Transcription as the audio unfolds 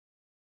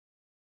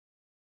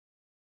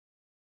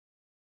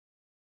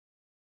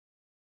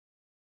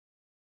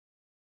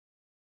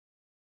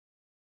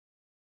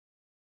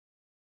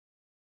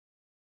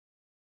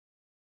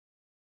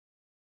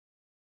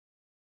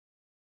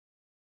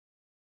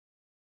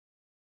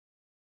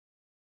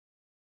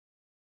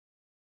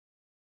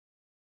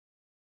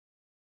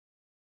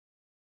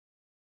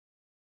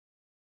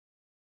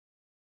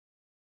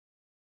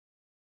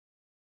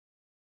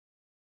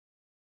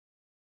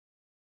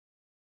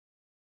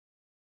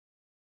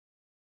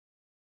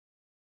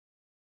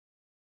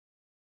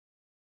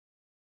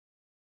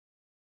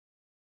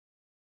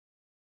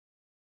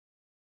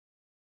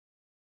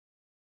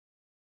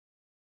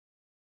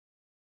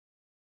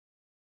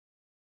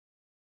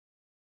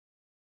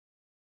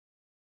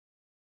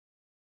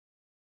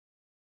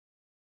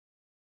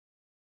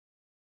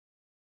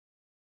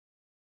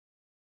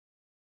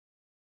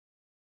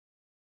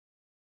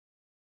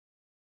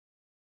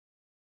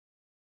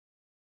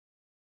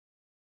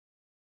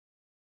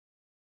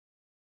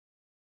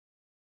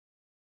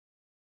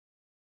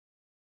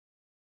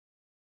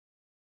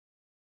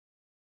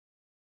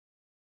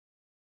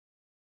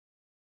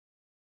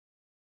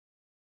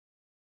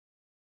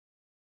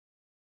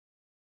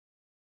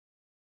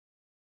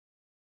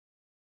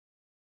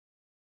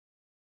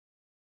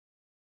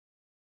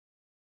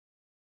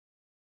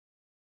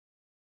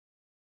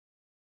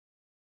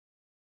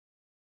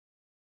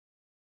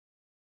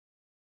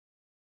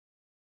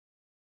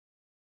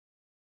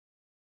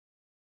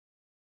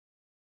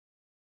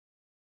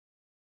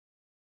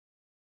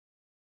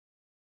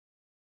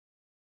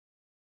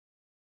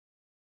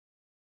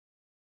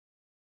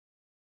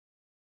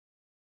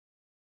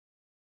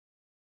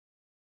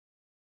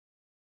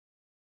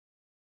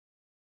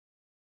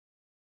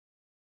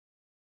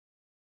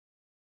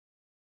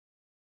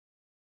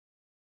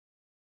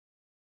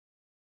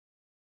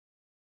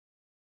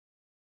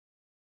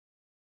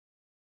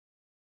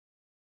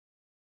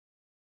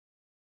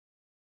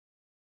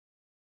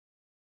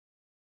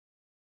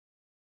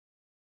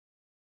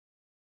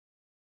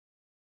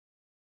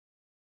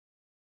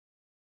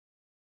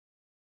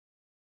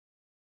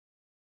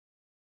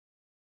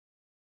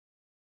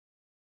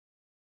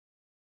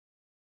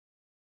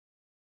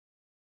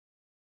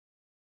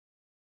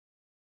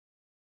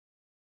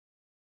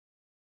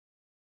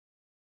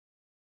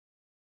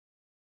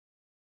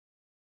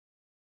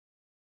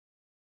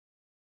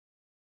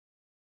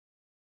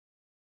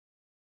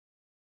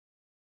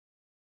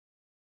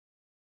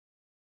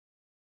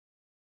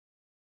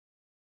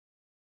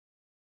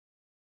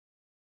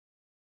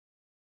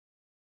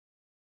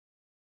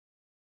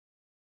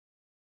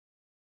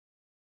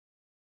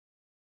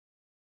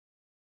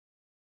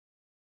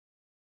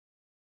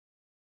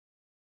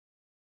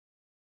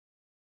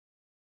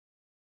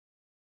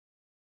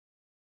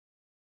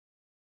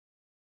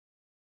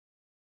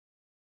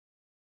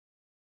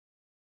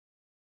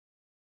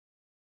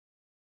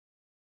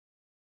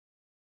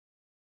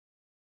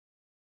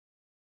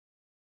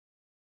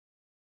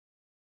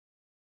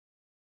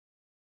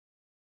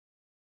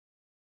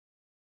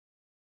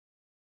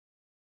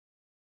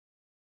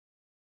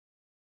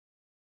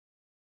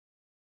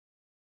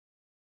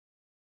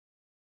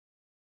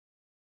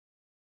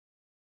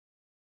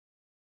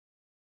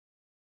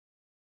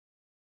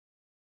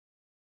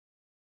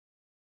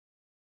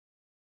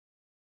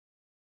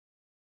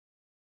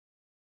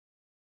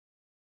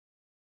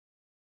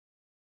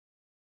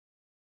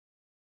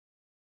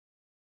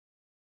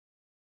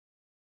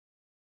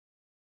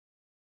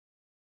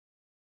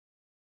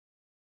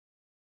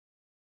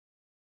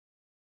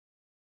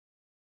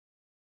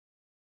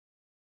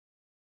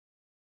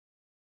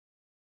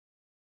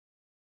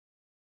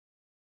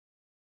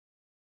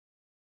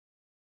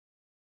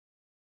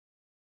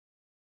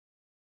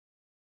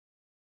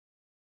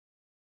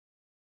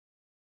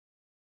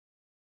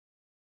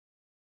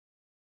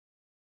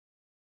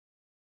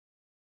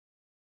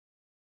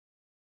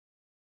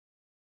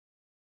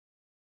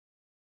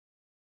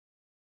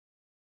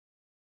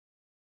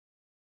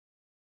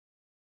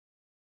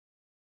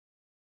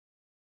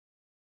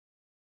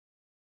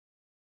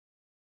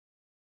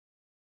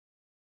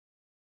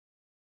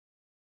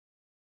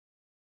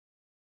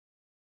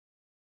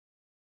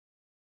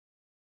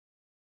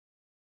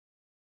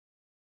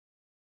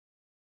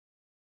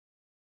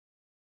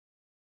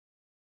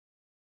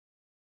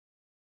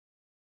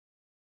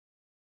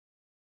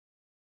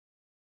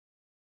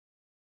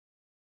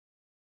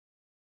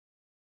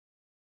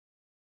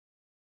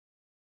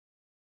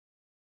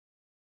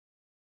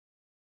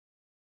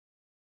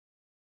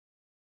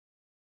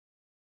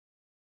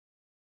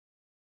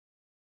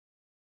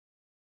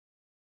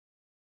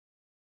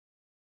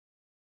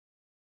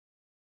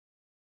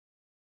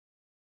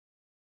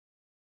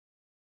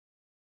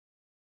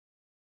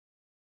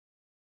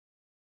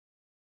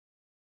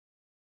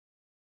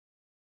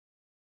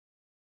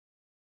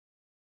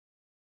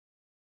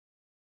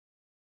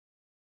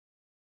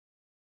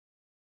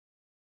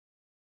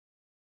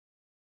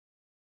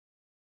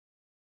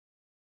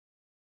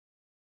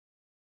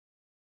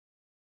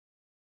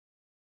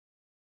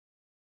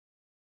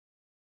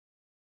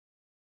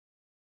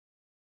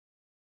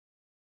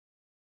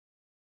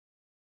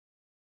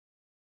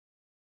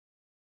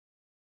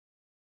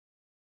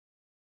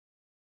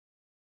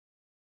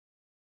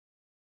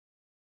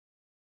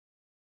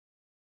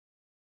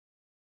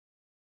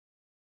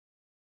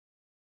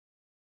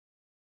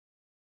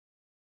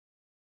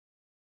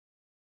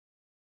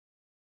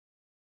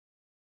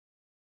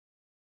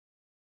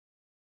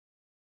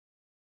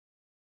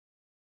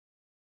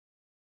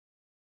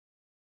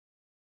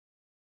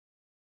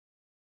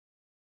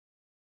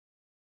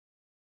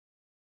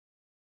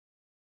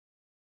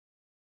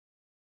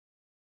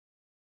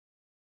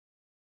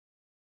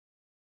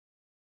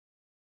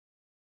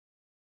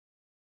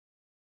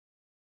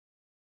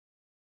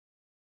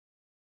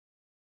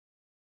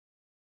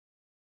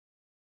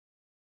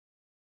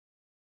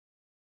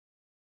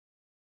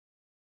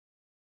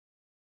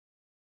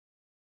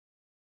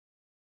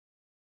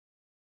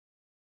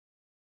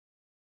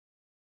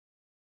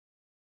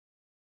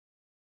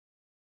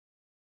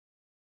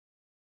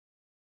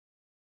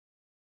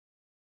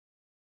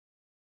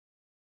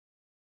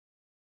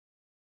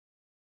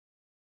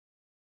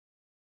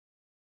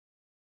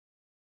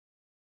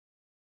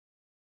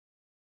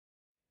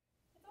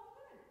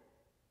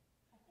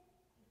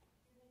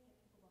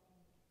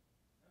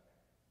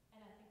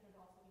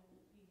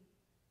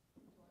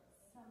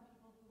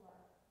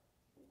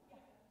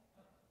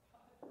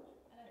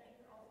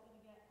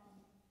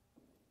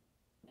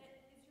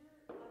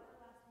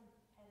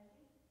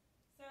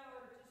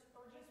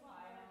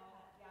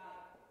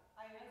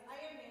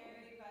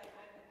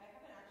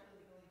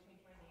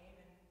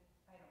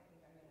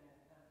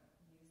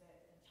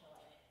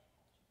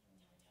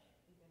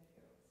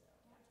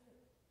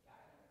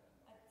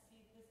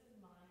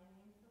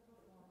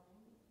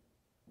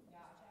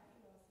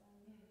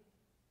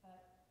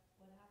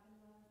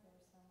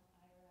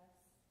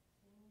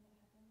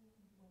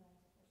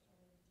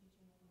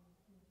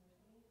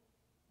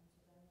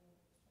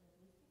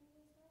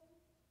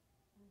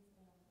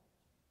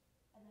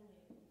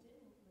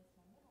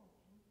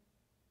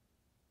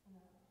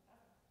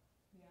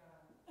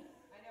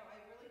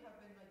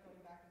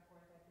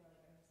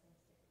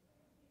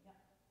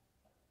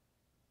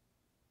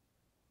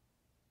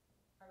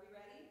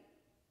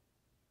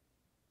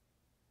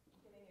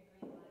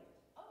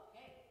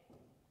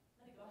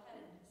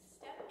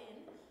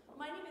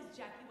is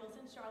Jackie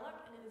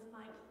Wilson-Charlock, and it is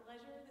my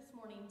pleasure this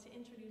morning to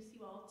introduce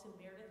you all to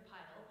Meredith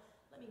Pyle.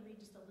 Let me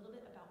read just a little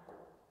bit about her.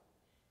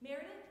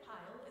 Meredith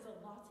Pyle is a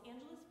Los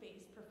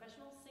Angeles-based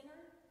professional singer,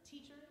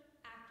 teacher,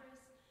 actress,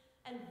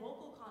 and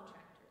vocal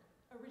contractor.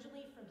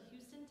 Originally from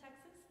Houston,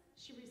 Texas,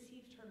 she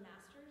received her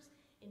master's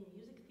in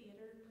music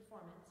theater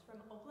performance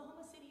from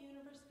Oklahoma City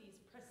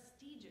University's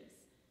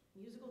prestigious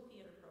musical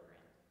theater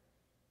program.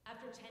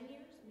 After 10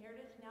 years,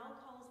 Meredith now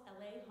calls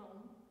LA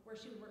home, where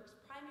she works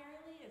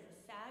primarily as a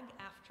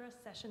SAG-AFTRA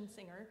session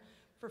singer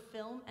for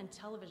film and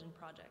television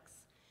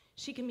projects.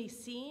 She can be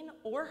seen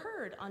or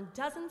heard on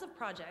dozens of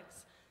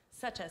projects,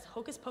 such as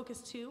Hocus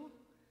Pocus 2,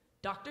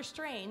 Doctor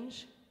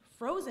Strange,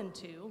 Frozen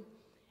 2,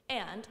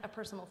 and, a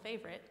personal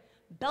favorite,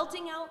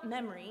 belting out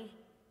Memory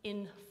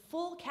in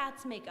full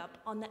cat's makeup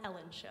on The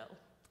Ellen Show.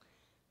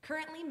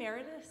 Currently,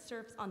 Meredith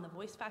serves on the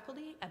voice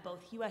faculty at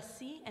both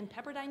USC and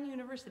Pepperdine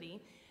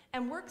University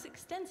and works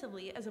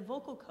extensively as a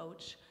vocal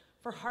coach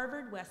for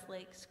Harvard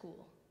Westlake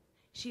School.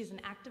 She is an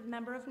active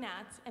member of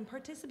NATS and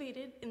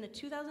participated in the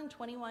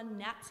 2021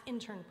 NATS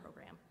intern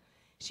program.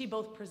 She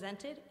both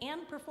presented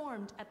and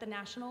performed at the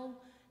National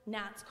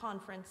NATS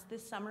conference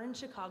this summer in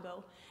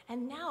Chicago,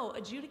 and now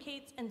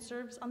adjudicates and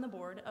serves on the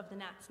board of the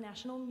NATS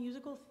National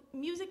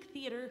Music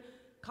Theater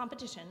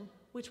Competition,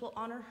 which will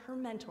honor her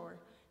mentor,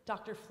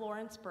 Dr.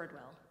 Florence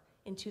Birdwell,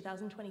 in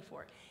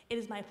 2024. It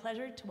is my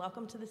pleasure to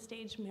welcome to the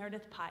stage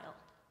Meredith Pyle.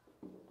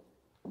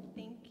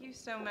 Thank you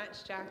so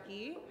much,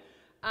 Jackie.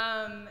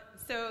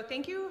 So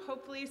thank you,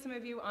 hopefully some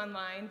of you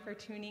online, for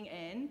tuning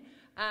in.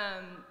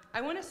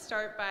 I want to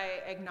start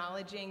by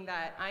acknowledging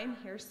that I'm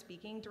here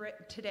speaking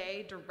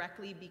today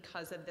directly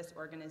because of this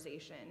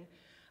organization.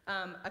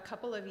 A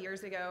couple of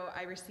years ago,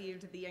 I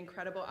received the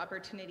incredible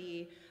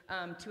opportunity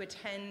to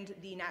attend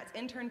the NATS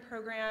intern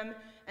program,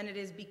 and it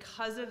is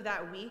because of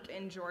that week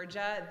in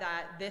Georgia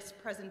that this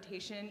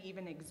presentation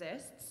even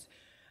exists.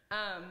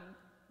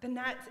 The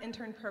NATS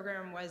intern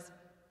program was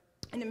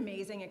an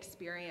amazing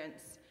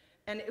experience,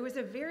 and it was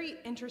a very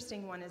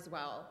interesting one as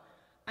well.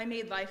 I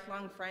made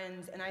lifelong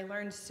friends, and I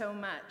learned so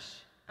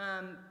much,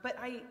 but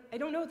I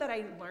don't know that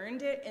I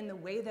learned it in the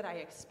way that I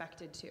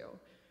expected to.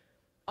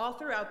 All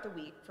throughout the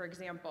week, for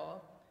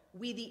example,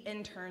 we, the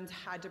interns,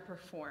 had to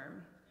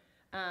perform.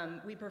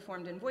 We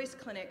performed in voice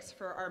clinics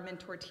for our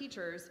mentor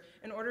teachers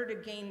in order to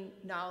gain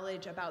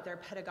knowledge about their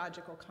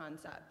pedagogical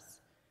concepts.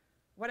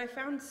 What I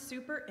found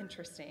super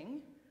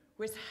interesting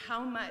was how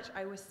much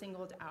I was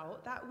singled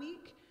out that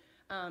week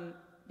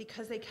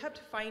because they kept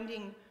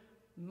finding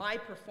my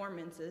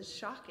performances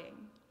shocking.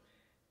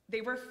 They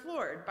were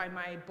floored by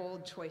my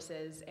bold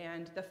choices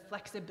and the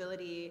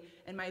flexibility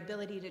and my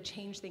ability to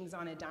change things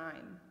on a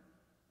dime.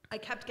 I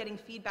kept getting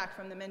feedback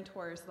from the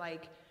mentors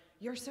like,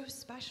 "You're so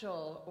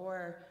special,"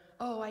 or,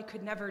 "Oh, I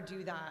could never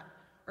do that,"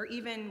 or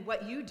even,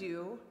 "What you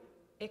do,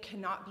 it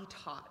cannot be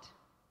taught.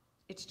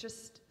 It's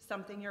just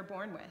something you're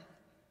born with."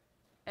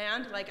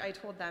 And like I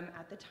told them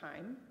at the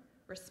time,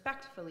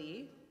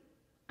 respectfully,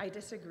 I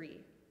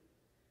disagree.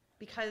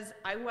 Because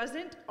I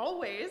wasn't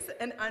always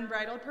an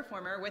unbridled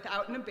performer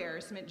without an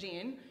embarrassment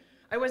gene.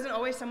 I wasn't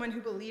always someone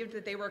who believed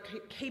that they were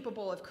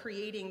capable of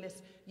creating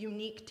this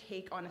unique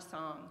take on a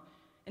song.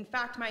 In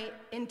fact, my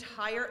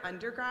entire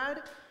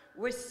undergrad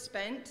was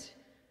spent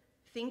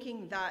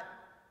thinking that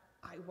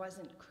I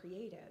wasn't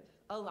creative,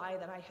 a lie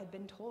that I had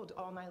been told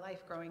all my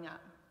life growing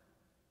up.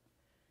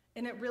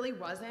 And it really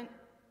wasn't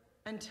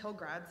until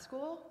grad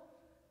school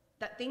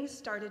that things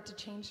started to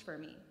change for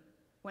me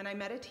when I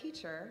met a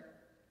teacher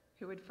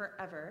who would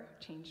forever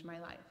change my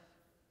life.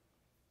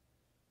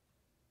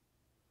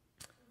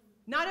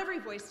 Not every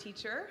voice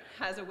teacher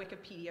has a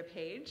Wikipedia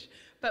page,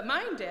 but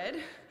mine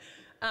did.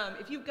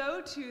 If you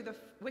go to the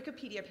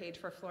Wikipedia page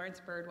for Florence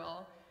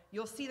Birdwell,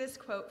 you'll see this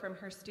quote from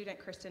her student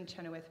Kristen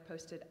Chenoweth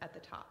posted at the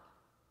top.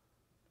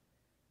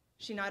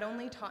 "She not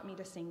only taught me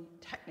to sing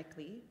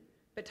technically,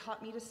 but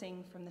taught me to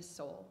sing from the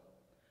soul,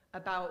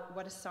 about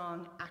what a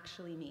song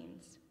actually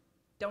means.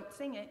 Don't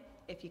sing it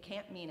if you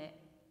can't mean it."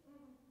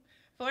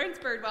 Florence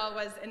Birdwell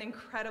was an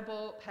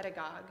incredible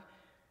pedagogue.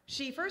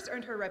 She first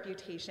earned her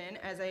reputation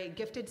as a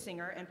gifted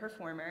singer and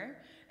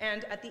performer,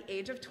 and at the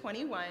age of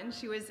 21,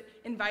 she was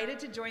invited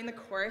to join the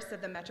chorus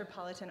of the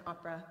Metropolitan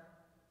Opera.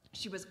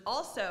 She was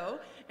also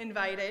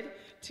invited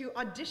to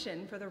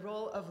audition for the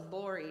role of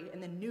Laurie in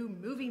the new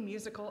movie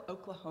musical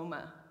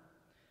Oklahoma.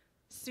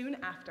 Soon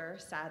after,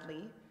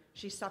 sadly,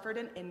 she suffered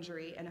an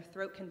injury and a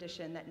throat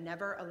condition that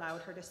never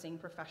allowed her to sing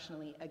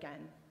professionally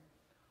again.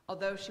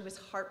 Although she was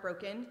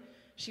heartbroken,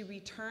 she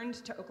returned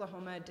to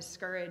Oklahoma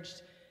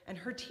discouraged, and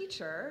her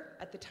teacher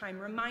at the time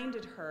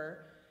reminded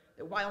her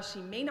that while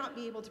she may not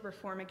be able to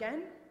perform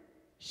again,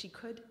 she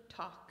could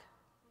talk.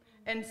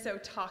 And so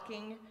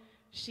talking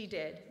she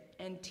did,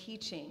 and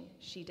teaching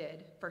she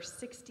did for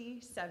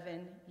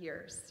 67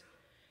 years.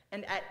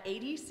 And at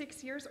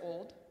 86 years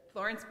old,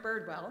 Florence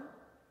Birdwell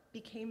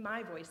became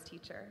my voice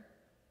teacher.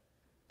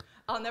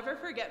 I'll never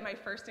forget my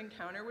first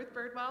encounter with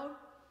Birdwell.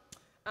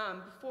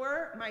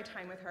 Before my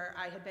time with her,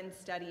 I had been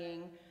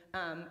studying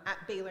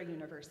at Baylor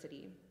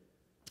University.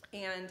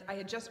 and I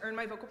had just earned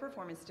my vocal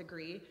performance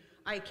degree.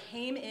 I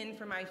came in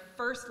for my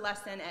first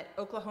lesson at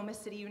Oklahoma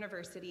City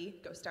University,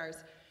 go Stars,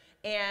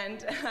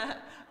 and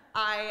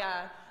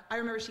I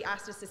remember she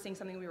asked us to sing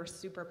something we were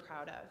super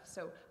proud of.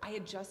 So I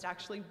had just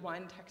actually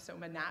won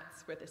Texoma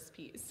NATS for this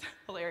piece,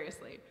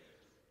 hilariously.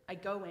 I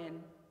go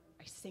in,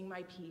 I sing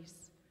my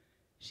piece.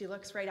 She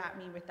looks right at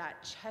me with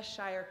that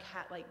Cheshire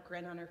cat-like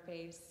grin on her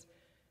face,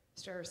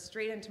 stares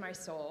straight into my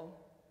soul,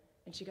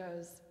 and she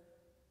goes,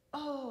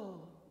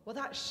 "Oh, well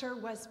that sure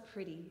was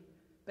pretty,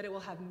 but it will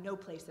have no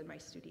place in my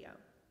studio."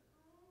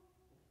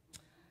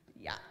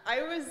 Yeah,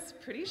 I was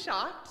pretty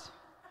shocked.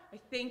 I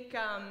think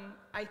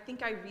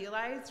I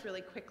realized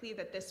really quickly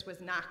that this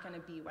was not going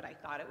to be what I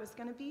thought it was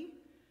going to be,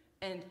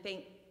 and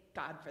thank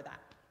God for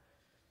that.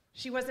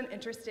 She wasn't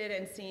interested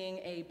in seeing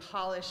a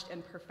polished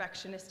and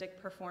perfectionistic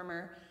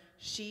performer.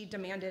 She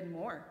demanded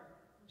more.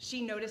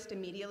 She noticed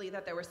immediately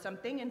that there was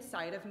something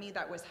inside of me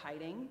that was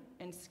hiding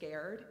and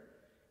scared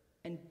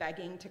and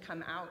begging to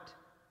come out.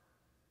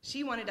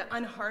 She wanted to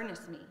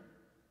unharness me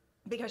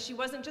because she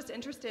wasn't just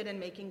interested in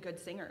making good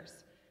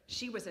singers.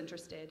 She was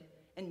interested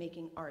in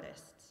making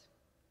artists.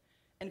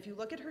 And if you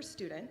look at her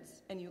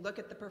students and you look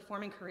at the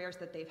performing careers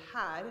that they've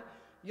had,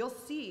 you'll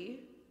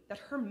see that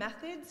her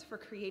methods for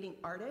creating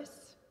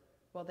artists,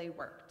 well, they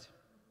worked.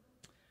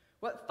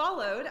 What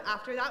followed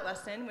after that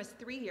lesson was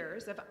 3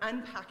 years of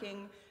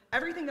unpacking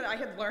everything that I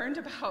had learned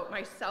about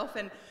myself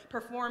and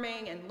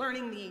performing and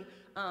learning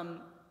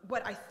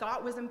what I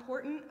thought was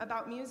important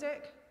about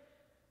music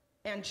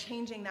and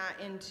changing that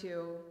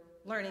into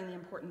learning the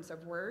importance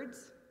of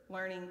words,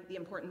 learning the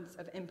importance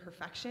of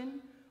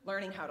imperfection,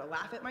 learning how to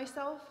laugh at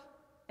myself,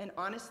 and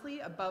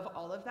honestly, above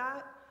all of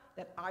that,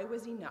 that I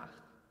was enough,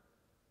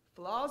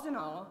 flaws and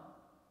all,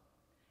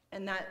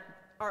 and that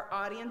our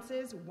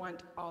audiences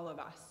want all of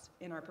us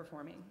in our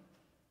performing.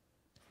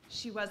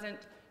 She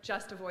wasn't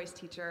just a voice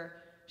teacher,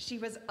 she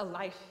was a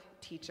life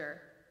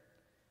teacher.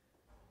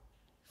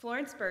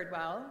 Florence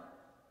Birdwell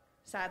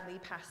sadly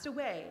passed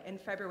away in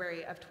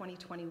February of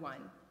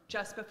 2021,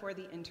 just before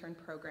the intern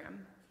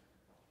program.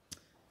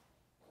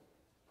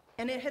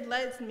 And it had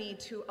led me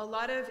to a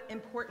lot of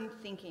important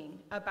thinking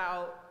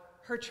about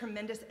her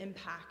tremendous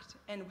impact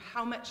and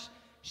how much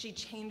she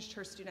changed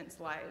her students'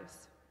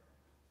 lives.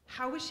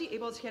 How was she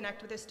able to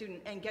connect with a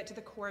student and get to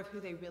the core of who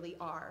they really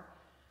are?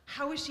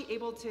 How was she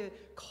able to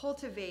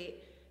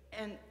cultivate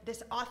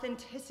this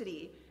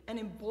authenticity and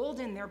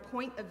embolden their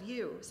point of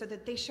view so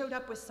that they showed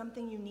up with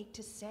something unique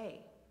to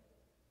say?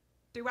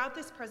 Throughout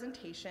this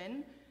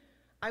presentation,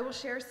 I will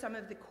share some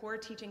of the core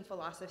teaching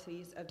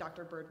philosophies of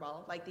Dr.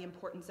 Birdwell, like the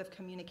importance of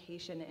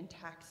communication in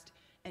text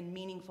and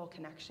meaningful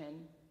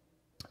connection.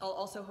 I'll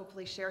also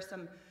hopefully shed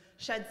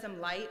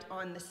some light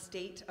on the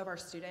state of our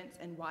students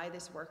and why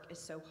this work is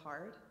so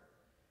hard.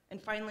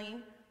 And finally,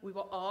 we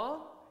will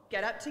all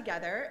get up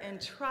together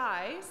and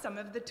try some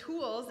of the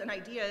tools and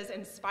ideas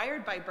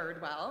inspired by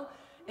Birdwell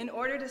in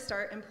order to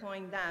start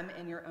employing them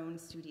in your own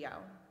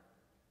studio.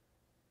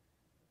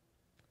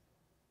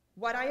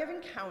 What I have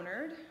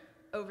encountered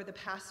over the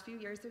past few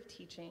years of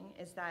teaching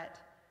is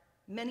that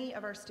many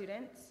of our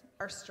students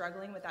are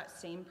struggling with that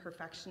same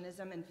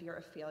perfectionism and fear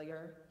of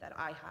failure that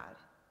I had.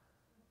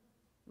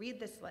 Read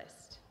this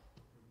list.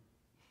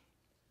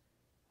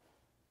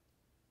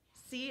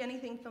 See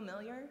anything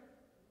familiar?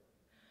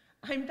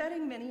 I'm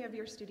betting many of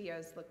your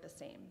studios look the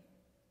same.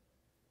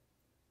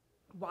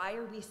 Why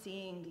are we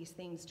seeing these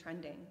things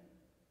trending?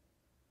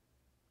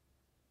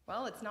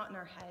 Well, it's not in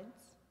our heads.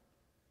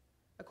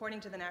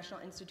 According to the National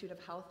Institute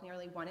of Health,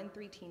 nearly 1 in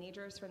 3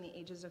 teenagers from the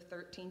ages of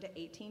 13 to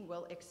 18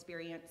 will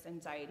experience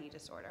anxiety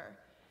disorder.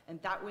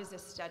 And that was a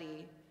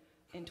study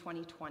in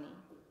 2020.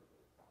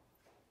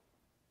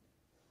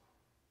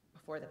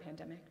 Before the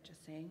pandemic,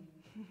 just saying.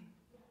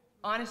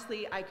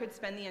 Honestly, I could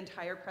spend the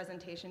entire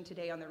presentation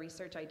today on the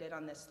research I did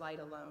on this slide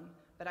alone,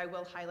 but I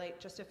will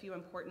highlight just a few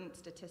important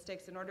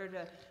statistics in order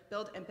to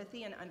build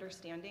empathy and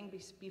understanding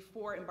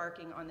before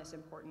embarking on this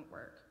important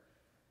work.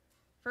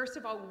 First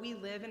of all, we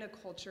live in a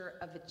culture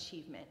of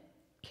achievement.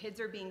 Kids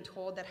are being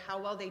told that how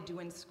well they do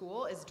in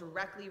school is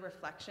directly a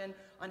reflection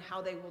on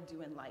how they will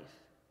do in life.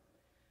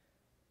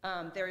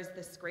 There is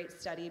this great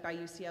study by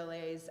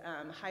UCLA's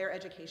Higher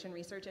Education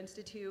Research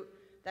Institute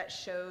that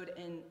showed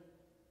in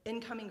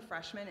incoming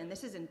freshmen, and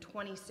this is in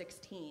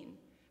 2016,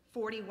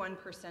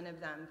 41% of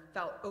them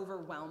felt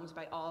overwhelmed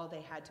by all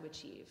they had to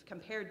achieve,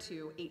 compared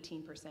to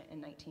 18%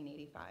 in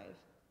 1985.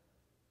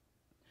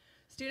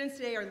 Students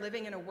today are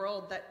living in a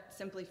world that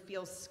simply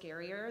feels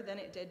scarier than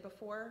it did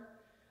before.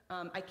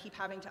 I keep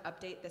having to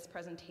update this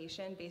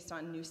presentation based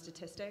on new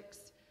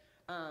statistics.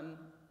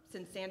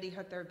 Since Sandy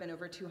Hook, there have been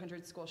over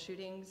 200 school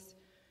shootings,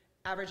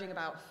 averaging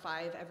about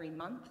 5 every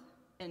month.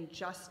 And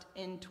just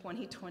in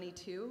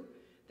 2022,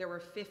 there were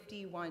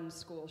 51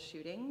 school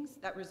shootings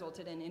that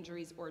resulted in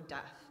injuries or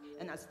death,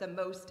 and that's the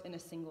most in a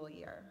single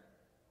year.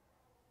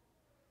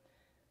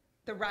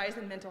 The rise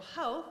in mental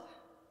health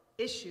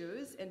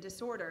issues and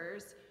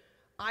disorders,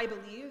 I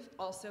believe,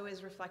 also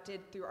is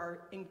reflected through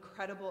our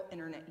incredible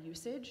internet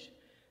usage.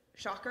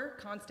 Shocker,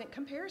 constant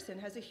comparison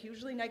has a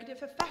hugely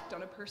negative effect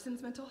on a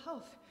person's mental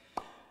health.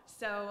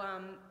 So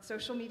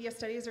social media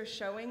studies are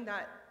showing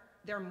that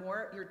you're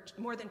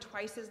more than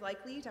twice as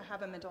likely to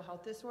have a mental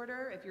health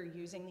disorder if you're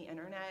using the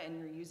internet and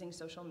you're using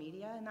social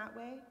media in that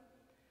way.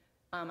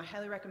 I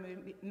highly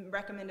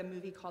recommend a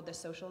movie called The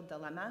Social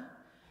Dilemma.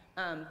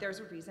 There's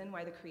a reason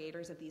why the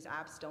creators of these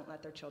apps don't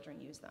let their children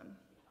use them.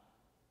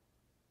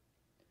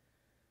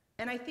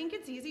 And I think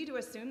it's easy to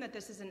assume that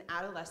this is an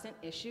adolescent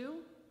issue,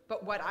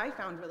 but what I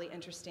found really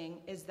interesting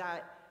is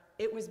that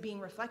it was being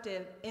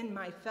reflected in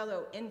my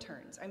fellow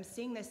interns. I'm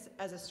seeing this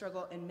as a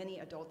struggle in many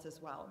adults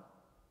as well.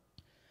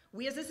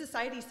 We as a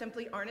society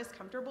simply aren't as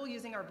comfortable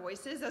using our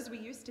voices as we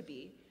used to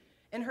be.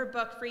 In her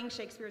book, Freeing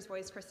Shakespeare's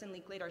Voice, Kristen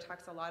Linklater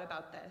talks a lot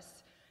about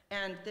this.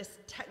 And this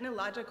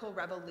technological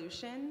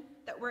revolution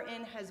that we're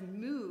in has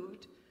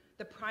moved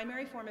the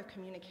primary form of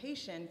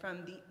communication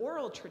from the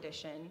oral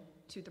tradition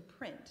to the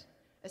print,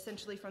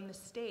 essentially from the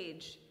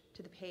stage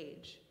to the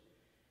page.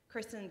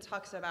 Kristen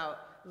talks about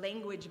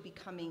language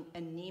becoming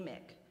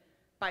anemic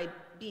by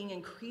being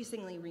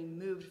increasingly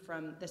removed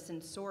from the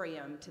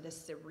sensorium to the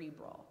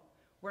cerebral.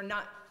 We're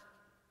not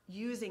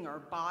using our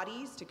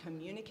bodies to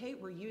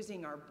communicate, we're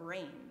using our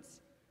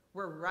brains.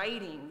 We're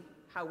writing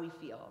how we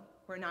feel.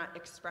 We're not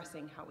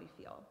expressing how we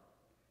feel.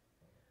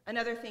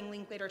 Another thing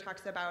Linklater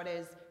talks about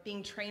is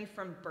being trained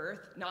from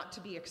birth not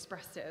to be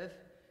expressive.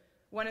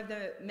 One of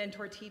the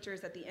mentor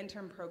teachers at the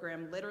intern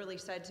program literally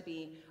said to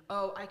me,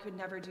 "Oh, I could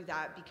never do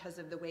that because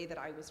of the way that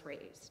I was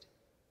raised."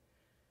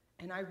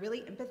 And I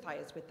really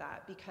empathize with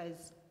that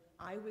because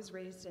I was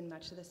raised in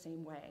much the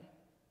same way.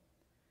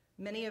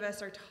 Many of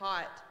us are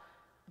taught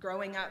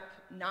growing up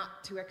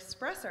not to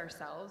express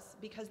ourselves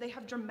because they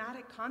have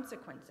dramatic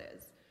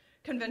consequences.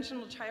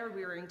 Conventional child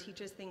rearing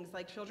teaches things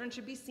like children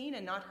should be seen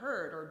and not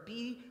heard, or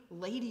be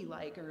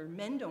ladylike, or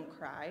men don't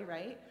cry,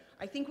 right?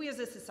 I think we as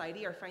a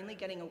society are finally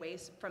getting away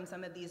from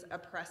some of these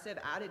oppressive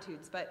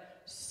attitudes,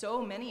 but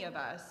so many of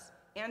us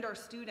and our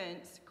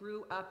students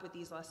grew up with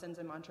these lessons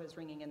and mantras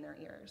ringing in their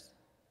ears.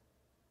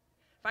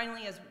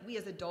 Finally, as we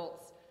as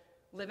adults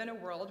live in a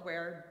world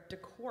where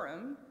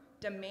decorum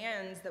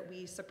demands that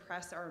we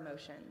suppress our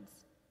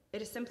emotions.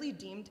 It is simply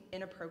deemed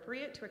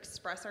inappropriate to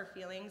express our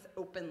feelings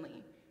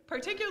openly,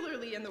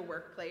 particularly in the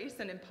workplace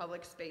and in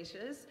public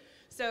spaces.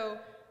 So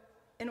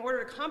in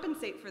order to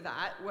compensate for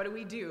that, what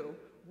do?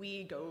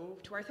 We go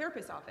to our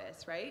therapist's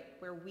office, right?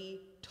 Where we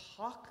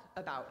talk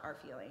about our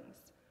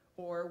feelings,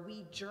 or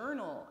we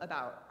journal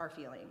about our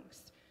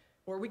feelings,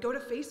 or we go to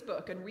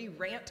Facebook and we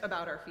rant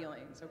about our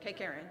feelings. Okay,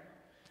 Karen?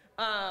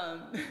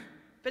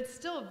 But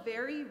still,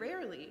 very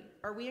rarely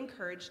are we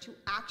encouraged to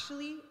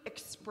actually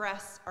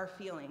express our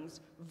feelings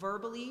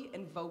verbally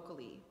and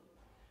vocally.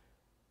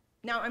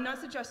 Now, I'm not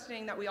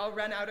suggesting that we all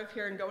run out of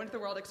here and go into the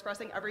world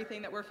expressing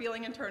everything that we're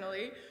feeling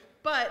internally,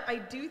 but I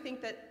do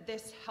think that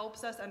this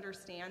helps us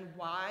understand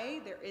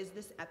why there is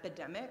this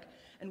epidemic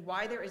and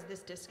why there is this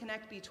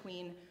disconnect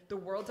between the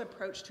world's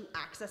approach to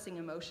accessing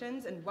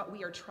emotions and what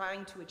we are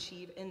trying to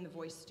achieve in the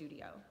voice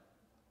studio.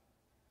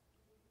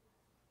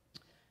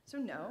 So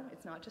no,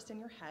 it's not just in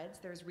your heads.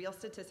 There's real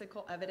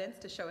statistical evidence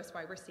to show us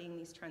why we're seeing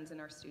these trends in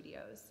our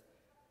studios.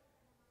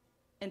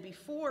 And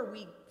before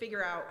we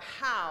figure out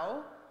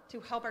how to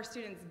help our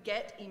students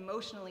get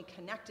emotionally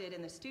connected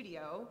in the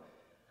studio,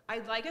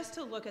 I'd like us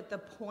to look at the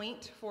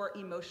point for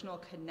emotional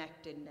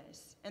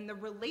connectedness and the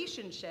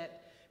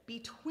relationship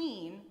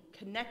between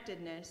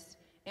connectedness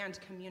and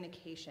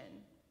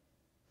communication.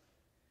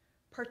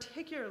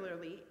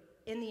 Particularly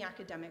in the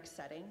academic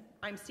setting,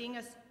 I'm seeing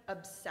us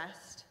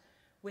obsessed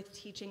with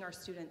teaching our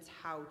students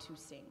how to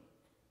sing,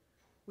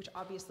 which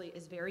obviously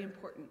is very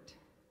important.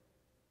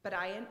 But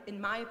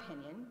in my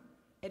opinion,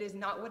 it is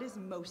not what is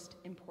most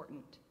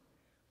important.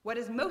 What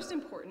is most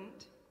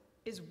important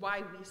is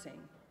why we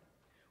sing.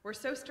 We're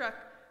so struck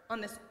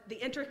on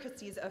the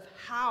intricacies of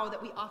how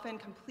that we often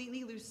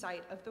completely lose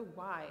sight of the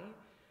why.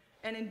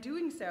 And in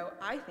doing so,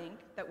 I think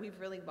that we've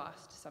really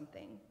lost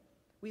something.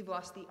 We've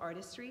lost the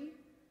artistry,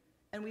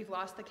 and we've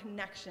lost the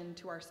connection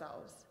to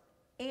ourselves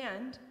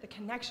and the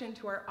connection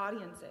to our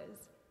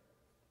audiences.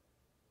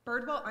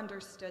 Birdwell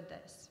understood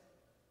this.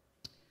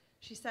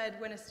 She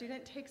said, when a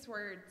student takes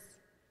words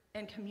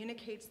and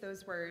communicates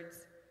those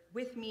words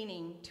with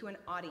meaning to an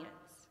audience,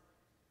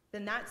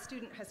 then that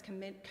student has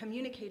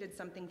communicated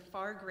something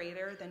far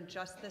greater than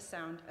just the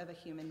sound of a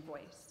human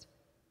voice.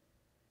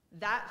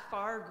 That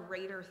far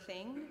greater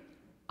thing,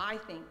 I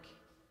think,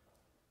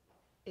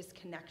 is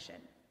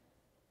connection.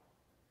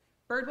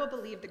 Birdwell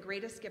believed the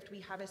greatest gift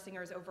we have as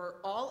singers over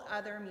all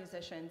other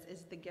musicians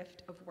is the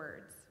gift of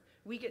words.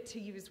 We get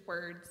to use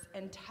words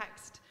and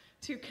text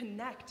to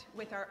connect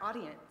with our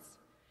audience.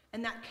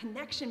 And that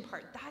connection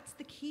part, that's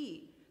the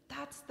key.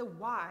 That's the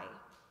why.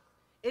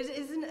 It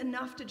isn't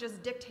enough to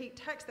just dictate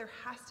text. There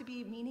has to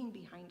be meaning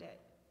behind it.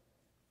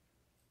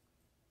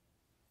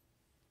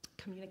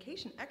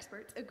 Communication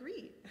experts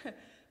agree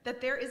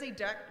that there is a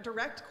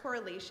direct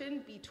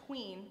correlation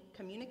between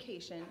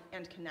communication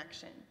and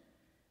connection.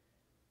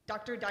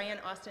 Dr. Diane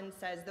Austin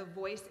says the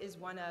voice is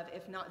one of,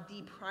 if not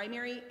the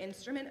primary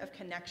instrument of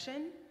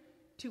connection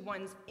to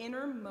one's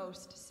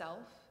innermost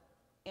self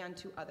and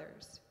to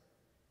others.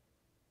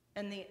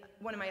 And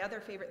one of my other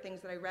favorite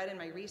things that I read in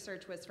my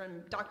research was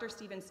from Dr.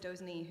 Stephen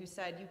Stosny, who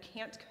said, you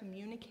can't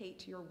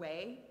communicate your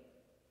way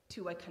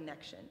to a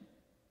connection.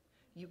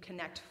 You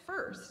connect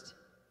first,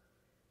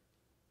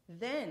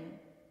 then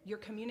your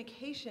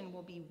communication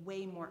will be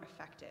way more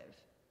effective.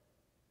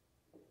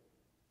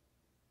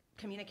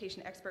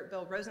 Communication expert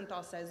Bill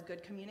Rosenthal says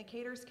good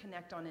communicators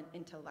connect on an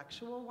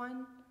intellectual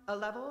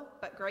level,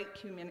 but great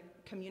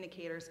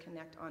communicators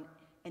connect on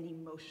an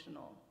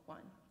emotional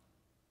one.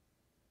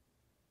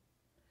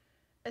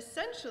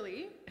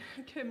 Essentially,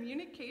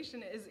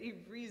 communication is a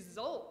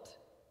result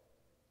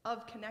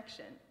of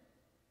connection.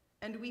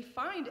 And we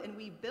find and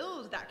we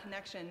build that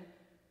connection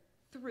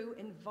through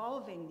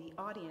involving the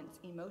audience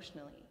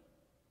emotionally.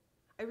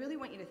 I really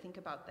want you to think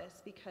about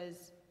this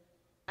because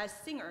as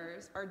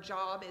singers, our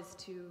job is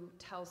to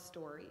tell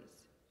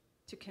stories,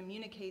 to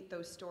communicate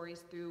those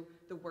stories through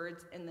the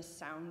words and the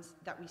sounds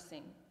that we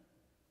sing.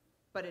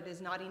 But it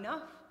is not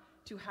enough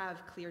to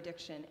have clear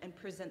diction and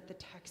present the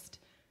text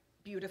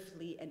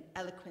beautifully and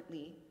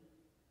eloquently.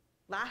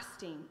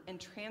 Lasting and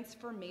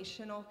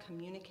transformational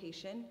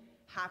communication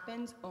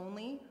happens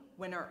only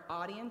when our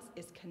audience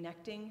is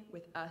connecting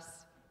with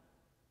us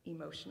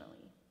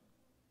emotionally.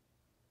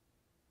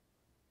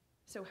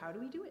 So how do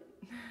we do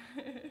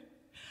it?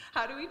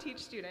 How do we teach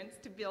students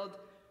to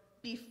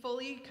be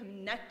fully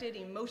connected,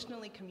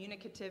 emotionally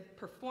communicative,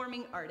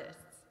 performing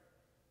artists?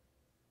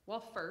 Well,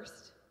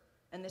 first,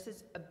 and this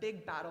is a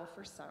big battle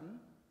for some,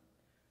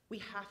 we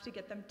have to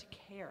get them to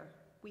care.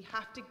 We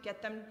have to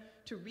get them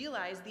to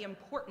realize the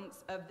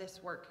importance of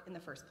this work in the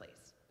first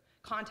place.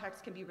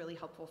 Context can be really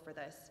helpful for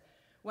this.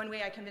 One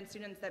way I convince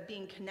students that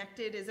being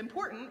connected is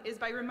important is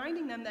by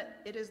reminding them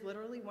that it is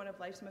literally one of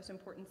life's most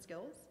important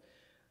skills.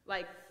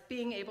 Like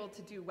being able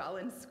to do well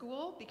in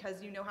school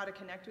because you know how to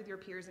connect with your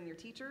peers and your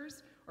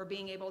teachers, or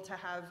being able to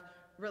have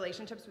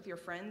relationships with your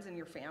friends and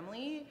your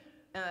family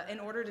in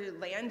order to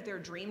land their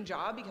dream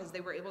job because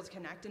they were able to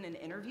connect in an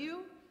interview.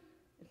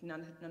 If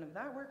none of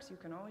that works, you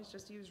can always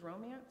just use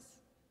romance.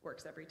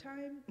 Works every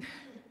time.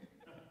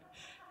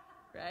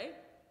 Right?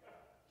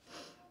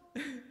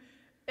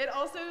 It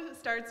also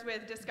starts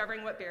with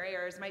discovering what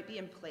barriers might be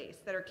in place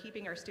that are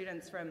keeping our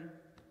students from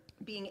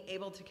being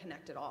able to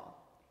connect at all.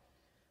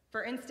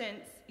 For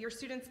instance, your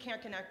students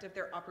can't connect if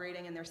they're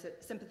operating in their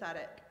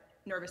sympathetic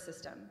nervous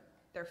system,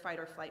 their fight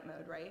or flight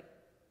mode, right?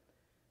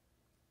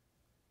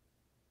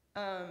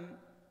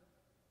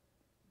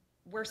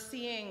 We're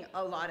seeing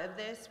a lot of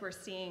this. We're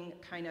seeing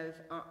kind of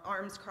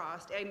arms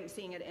crossed. I'm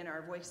seeing it in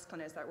our voice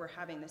clinics that we're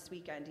having this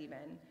weekend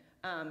even.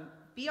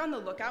 Be on the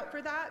lookout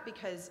for that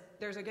because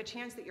there's a good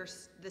chance that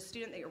the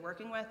student that you're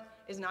working with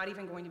is not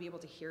even going to be able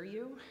to hear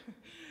you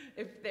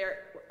if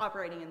they're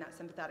operating in that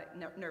sympathetic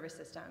nervous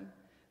system.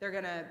 They're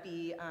gonna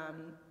be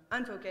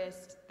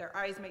unfocused, their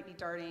eyes might be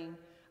darting,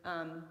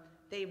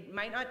 they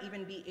might not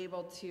even be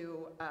able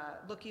to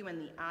look you in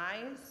the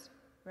eyes,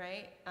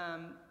 right?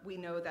 We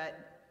know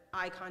that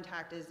eye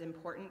contact is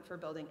important for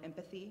building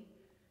empathy.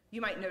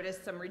 You might notice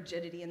some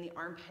rigidity in the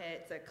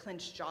armpits, a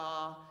clenched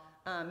jaw.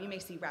 You may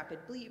see rapid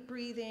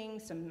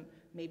breathing,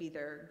 maybe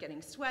they're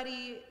getting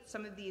sweaty.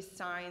 Some of these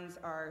signs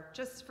are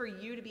just for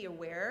you to be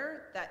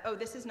aware that, oh,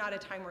 this is not a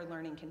time where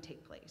learning can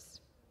take place.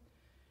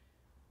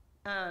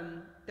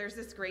 There's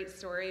this great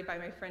story by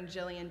my friend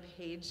Jillian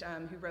Page,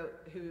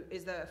 who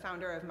is the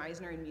founder of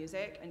Meisner in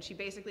Music, and she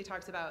basically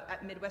talks about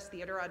at Midwest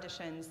Theater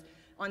auditions,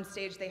 on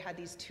stage they had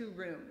these two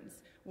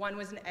rooms. One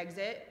was an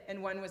exit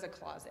and one was a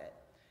closet.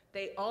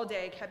 They all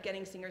day kept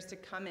getting singers to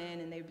come in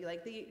and they'd be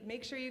like,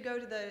 make sure you go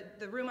to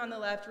the room on the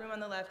left, room on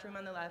the left, room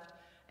on the left.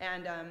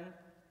 And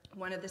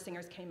one of the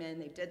singers came in,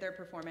 they did their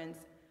performance,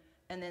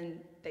 and then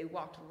they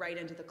walked right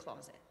into the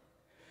closet.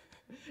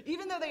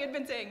 Even though they had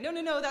been saying, no,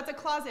 no, no, that's a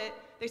closet,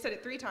 they said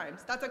it 3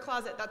 times. That's a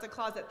closet, that's a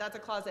closet, that's a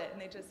closet. And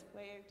they just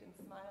waved and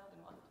smiled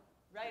and walked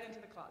right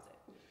into the closet.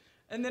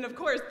 And then, of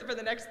course, for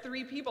the next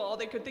 3 people, all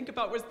they could think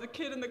about was the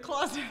kid in the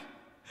closet,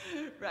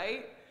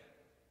 right?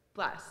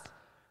 Blessed.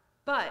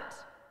 But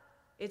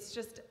it's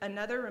just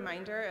another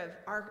reminder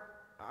of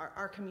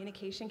our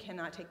communication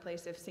cannot take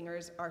place if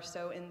singers are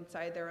so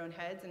inside their own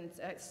heads and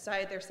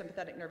inside their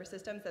sympathetic nervous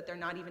systems that they're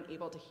not even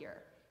able to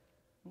hear,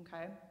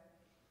 okay?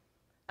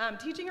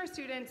 Teaching our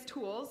students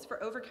tools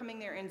for overcoming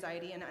their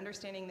anxiety and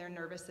understanding their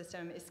nervous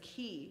system is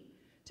key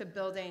to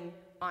building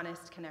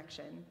honest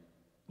connection.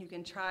 You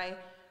can try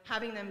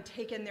having them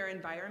take in their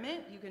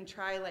environment. You can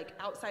try like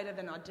outside of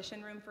an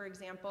audition room, for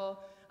example.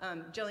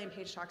 Jillian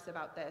Page talks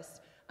about this.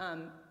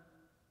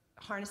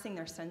 Harnessing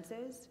their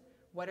senses.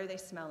 What are they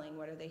smelling?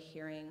 What are they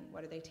hearing?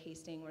 What are they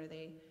tasting? What are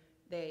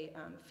they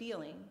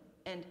feeling?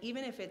 And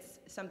even if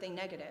it's something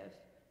negative,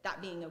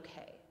 that being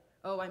okay.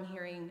 Oh, I'm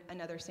hearing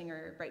another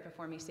singer right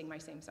before me sing my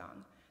same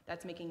song.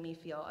 That's making me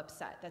feel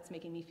upset. That's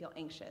making me feel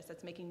anxious.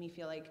 That's making me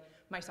feel like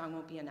my song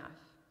won't be enough,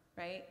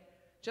 right?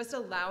 Just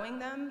allowing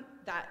them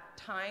that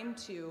time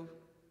to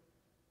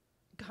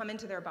come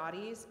into their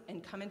bodies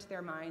and come into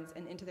their minds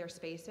and into their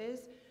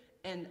spaces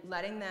and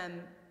letting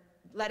them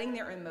letting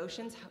their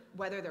emotions,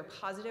 whether they're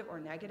positive or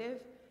negative,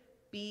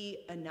 be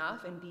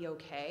enough and be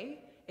okay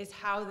is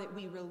how that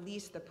we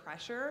release the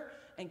pressure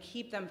and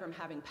keep them from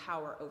having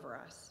power over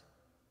us.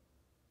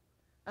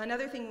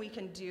 Another thing we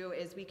can do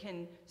is we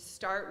can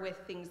start with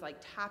things like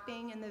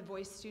tapping in the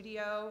voice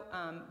studio.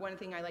 One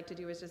thing I like to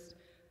do is just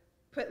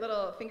put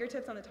little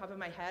fingertips on the top of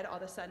my head. All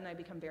of a sudden I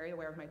become very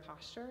aware of my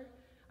posture.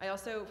 I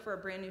also, for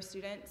brand new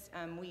students,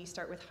 we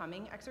start with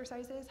humming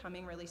exercises.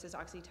 Humming releases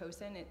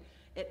oxytocin.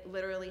 It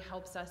literally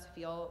helps us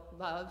feel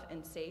love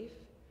and safe.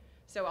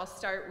 So I'll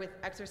start with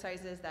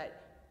exercises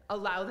that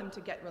allow them to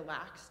get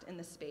relaxed in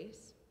the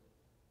space.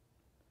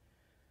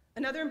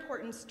 Another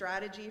important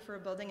strategy for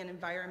building an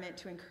environment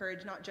to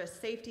encourage not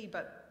just safety,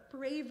 but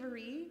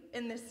bravery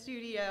in the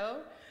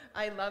studio.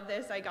 I love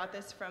this. I got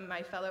this from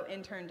my fellow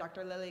intern,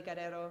 Dr. Lily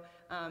Guerrero,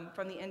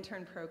 from the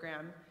intern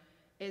program,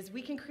 is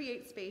we can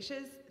create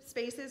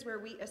spaces where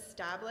we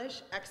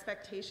establish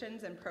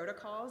expectations and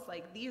protocols,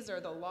 like these are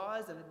the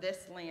laws of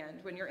this land.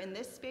 When you're in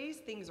this space,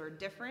 things are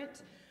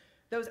different.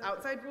 Those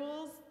outside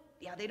rules,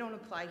 yeah, they don't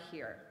apply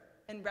here.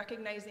 And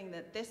recognizing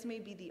that this may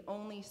be the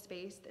only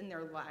space in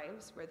their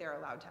lives where they're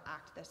allowed to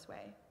act this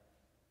way.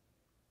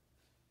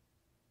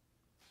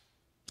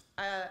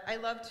 I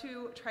love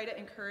to try to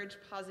encourage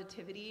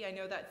positivity. I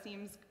know that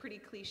seems pretty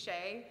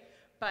cliche,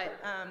 but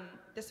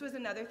this was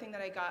another thing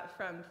that I got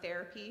from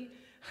therapy.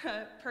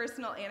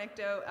 Personal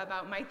anecdote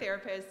about my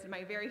therapist.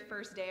 My very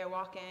first day I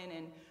walk in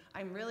and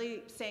I'm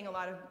really saying a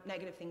lot of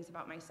negative things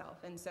about myself.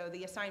 And so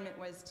the assignment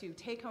was to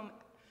take home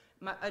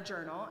a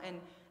journal, and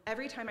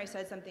every time I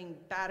said something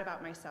bad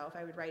about myself,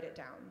 I would write it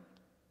down.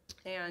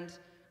 And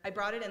I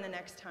brought it in the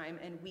next time,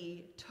 and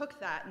we took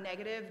that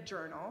negative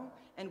journal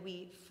and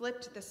we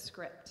flipped the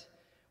script.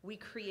 We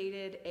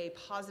created a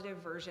positive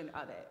version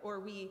of it, or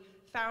we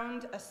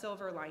found a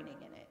silver lining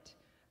in it.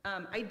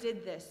 I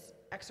did this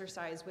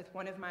exercise with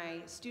one of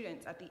my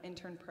students at the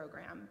intern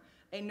program,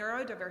 a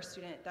neurodiverse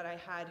student that I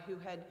had who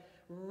had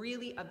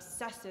really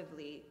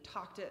obsessively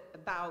talked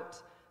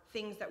about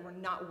things that were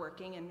not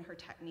working in her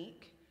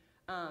technique.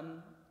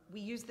 We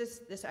used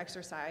this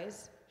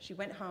exercise. She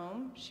went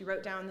home, she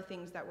wrote down the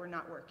things that were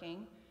not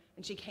working,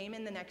 and she came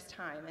in the next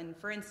time. And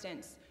for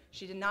instance,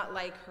 she did not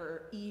like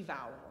her E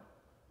vowel,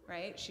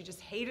 right? She just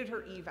hated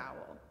her E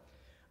vowel.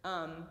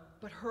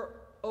 But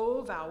her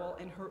O vowel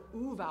and her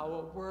U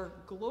vowel were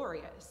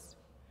glorious.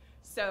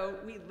 So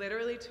we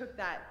literally took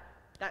that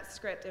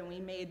script and we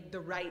made the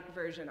right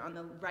version on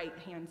the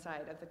right-hand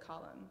side of the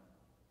column.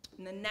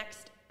 And the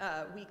next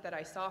week that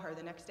I saw her,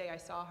 the next day I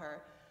saw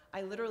her,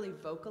 I literally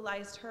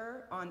vocalized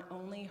her on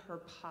only her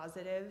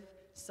positive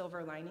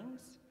silver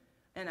linings.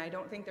 And I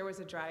don't think there was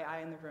a dry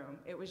eye in the room.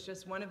 It was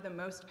just one of the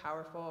most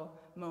powerful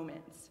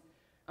moments.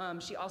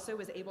 She also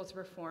was able to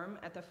perform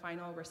at the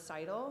final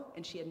recital,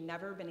 and she had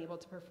never been able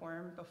to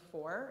perform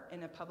before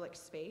in a public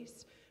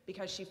space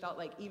because she felt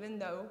like even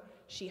though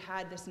she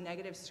had this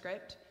negative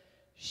script,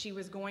 it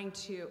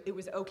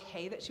was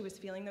okay that she was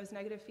feeling those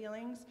negative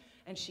feelings,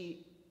 and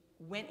she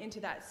went into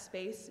that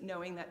space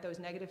knowing that those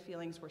negative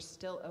feelings were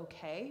still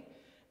okay,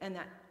 and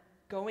that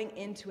going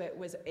into it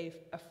was a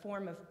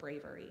form of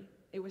bravery.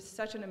 It was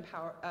such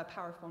a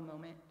powerful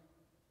moment.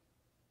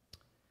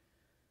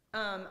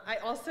 I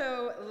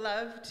also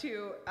love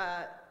to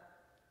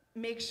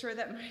make sure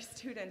that my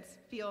students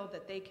feel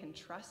that they can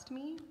trust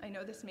me. I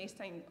know this may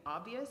seem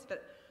obvious,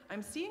 but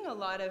I'm seeing a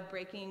lot of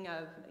breaking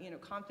of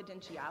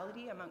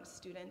confidentiality amongst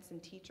students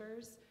and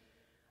teachers.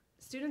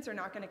 Students are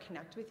not going to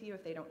connect with you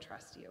if they don't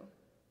trust you.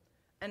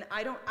 And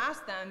I don't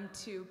ask them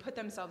to put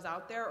themselves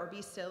out there or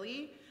be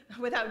silly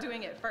without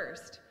doing it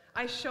first.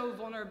 I show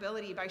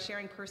vulnerability by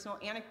sharing personal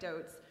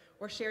anecdotes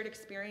or shared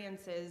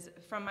experiences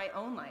from my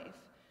own life.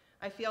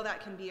 I feel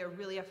that can be a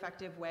really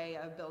effective way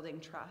of building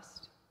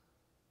trust.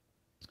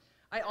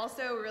 I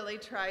also really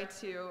try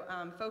to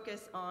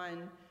focus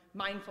on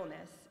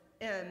mindfulness.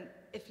 And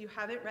if you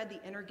haven't read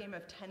The Inner Game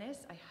of Tennis,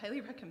 I highly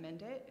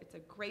recommend it. It's a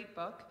great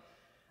book.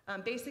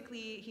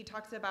 Basically, he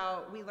talks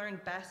about we learn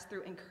best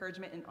through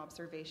encouragement and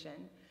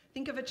observation.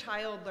 Think of a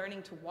child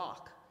learning to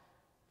walk.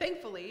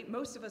 Thankfully,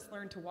 most of us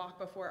learn to walk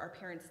before our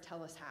parents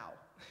tell us how,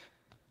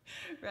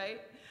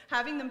 right?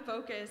 Having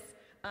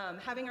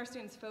our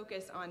students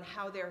focus on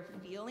how they're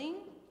feeling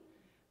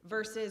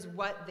versus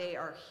what they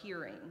are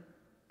hearing,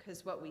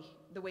 because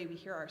the way we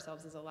hear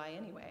ourselves is a lie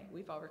anyway.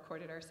 We've all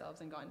recorded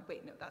ourselves and gone,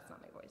 wait, no, that's not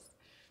my voice.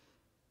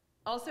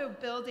 Also,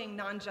 building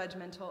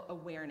non-judgmental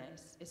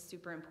awareness is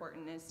super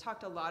important, and it's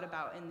talked a lot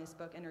about in this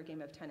book, Inner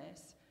Game of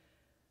Tennis.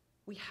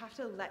 We have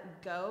to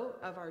let go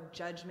of our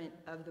judgment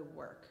of the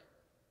work,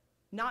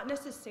 not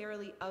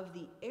necessarily of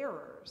the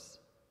errors,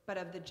 but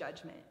of the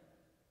judgment.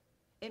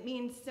 It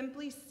means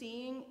simply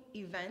seeing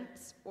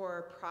events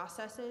or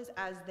processes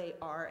as they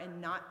are and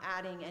not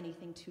adding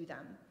anything to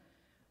them.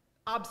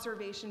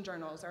 Observation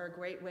journals are a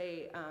great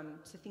way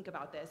to think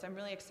about this. I'm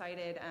really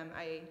excited.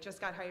 I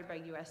just got hired by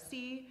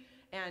USC,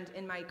 and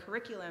in my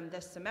curriculum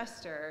this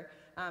semester,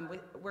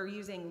 we're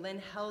using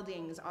Lynn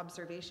Helding's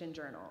observation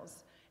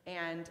journals,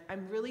 and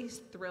I'm really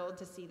thrilled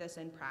to see this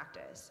in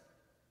practice.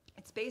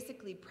 It's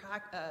basically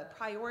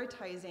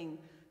prioritizing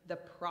the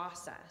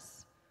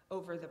process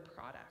over the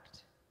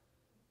product.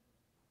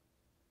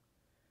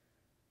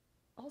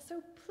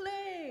 Also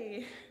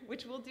play,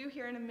 which we'll do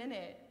here in a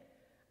minute.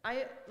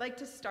 I like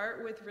to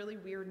start with really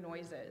weird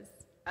noises.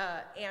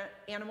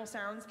 Animal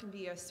sounds can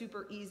be a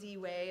super easy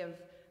way of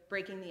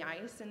breaking the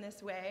ice in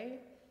this way.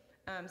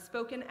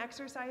 Spoken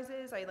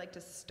exercises, I like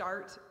to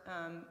start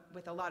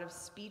with a lot of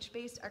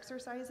speech-based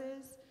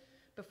exercises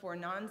before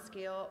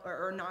non-scale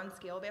or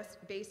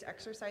non-scale-based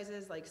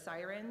exercises like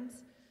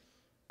sirens.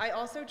 I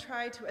also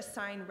try to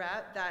assign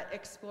rep that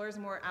explores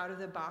more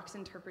out-of-the-box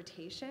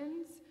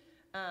interpretations.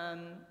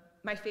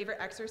 My favorite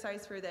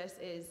exercise for this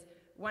is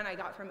one I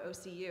got from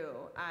OCU.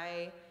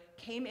 I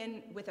came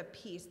in with a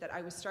piece that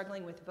I was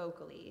struggling with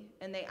vocally,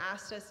 and they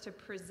asked us to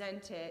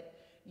present it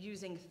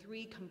using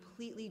 3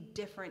 completely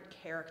different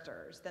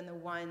characters than the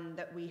one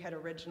that we had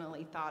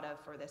originally thought of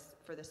for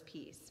this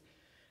piece.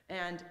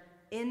 And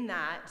in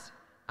that,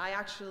 I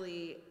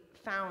actually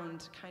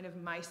found kind of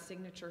my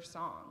signature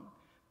song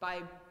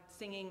by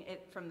singing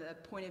it from the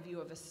point of view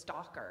of a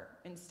stalker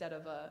instead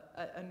of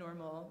a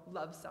normal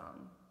love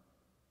song.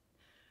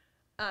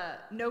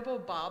 Noble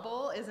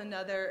Bobble is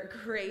another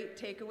great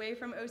takeaway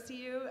from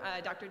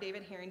OCU. Dr.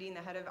 David Herendeen,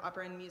 the head of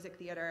Opera and Music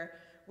Theater,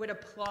 would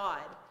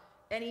applaud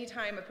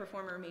anytime a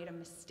performer made a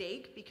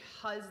mistake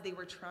because they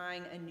were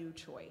trying a new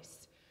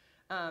choice.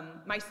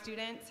 My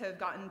students have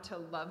gotten to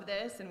love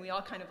this, and we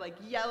all kind of like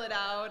yell it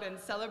out and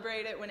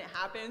celebrate it when it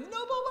happens.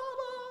 Noble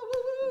Bobble,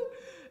 woo-hoo!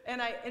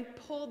 And I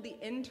pulled the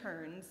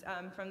interns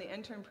from the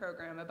intern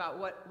program about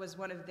what was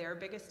one of their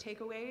biggest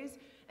takeaways,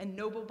 and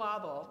Noble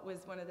Bobble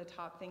was one of the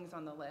top things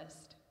on the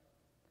list.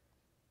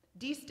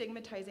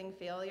 Destigmatizing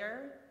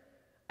failure.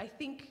 I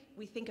think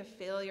we think of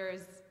failure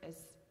as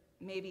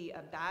maybe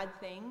a bad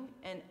thing,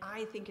 and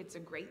I think it's a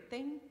great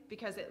thing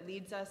because it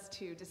leads us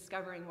to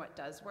discovering what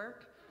does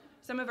work.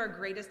 Some of our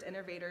greatest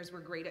innovators were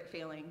great at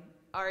failing.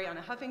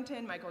 Ariana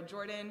Huffington, Michael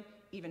Jordan,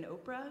 even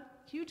Oprah,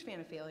 huge fan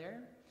of failure.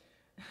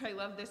 I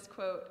love this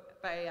quote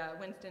by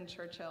Winston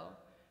Churchill.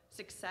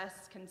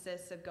 Success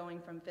consists of going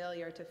from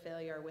failure to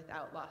failure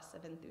without loss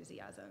of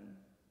enthusiasm.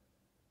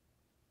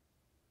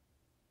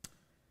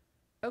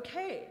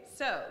 Okay,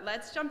 so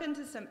let's jump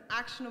into some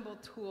actionable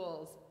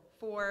tools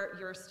for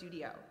your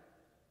studio.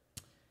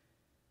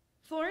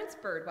 Florence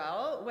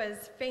Birdwell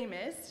was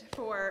famous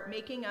for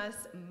making us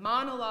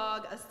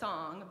monologue a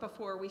song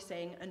before we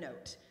sang a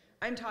note.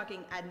 I'm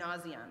talking ad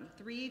nauseum.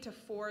 3 to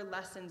 4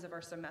 lessons of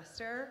our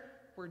semester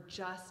were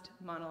just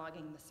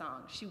monologuing the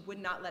song. She would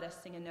not let us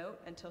sing a note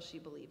until she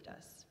believed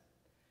us.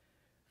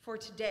 For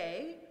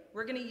today,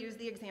 we're going to use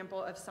the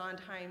example of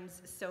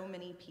Sondheim's So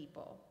Many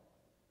People.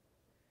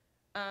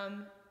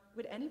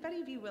 Would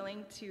anybody be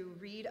willing to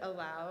read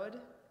aloud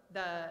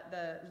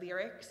the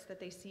lyrics that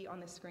they see on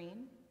the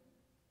screen?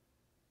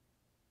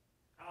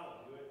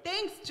 I'll do it.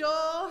 Thanks,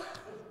 Joel.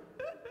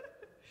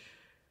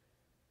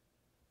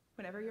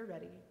 Whenever you're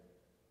ready.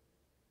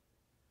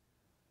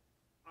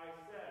 I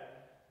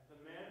said, the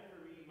man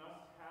for me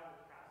must have a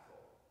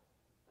castle.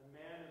 A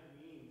man of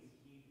means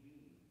he'd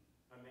be,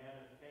 a man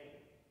of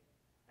fame.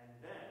 And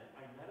then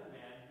I met a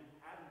man who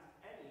hadn't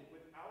any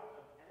without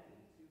a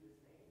penny to his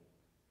name.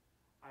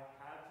 I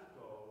had to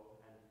go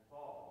and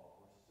fall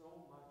for so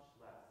much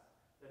less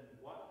than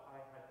what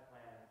I had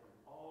planned from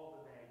all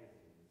the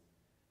magazines.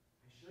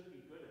 I should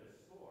be good and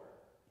soar.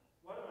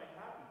 What am I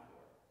happy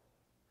for?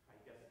 I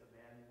guess the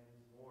man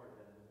means more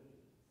than the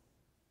means.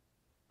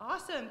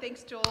 Awesome,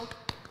 thanks, Joel.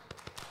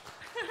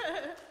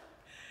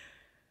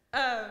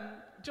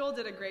 Joel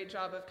did a great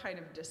job of kind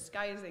of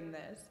disguising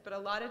this, but a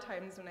lot of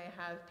times when I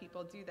have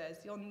people do this,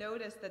 you'll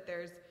notice that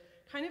there's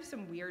kind of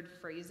some weird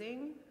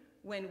phrasing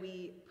when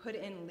we put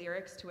in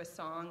lyrics to a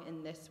song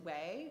in this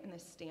way, in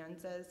this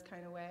stanzas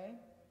kind of way.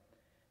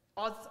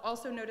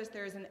 Also notice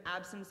there is an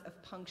absence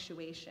of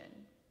punctuation.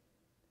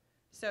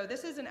 So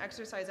this is an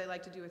exercise I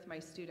like to do with my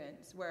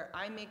students, where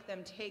I make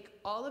them take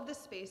all of the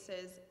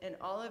spaces and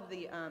all of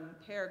the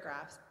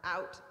paragraphs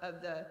out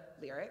of the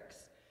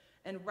lyrics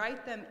and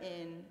write them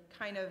in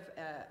kind of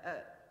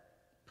a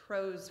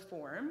prose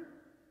form,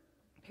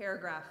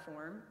 paragraph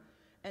form,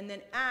 and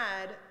then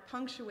add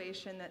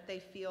punctuation that they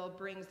feel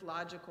brings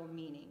logical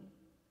meaning.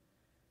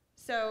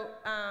 So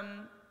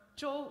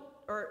Joel,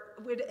 or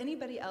would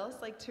anybody else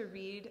like to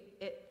read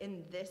it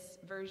in this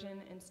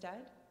version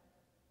instead?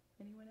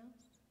 Anyone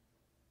else?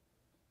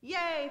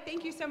 Yay,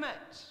 thank you so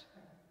much.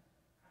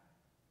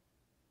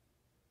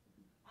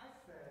 I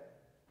said,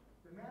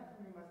 the man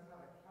for me must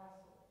have a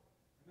castle,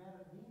 a man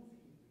of means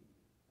he'd be,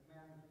 a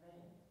man of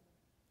fame.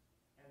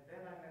 And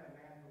then I met a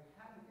man who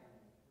hadn't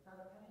any, without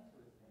a penny to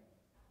his name.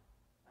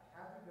 I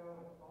had to go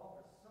and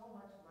fall for so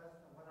much less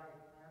than what I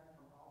had planned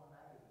from all the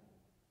magazines.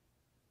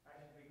 I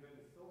should be good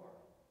to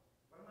soar.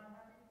 What am I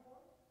happy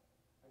for?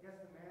 I guess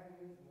the man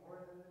means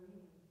more than the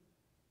means.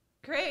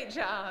 Great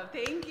job,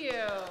 thank you.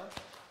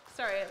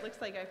 Sorry, it looks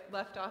like I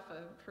left off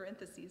a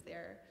parentheses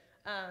there.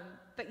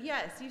 But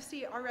yes, you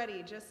see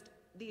already just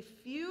the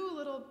few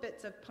little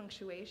bits of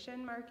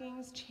punctuation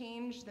markings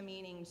change the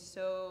meaning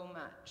so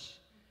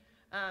much.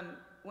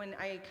 When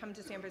I come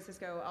to San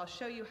Francisco, I'll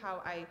show you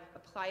how I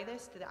apply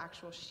this to the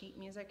actual sheet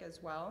music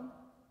as well.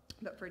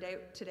 But for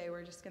today,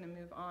 we're just going to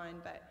move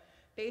on. But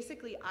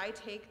basically, I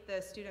take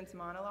the students'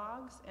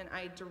 monologues and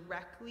I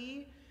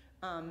directly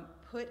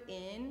put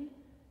in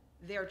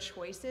their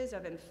choices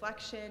of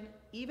inflection,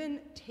 even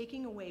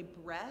taking away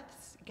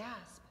breaths,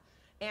 gasp,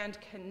 and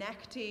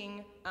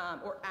connecting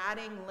or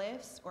adding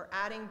lifts or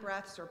adding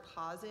breaths or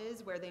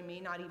pauses where they may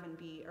not even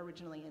be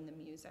originally in the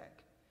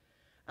music.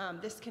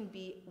 This can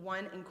be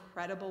one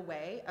incredible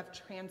way of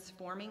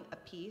transforming a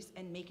piece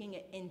and making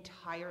it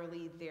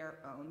entirely their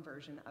own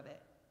version of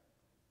it.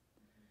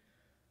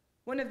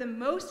 One of the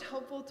most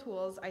helpful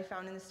tools I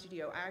found in the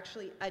studio, I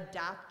actually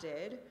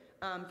adapted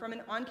from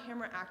an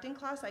on-camera acting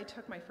class I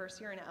took my first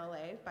year in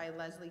LA by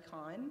Leslie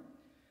Kahn.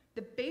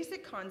 The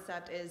basic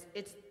concept is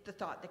it's the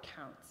thought that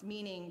counts,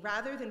 meaning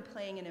rather than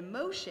playing an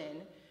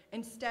emotion,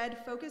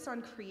 instead focus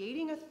on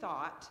creating a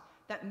thought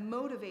that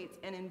motivates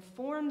and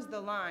informs the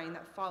line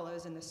that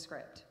follows in the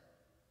script.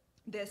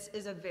 This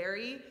is a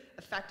very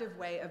effective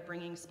way of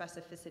bringing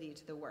specificity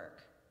to the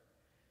work.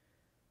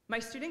 My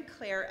student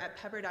Claire at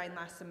Pepperdine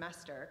last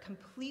semester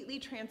completely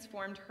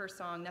transformed her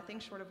song, Nothing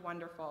Short of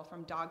Wonderful,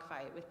 from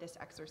Dogfight with this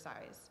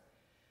exercise.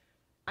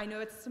 I know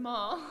it's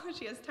small,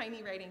 she has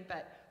tiny writing,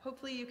 but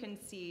hopefully you can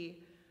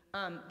see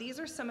these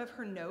are some of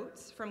her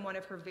notes from one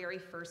of her very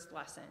first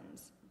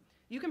lessons.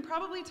 You can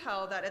probably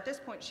tell that at this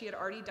point she had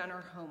already done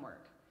her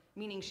homework,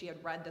 meaning she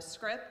had read the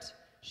script,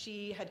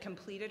 she had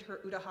completed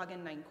her Uta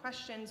Hagen 9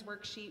 questions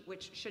worksheet,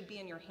 which should be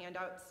in your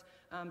handouts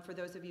for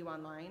those of you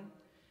online,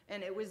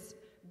 and it was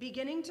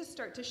beginning to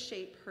start to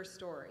shape her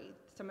story.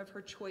 Some of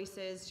her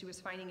choices, she was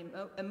finding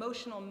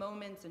emotional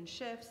moments and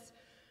shifts.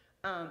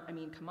 I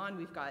mean, come on,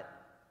 we've got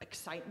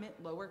excitement,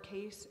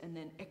 lowercase, and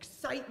then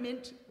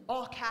excitement,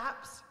 all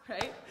caps,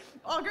 right?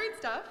 All great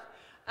stuff,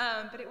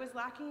 but it was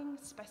lacking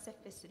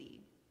specificity.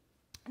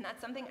 And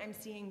that's something I'm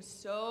seeing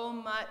so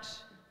much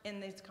in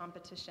this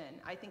competition.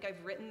 I think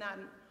I've written that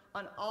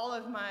on all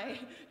of my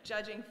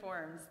judging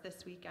forms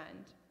this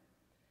weekend.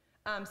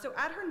 So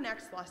at her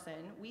next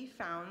lesson, we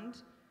found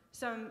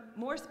some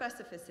more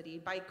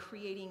specificity by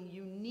creating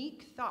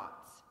unique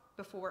thoughts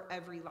before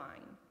every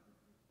line.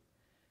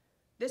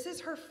 This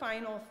is her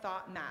final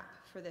thought map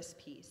for this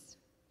piece.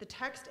 The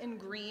text in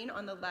green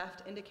on the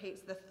left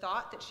indicates the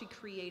thought that she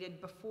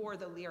created before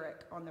the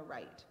lyric on the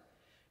right.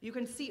 You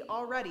can see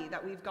already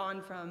that we've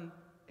gone from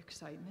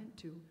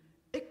excitement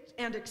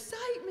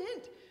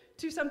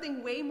to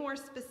something way more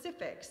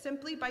specific,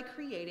 simply by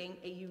creating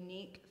a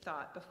unique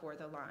thought before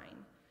the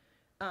line.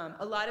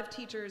 A lot of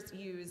teachers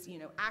use,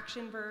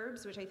 action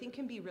verbs, which I think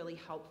can be really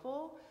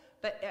helpful,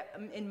 but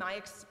in my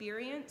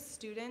experience,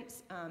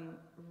 students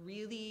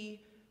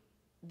really,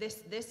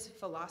 this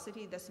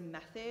philosophy, this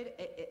method,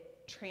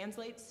 it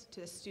translates to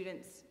the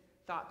students'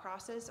 thought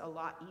process a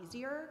lot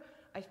easier.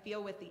 I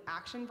feel with the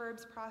action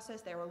verbs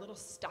process, they were a little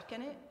stuck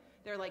in it.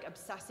 They're like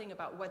obsessing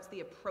about what's the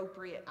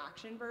appropriate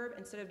action verb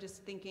instead of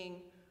just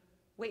thinking,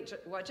 wait,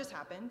 what just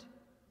happened?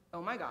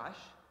 Oh my gosh.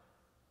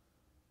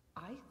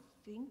 I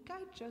think I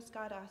just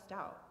got asked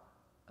out.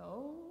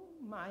 Oh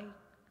my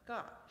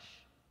gosh.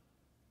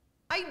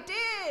 I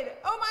did!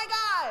 Oh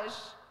my gosh!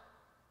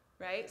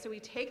 Right? So we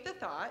take the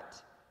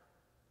thought,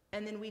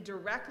 and then we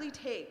directly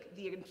take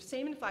the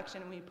same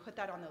inflection and we put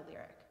that on the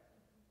lyric.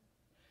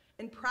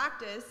 In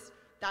practice,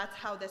 that's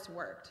how this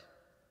worked,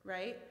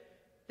 right?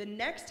 The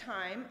next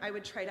time, I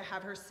would try to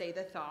have her say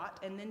the thought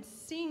and then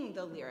sing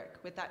the lyric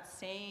with that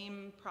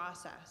same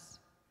process.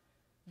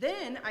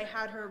 Then I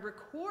had her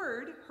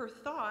record her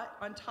thought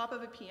on top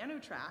of a piano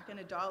track in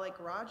a DAW-like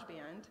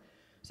GarageBand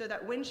so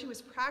that when she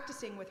was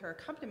practicing with her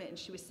accompaniment and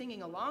she was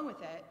singing along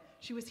with it,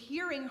 she was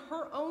hearing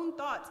her own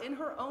thoughts in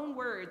her own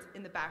words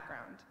in the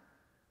background.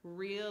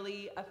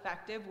 Really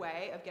effective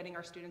way of getting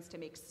our students to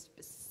make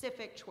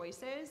specific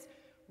choices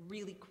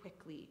really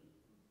quickly.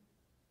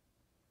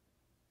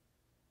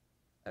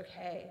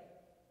 Okay,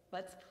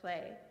 let's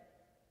play.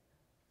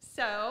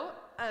 So,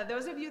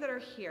 those of you that are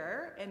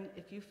here, and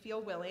if you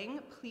feel willing,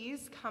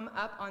 please come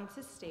up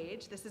onto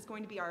stage. This is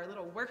going to be our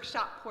little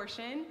workshop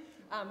portion.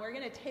 We're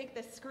going to take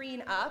the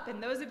screen up,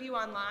 and those of you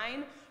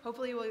online,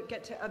 hopefully will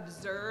get to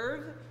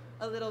observe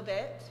a little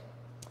bit.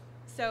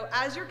 So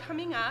as you're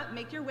coming up,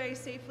 make your way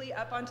safely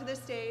up onto the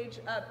stage,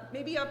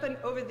 maybe up and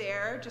over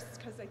there, just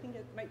because I think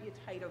it might be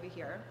tight over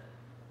here.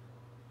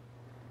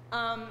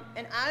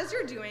 And as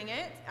you're doing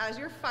it, as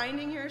you're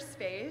finding your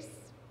space,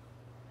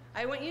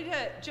 I want you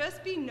to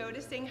just be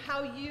noticing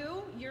how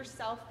you,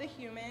 yourself, the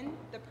human,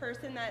 the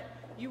person that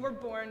you were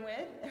born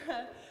with,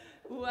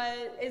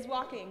 is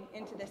walking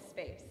into this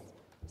space.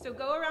 So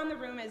go around the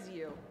room as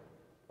you.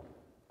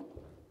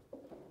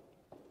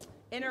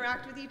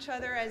 Interact with each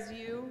other as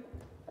you.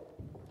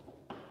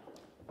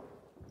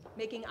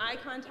 Making eye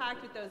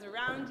contact with those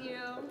around you.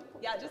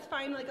 Yeah, just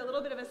find like a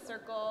little bit of a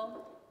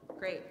circle.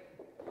 Great.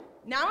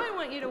 Now I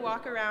want you to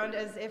walk around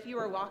as if you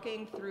were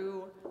walking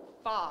through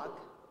fog.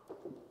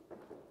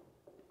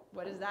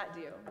 What does that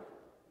do?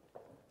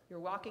 You're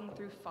walking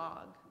through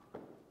fog.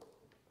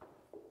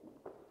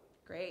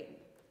 Great.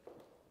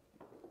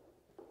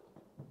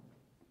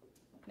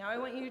 Now I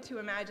want you to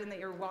imagine that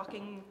you're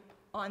walking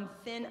on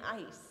thin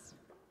ice.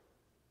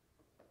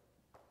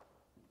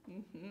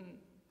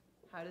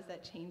 How does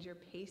that change your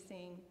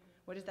pacing?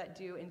 What does that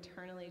do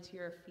internally to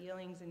your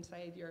feelings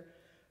inside your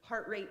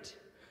heart rate?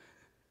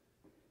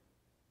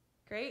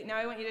 Great, now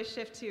I want you to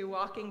shift to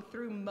walking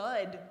through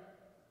mud.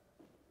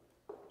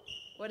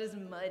 What does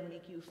mud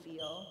make you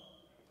feel?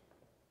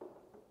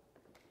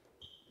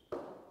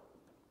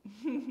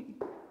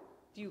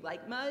 Do you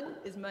like mud?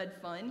 Is mud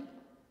fun?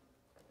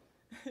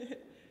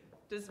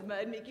 Does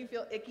mud make you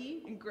feel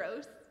icky and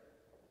gross?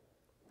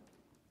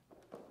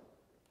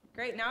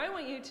 Great, now I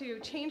want you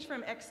to change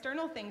from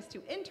external things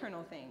to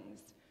internal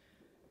things.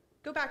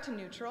 Go back to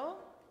neutral,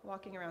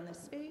 walking around this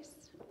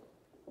space.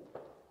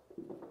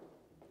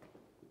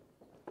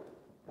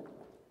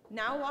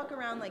 Now walk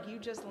around like you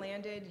just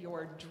landed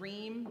your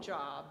dream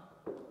job.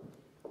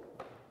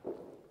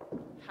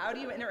 How do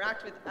you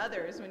interact with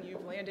others when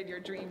you've landed your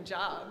dream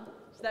job?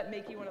 Does that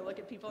make you want to look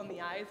at people in the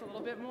eyes a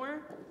little bit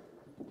more?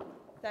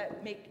 Does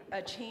that make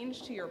a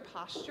change to your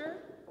posture,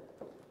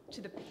 to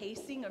the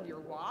pacing of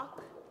your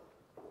walk?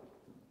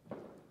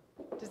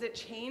 Does it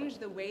change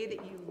the way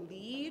that you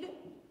lead,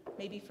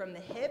 maybe from the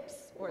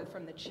hips or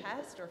from the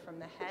chest or from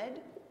the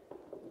head?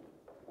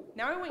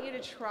 Now I want you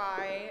to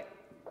try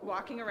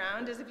walking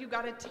around as if you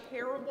got a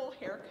terrible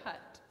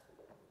haircut.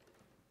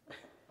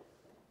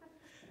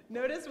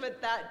 Notice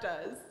what that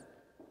does.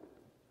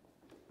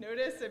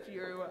 Notice if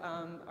you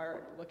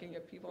are looking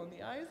at people in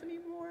the eyes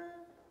anymore.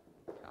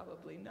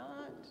 Probably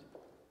not.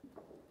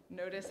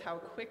 Notice how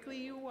quickly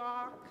you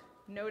walk.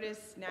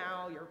 Notice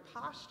now your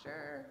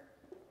posture.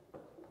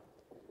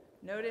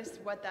 Notice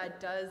what that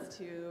does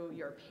to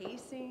your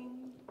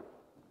pacing.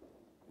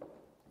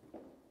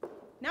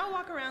 Now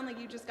walk around like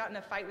you just got in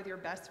a fight with your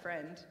best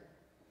friend.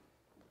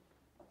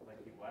 Like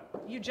you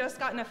what? You just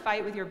got in a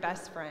fight with your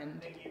best friend.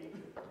 Thank you.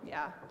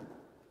 Yeah.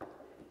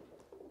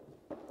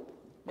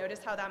 Notice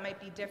how that might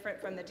be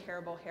different from the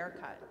terrible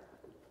haircut.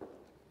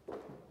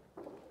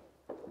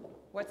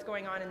 What's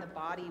going on in the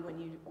body when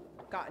you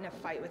got in a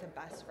fight with a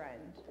best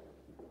friend?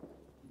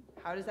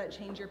 How does that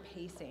change your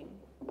pacing?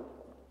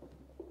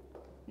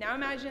 Now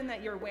imagine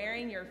that you're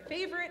wearing your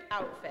favorite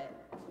outfit.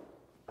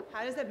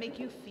 How does that make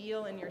you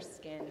feel in your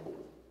skin?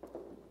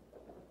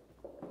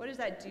 What does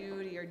that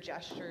do to your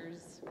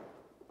gestures?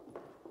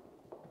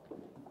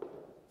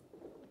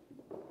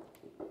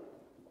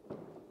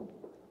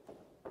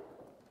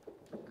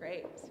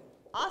 Great.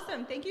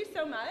 Awesome. Thank you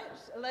so much.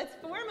 Let's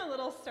form a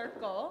little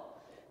circle.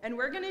 And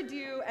we're going to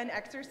do an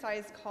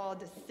exercise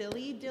called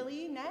Silly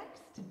Dilly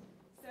next.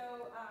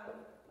 So,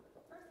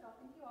 first of all,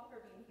 thank you all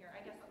for being here.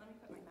 I guess let me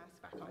put my mask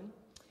back on.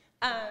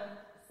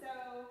 So,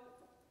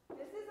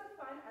 this is a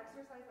fun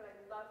exercise that I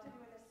love to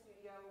do in the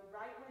studio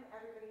right when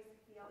everybody's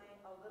feeling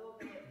a little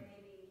bit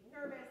maybe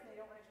nervous and they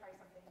don't want to try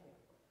something new.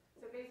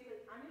 So basically,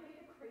 I'm going to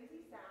make a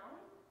crazy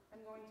sound.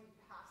 I'm going to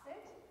pass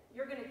it.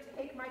 You're going to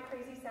take my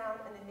crazy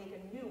sound and then make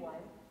a new one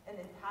and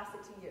then pass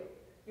it to you.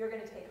 You're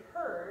going to take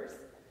hers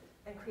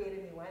and create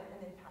a new one, and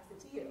then pass it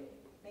to you.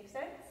 Make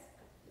sense?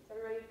 Is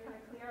everybody kind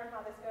of clear on how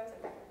this goes?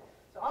 Okay.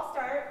 So I'll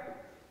start.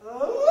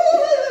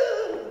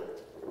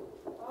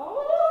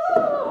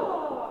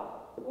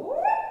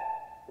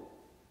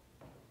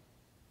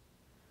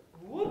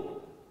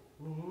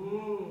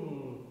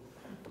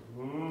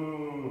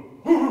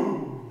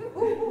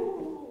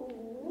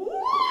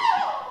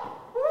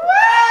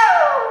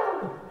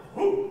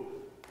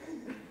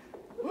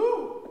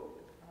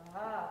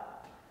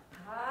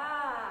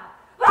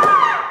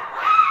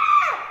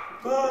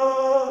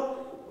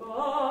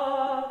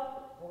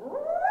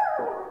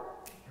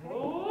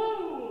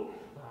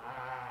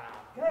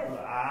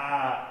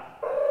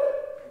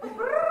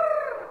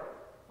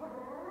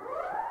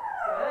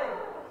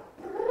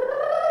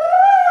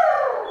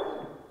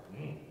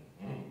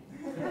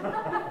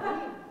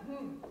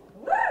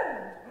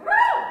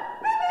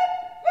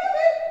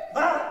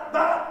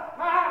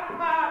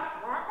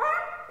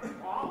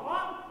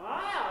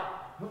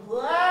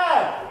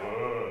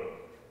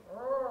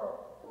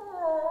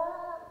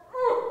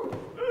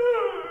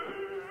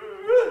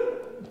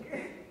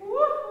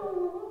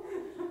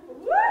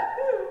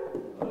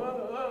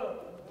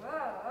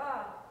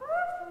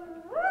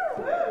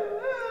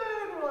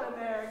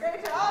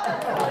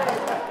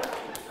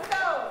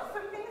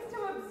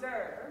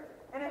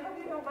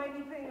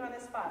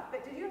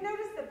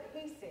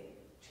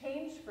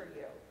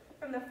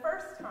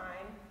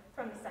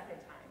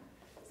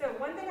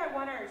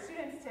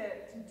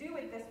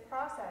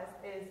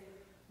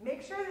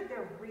 Make sure that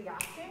they're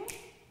reacting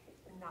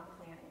and not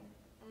planning,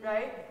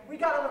 right? We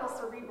got a little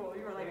cerebral.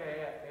 We were like,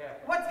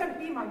 what's going to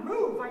be my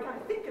move? I got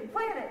to think and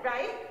plan it,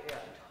 right? Yeah.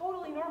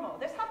 Totally normal.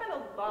 This happened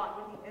a lot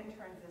with the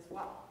interns as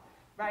well,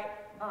 right?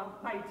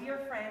 My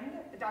dear friend,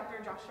 Dr.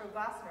 Joshua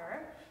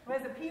Glassner, who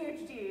has a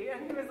PhD,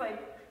 and he was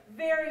like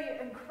very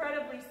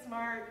incredibly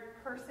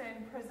smart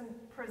person,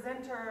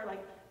 presenter,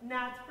 like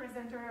NATS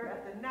presenter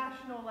at the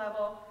national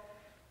level.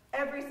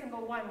 Every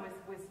single one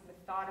was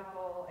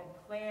methodical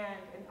and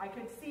planned, and I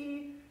could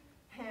see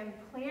him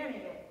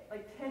planning it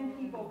like 10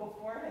 people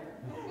before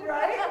him,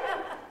 right?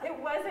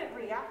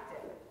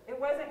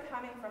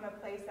 coming from a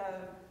place of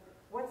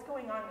what's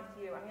going on with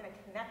you. I'm going to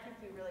connect with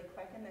you really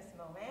quick in this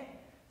moment,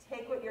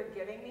 take what you're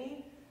giving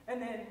me, and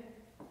then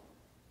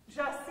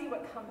just see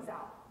what comes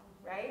out,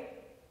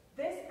 right?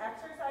 This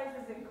exercise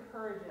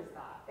encourages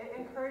that. It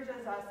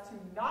encourages us to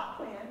not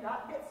plan,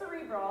 not get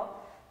cerebral,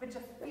 but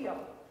just feel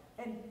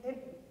and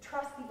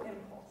trust the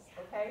impulse,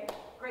 okay?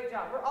 Great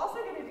job. We're also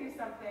going to do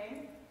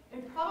something,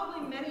 and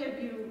probably many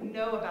of you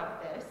know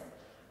about this,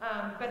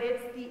 but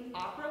it's the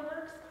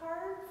OperaWorks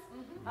cards.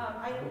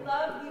 I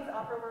love these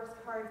OperaWorks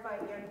cards by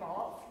Ian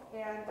Balt,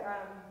 and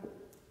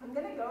I'm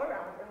going to go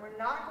around, and we're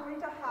not going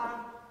to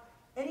have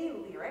any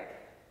lyric.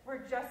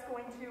 We're just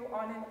going to,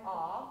 on an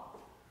ah,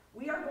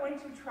 we are going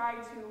to try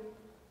to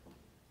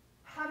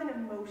have an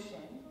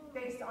emotion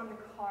based on the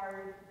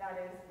card that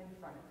is in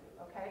front of you,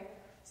 okay?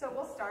 So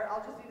we'll start. I'll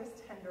just do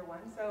this tender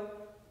one. So,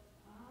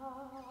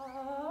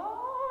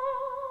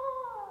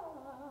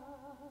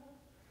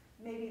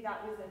 maybe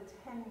that was a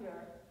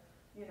tender,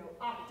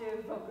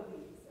 octave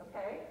vocalese,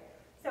 okay?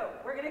 So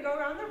we're going to go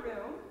around the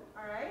room,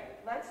 all right?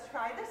 Let's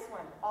try this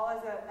one, all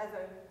as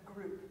a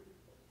group.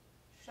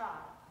 Shy.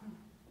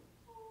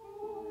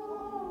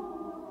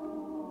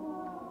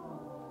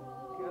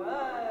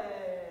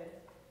 Good.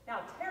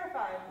 Now,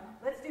 terrified.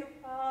 Let's do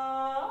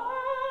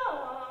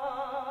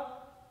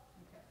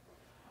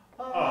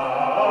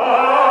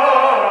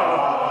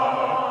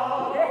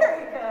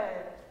Very good.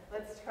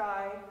 Let's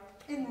try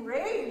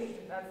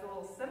enraged. That's a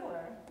little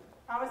similar.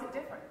 How is it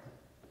different?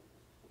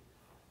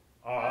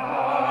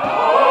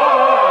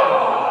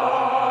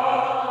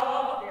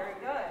 Very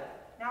good.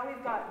 Now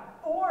we've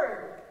got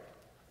bored.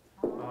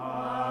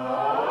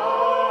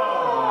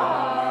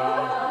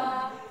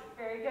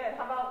 Very good.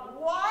 How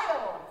about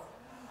wild?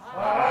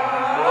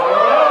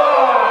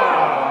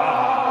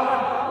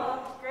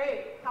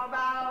 Great. How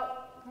about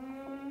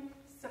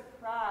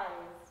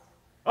surprised?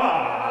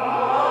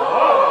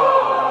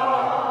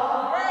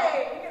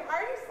 Great. You can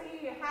already see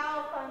how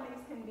fun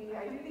these can be.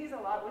 I do these a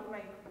lot with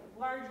my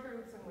large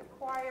groups and with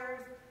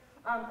choirs.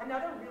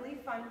 Another really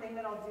fun thing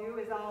that I'll do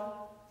is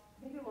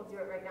maybe we'll do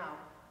it right now.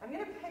 I'm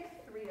going to pick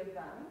 3 of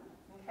them,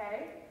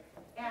 okay?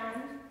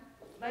 And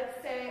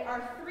let's say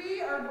our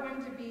 3 are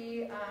going to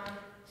be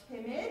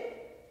timid,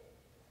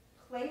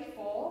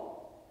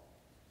 playful,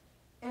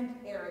 and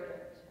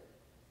arrogant.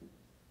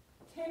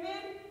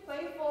 Timid,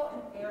 playful,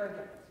 and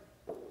arrogant.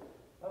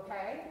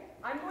 Okay?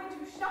 I'm going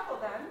to shuffle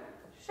them,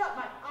 shut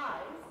my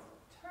eyes,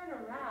 turn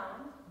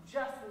around,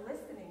 just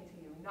listening to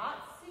you,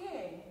 not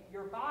seeing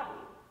your body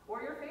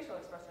or your facial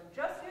expression,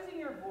 just using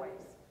your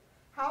voice.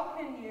 How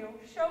can you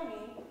show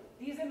me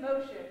these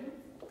emotions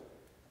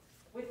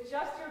with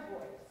just your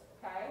voice?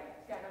 Okay?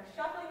 Again, I'm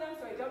shuffling them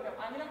so I don't know.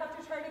 I'm going to have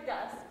to try to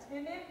guess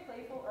timid,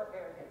 playful, or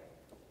arrogant.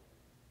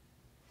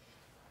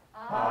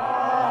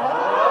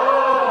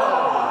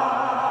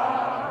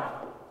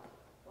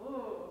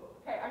 Ooh.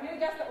 Okay, I'm going to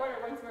guess the order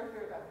once we're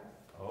through them.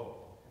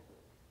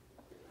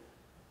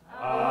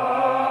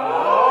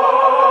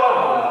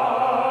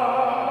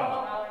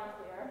 Loud and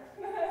clear.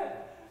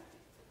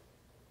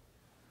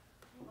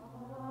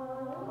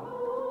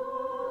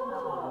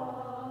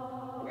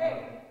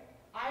 Great.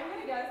 I'm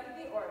going to guess that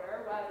the order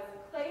was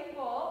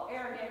playful,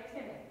 arrogant,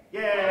 timid.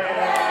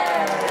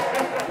 Yeah!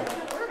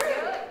 We're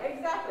good.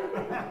 Exactly.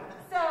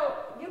 So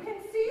you can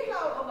see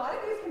how a lot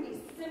of these can be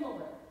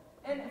similar.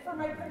 And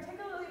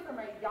particularly for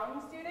my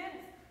young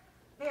students,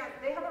 man,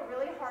 they have a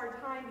really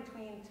hard time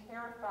between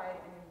terrified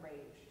and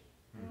enraged.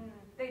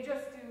 They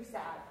just do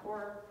sad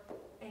or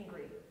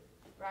angry,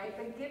 right?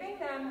 But giving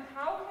them,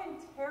 how can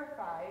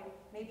terrified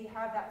maybe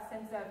have that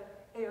sense of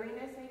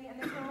airiness maybe in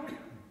the tone?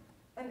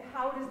 And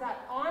how does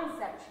that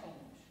onset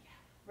change,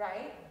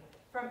 right?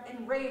 From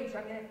enraged,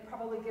 I'm going to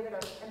probably give it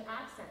an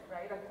accent,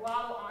 right? A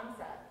glottal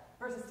onset,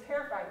 versus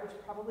terrified, which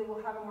probably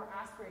will have a more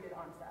aspirated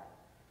onset,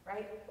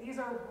 right? These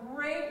are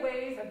great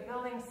ways of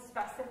building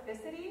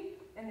specificity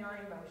in their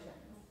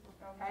emotions,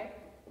 okay?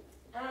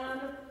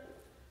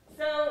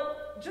 So,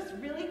 just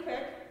really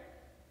quick,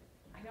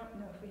 I don't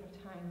know if we have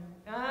time.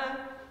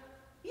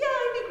 Yeah,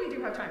 I think we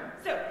do have time.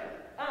 So,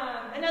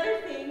 another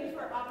thing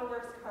for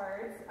OperaWorks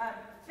cards,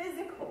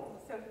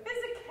 physical. So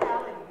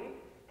physicality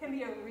can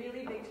be a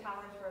really big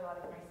challenge for a lot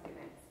of my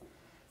students.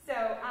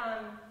 So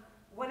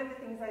one of the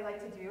things I like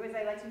to do is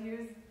I like to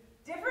use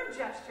different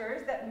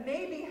gestures that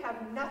maybe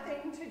have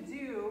nothing to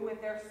do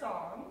with their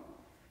song,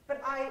 but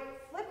I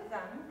flip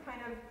them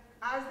kind of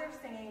as they're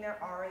singing their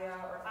aria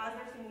or as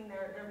they're singing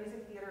their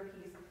music theater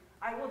piece.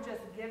 I will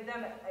just give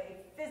them a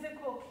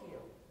physical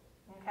cue,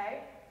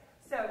 okay?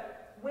 So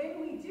when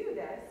we do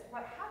this,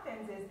 what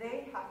happens is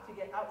they have to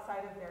get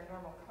outside of their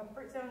normal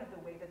comfort zone of the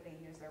way that they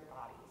use their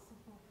bodies.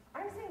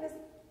 I'm seeing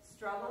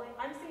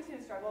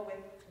students struggle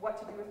with what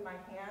to do with my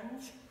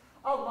hands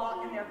a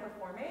lot in their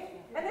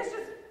performing. And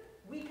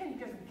we can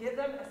just give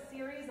them a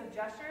series of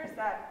gestures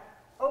that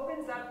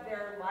opens up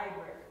their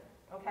library,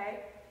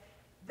 okay?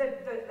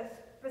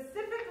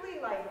 Specifically,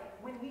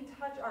 like, when we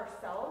touch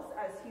ourselves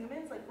as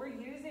humans, like, we're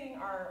using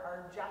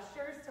our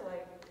gestures to,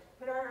 like,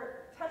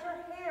 touch our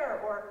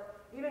hair, or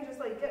even just,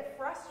 like, get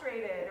fresh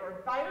frustrated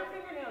or bite our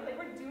fingernails. Like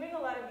we're doing a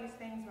lot of these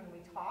things when we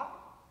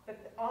talk,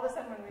 but all of a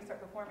sudden when we start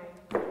performing,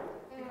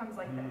 it becomes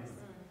like this.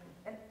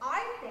 And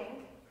I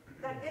think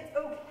that it's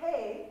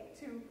okay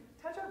to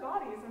touch our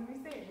bodies when we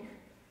sing.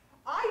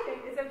 I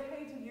think it's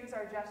okay to use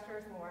our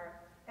gestures more.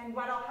 And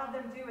what I'll have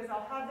them do is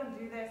I'll have them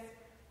do this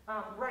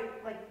right,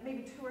 like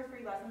maybe 2 or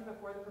 3 lessons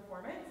before the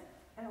performance.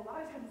 And a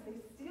lot of times they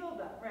steal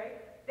them,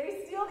 right?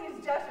 They steal these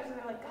gestures and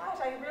they're like, gosh,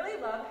 I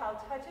really love how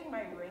touching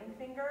my ring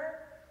finger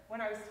when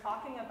I was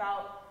talking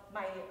about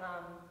my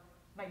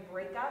my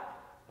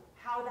breakup,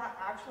 how that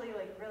actually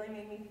like really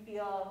made me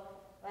feel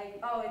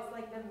like, oh, it's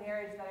like the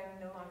marriage that I'm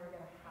no longer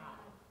gonna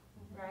have,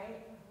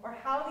 right? Or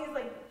how these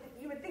like,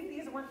 you would think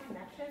these weren't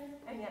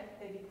connections, and yet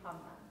they become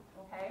them,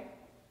 okay?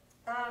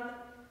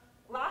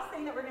 Last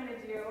thing that we're gonna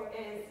do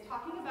is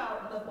talking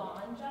about the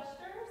bond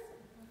gestures.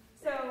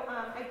 So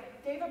I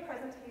gave a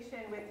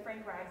presentation with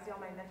Frank Ragsdale,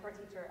 my mentor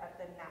teacher,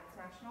 at the NATS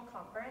National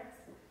Conference.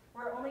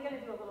 We're only going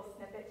to do a little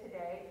snippet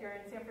today. If you're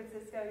in San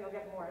Francisco, you'll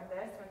get more of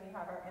this when we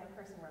have our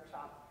in-person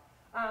workshop.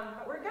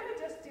 But we're going to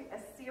just do a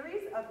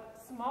series of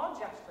small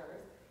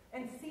gestures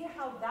and see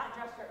how that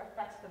gesture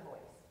affects the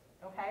voice,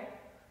 okay?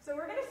 So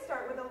we're going to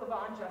start with a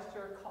Levon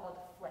gesture called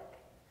flick.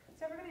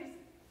 So everybody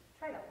just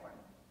try that for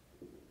me.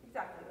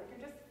 Exactly, like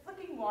you're just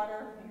flicking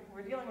water.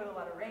 We're dealing with a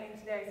lot of rain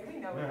today, so we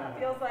know what that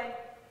feels like.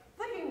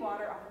 Flicking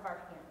water off of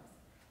our hands.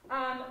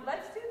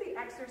 Let's do the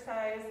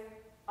exercise,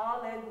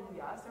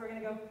 Alleluia. So we're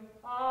going to go,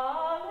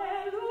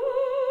 Alleluia.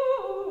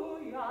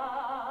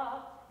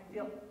 And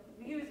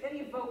use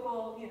any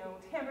vocal,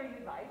 timbre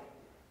you'd like.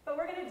 But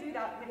we're going to do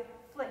that with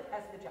flick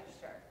as the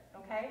gesture,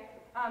 okay?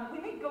 We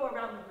may go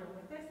around the room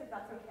with this, if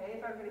that's okay.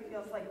 If everybody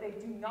feels like they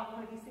do not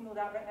want to be singled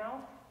out right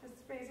now, just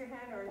raise your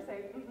hand or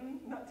say,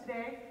 not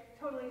today.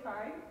 Totally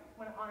fine.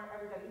 Want to honor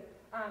everybody.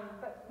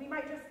 But we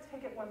might just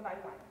take it one by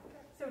one.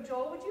 So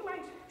Joel, would you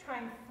mind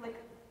trying flick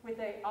with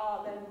a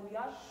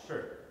Alleluia?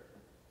 Sure.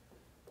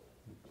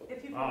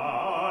 If you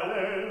Alleluia.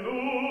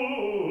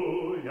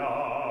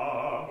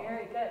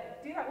 Very good.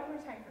 Do that one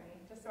more time for me,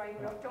 just so I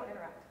don't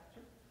interrupt.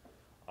 Sure.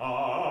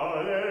 Alleluia.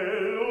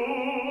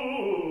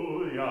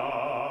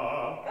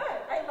 Good.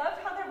 I loved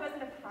how there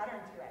wasn't a pattern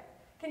to it.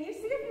 Can you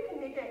see if you can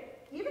make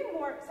it even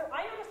more? So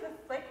I noticed with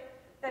flick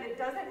that it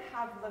doesn't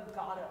have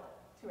legato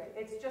to it.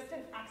 It's just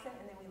an accent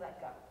and then we let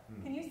go.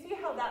 Can you see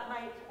how that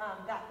might,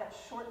 that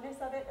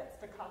shortness of it, that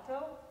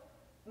staccato,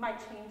 might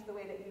change the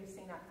way that you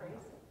sing that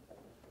phrase?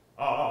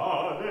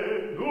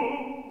 Alleluia.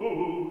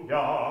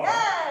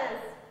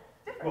 Yes!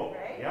 Different, Cool.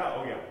 right? Yeah,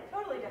 oh yeah.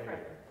 Totally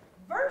different.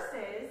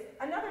 Versus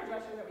another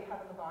gesture that we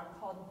have in the bond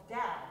called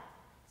dab.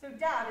 So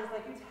dab is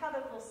like you have a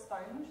little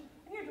sponge,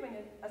 and you're doing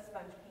a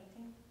sponge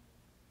painting.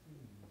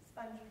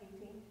 Sponge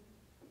painting.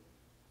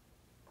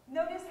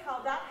 Notice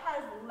how that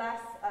has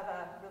less of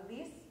a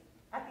release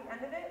at the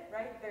end of it,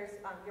 right? There's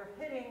you're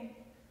hitting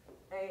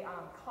a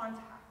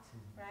contact,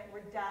 right?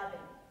 We're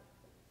dabbing,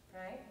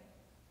 right?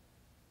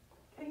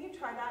 Can you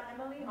try that,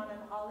 Emily, on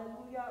an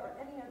Alleluia or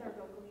any other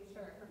vocal you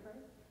prefer?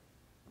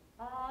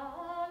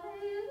 Alleluia.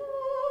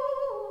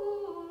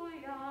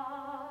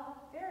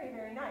 Very,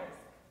 very nice.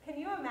 Can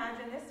you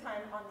imagine this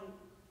time on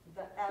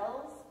the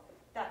L's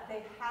that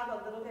they have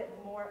a little bit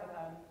more of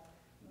a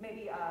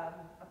maybe a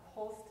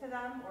pulse to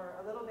them, or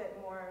a little bit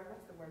more,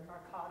 what's the word,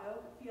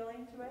 marcato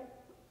feeling to it?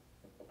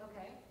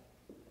 Okay.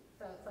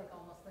 So it's like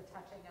almost the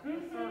touching of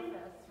the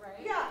surface, right?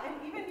 Yeah, and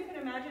even you can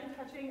imagine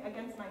touching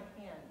against my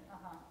hand.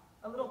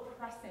 A little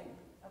pressing.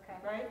 Okay.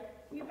 Right?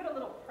 You put a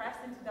little press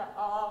into the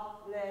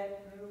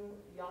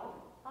Alleluia.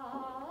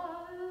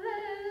 Alleluia.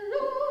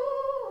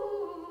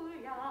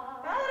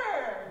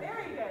 Better.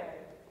 Very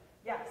good.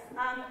 Yes.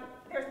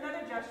 There's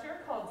another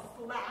gesture called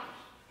slash.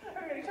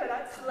 I'm going to try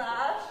that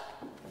slash.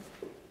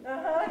 You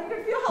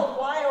can feel how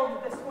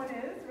wild this one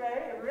is,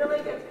 right? It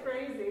really gets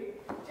crazy.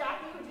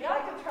 Jackie, would you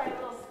like to try a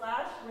little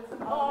slash with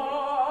some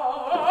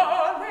Alleluia?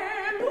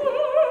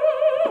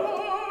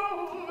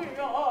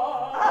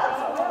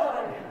 Absolutely.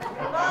 I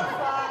love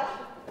slash.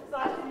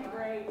 Slash would be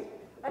great.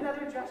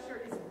 Another gesture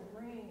is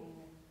ring.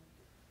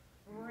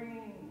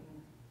 Ring.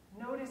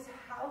 Notice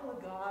how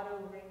legato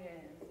ring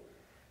is.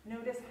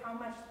 Notice how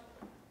much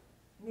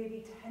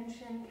maybe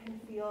tension can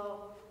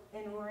feel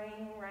in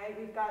ring, right?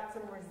 We've got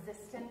some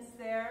resistance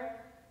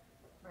there,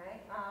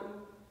 right?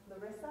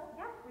 Larissa?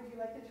 Yeah. Would you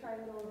like to try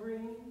a little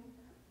ring?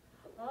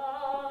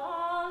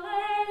 Alleluia.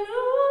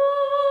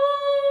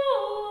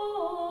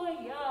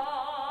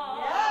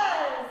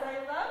 Yes, I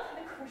love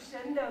the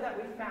crescendo that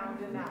we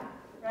found in that,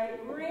 right?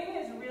 Ring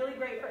is really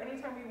great for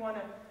anytime we want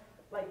to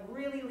like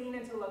really lean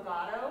into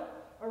legato,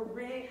 or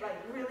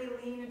really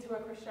lean into a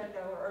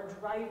crescendo, or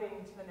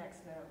driving to the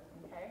next note,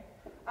 okay?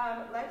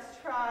 Let's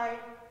try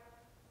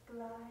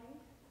glide.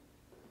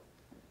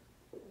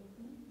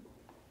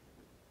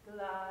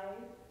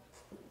 Glide.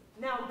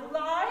 Now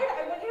glide,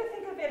 I want you to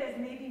think of it as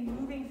maybe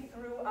moving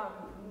through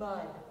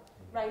mud,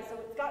 right? So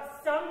it's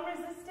got some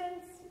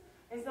resistance.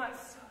 It's not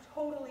so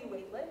totally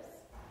weightless.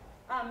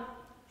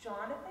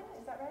 Jonathan,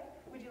 is that right?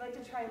 Would you like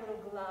to try a little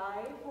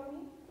glide for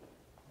me?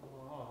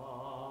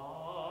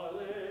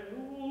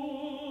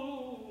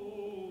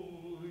 Alleluia.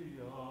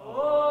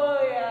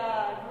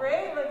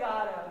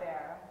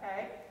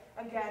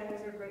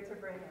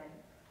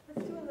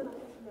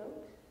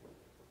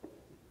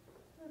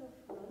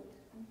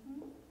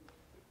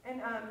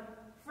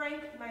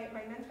 Frank, my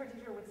mentor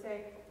teacher, would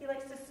say he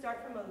likes to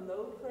start from a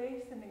low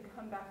place and then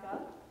come back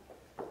up,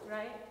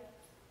 right?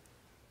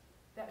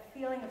 That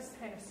feeling of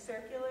kind of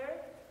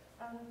circular.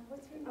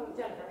 What's your name? Oh,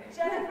 Jennifer.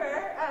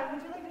 Jennifer,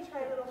 would you like to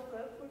try a little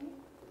float for me?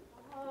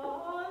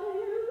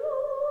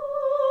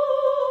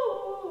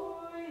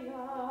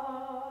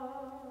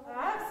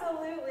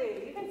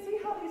 Absolutely. You can see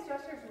how these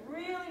gestures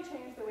really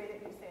change the way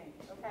that you sing,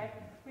 okay?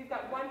 We've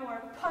got one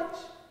more punch,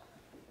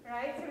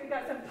 right? So we've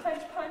got some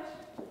punch, punch,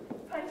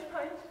 punch,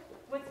 punch.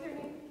 What's your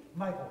name?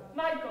 Michael.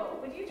 Michael,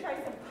 would you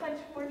try some punch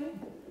for me?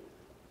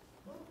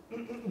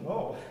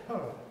 Oh.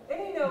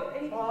 Any note,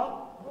 any...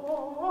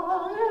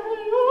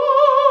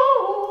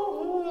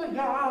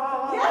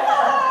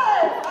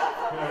 Yes!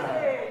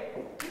 Absolutely!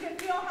 You can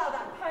feel how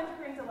that punch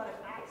brings a lot of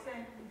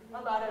accent,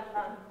 a lot of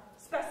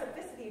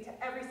specificity to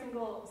every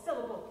single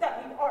syllable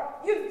that we are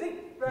using,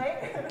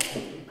 right?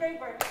 Great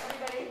work,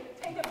 everybody.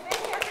 Take a big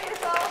care for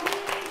yourself. You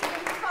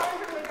can follow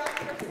your way back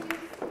to your seats.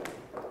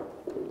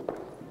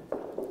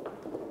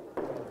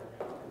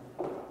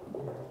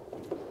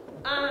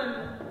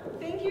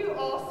 Thank you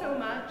all so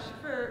much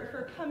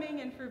for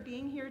coming and for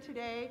being here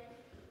today.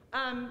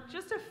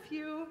 Just a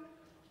few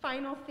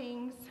final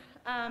things.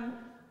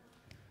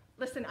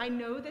 Listen, I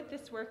know that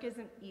this work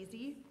isn't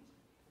easy,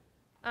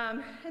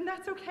 and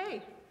that's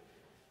okay.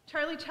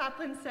 Charlie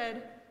Chaplin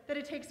said that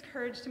it takes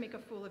courage to make a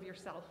fool of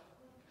yourself.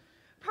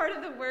 Part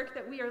of the work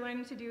that we are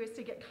learning to do is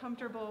to get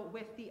comfortable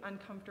with the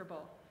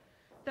uncomfortable.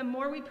 The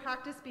more we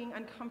practice being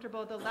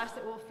uncomfortable, the less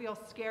it will feel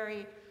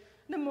scary,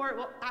 the more it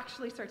will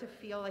actually start to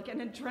feel like an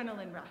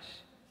adrenaline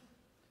rush.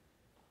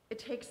 It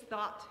takes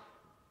thought.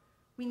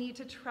 We need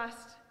to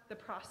trust the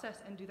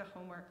process and do the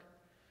homework.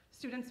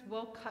 Students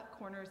will cut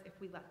corners if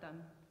we let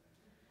them.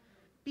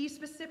 Be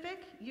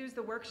specific, use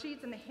the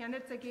worksheets and the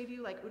handouts I gave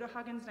you, like Uta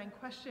Hagen's 9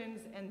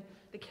 questions and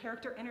the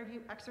character interview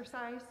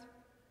exercise.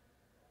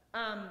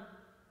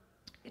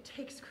 It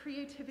takes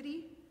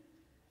creativity.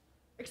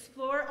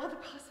 Explore all the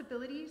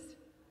possibilities.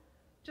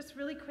 Just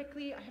really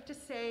quickly, I have to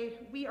say,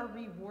 we are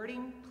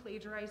rewarding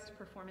plagiarized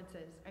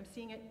performances. I'm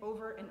seeing it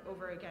over and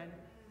over again.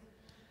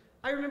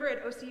 I remember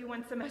at OCU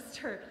one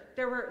semester,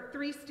 there were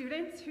 3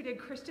 students who did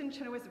Kristen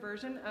Chenoweth's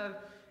version of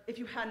If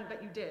You Hadn't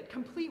But You Did,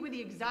 complete with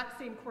the exact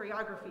same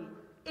choreography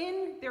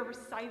in their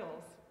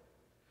recitals.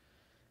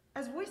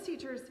 As voice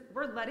teachers,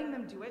 we're letting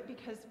them do it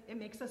because it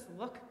makes us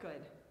look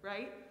good,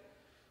 right?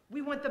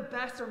 We want the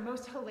best or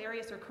most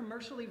hilarious or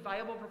commercially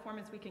viable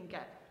performance we can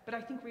get. But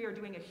I think we are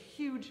doing a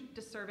huge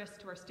disservice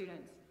to our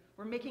students.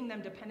 We're making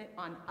them dependent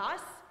on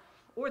us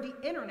or the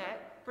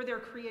internet for their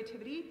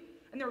creativity,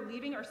 and they're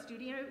leaving our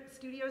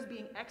studios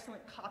being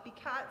excellent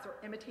copycats or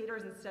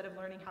imitators instead of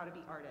learning how to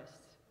be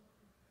artists.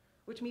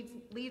 Which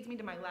leads me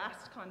to my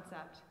last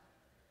concept.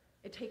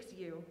 It takes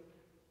you.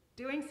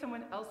 Doing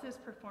someone else's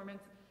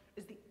performance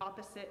is the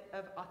opposite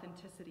of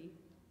authenticity.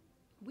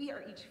 We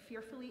are each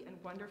fearfully and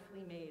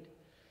wonderfully made.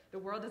 The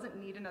world doesn't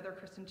need another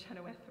Kristen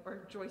Chenoweth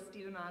or Joyce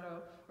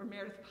DiDonato or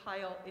Meredith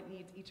Pyle. It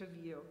needs each of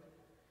you.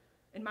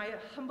 In my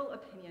humble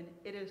opinion,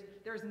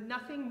 there is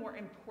nothing more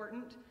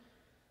important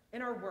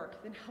in our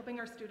work than helping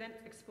our students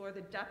explore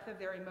the depth of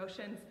their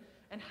emotions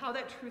and how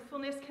that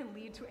truthfulness can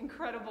lead to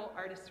incredible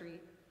artistry.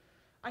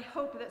 I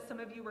hope that some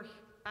of you were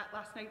at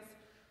last night's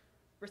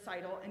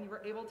recital and you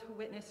were able to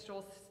witness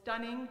Joel's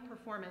stunning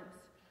performance.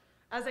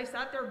 As I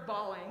sat there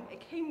bawling, it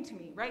came to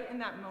me right in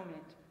that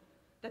moment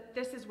that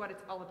this is what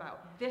it's all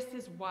about. This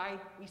is why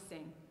we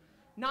sing.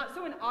 Not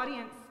so an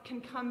audience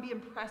can come be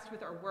impressed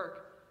with our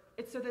work.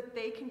 It's so that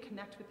they can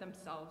connect with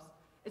themselves.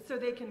 It's so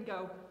they can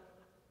go,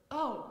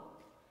 oh,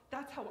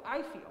 that's how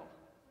I feel.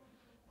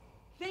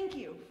 Thank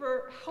you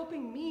for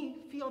helping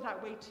me feel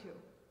that way too.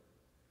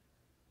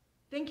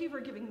 Thank you for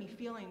giving me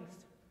feelings.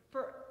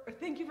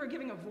 Thank you for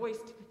giving a voice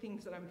to the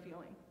things that I'm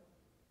feeling.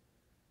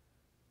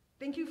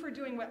 Thank you for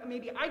doing what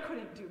maybe I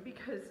couldn't do,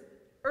 because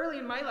early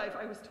in my life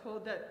I was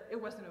told that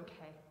it wasn't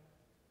okay.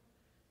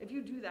 If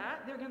you do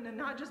that, they're gonna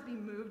not just be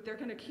moved, they're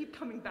gonna keep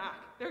coming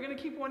back. They're gonna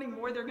keep wanting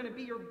more, they're gonna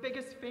be your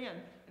biggest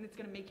fan, and it's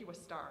gonna make you a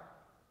star.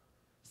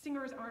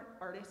 Singers aren't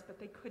artists, but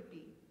they could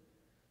be.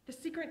 The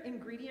secret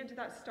ingredient to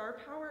that star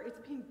power is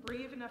being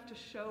brave enough to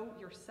show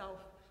yourself,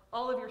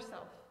 all of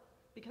yourself,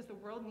 because the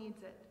world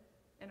needs it,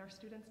 and our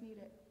students need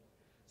it.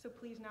 So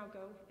please now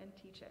go and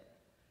teach it.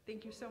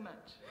 Thank you so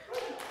much.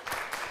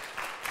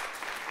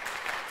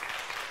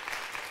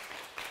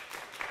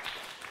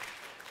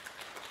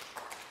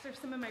 So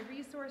some of my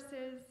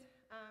resources,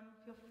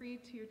 feel free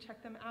to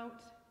check them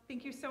out.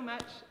 Thank you so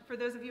much. For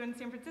those of you in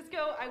San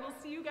Francisco, I will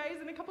see you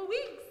guys in a couple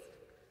weeks.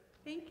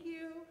 Thank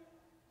you.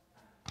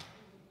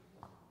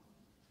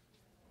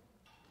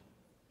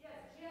 Yes,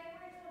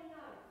 January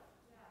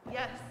 29th.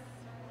 Yes.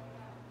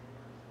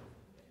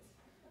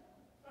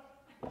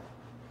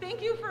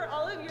 Thank you for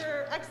all of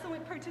your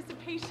excellent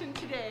participation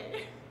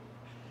today.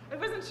 I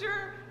wasn't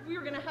sure if we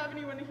were going to have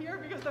anyone here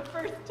because the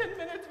first 10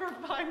 minutes were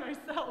by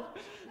myself.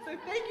 So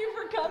thank you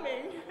for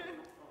coming.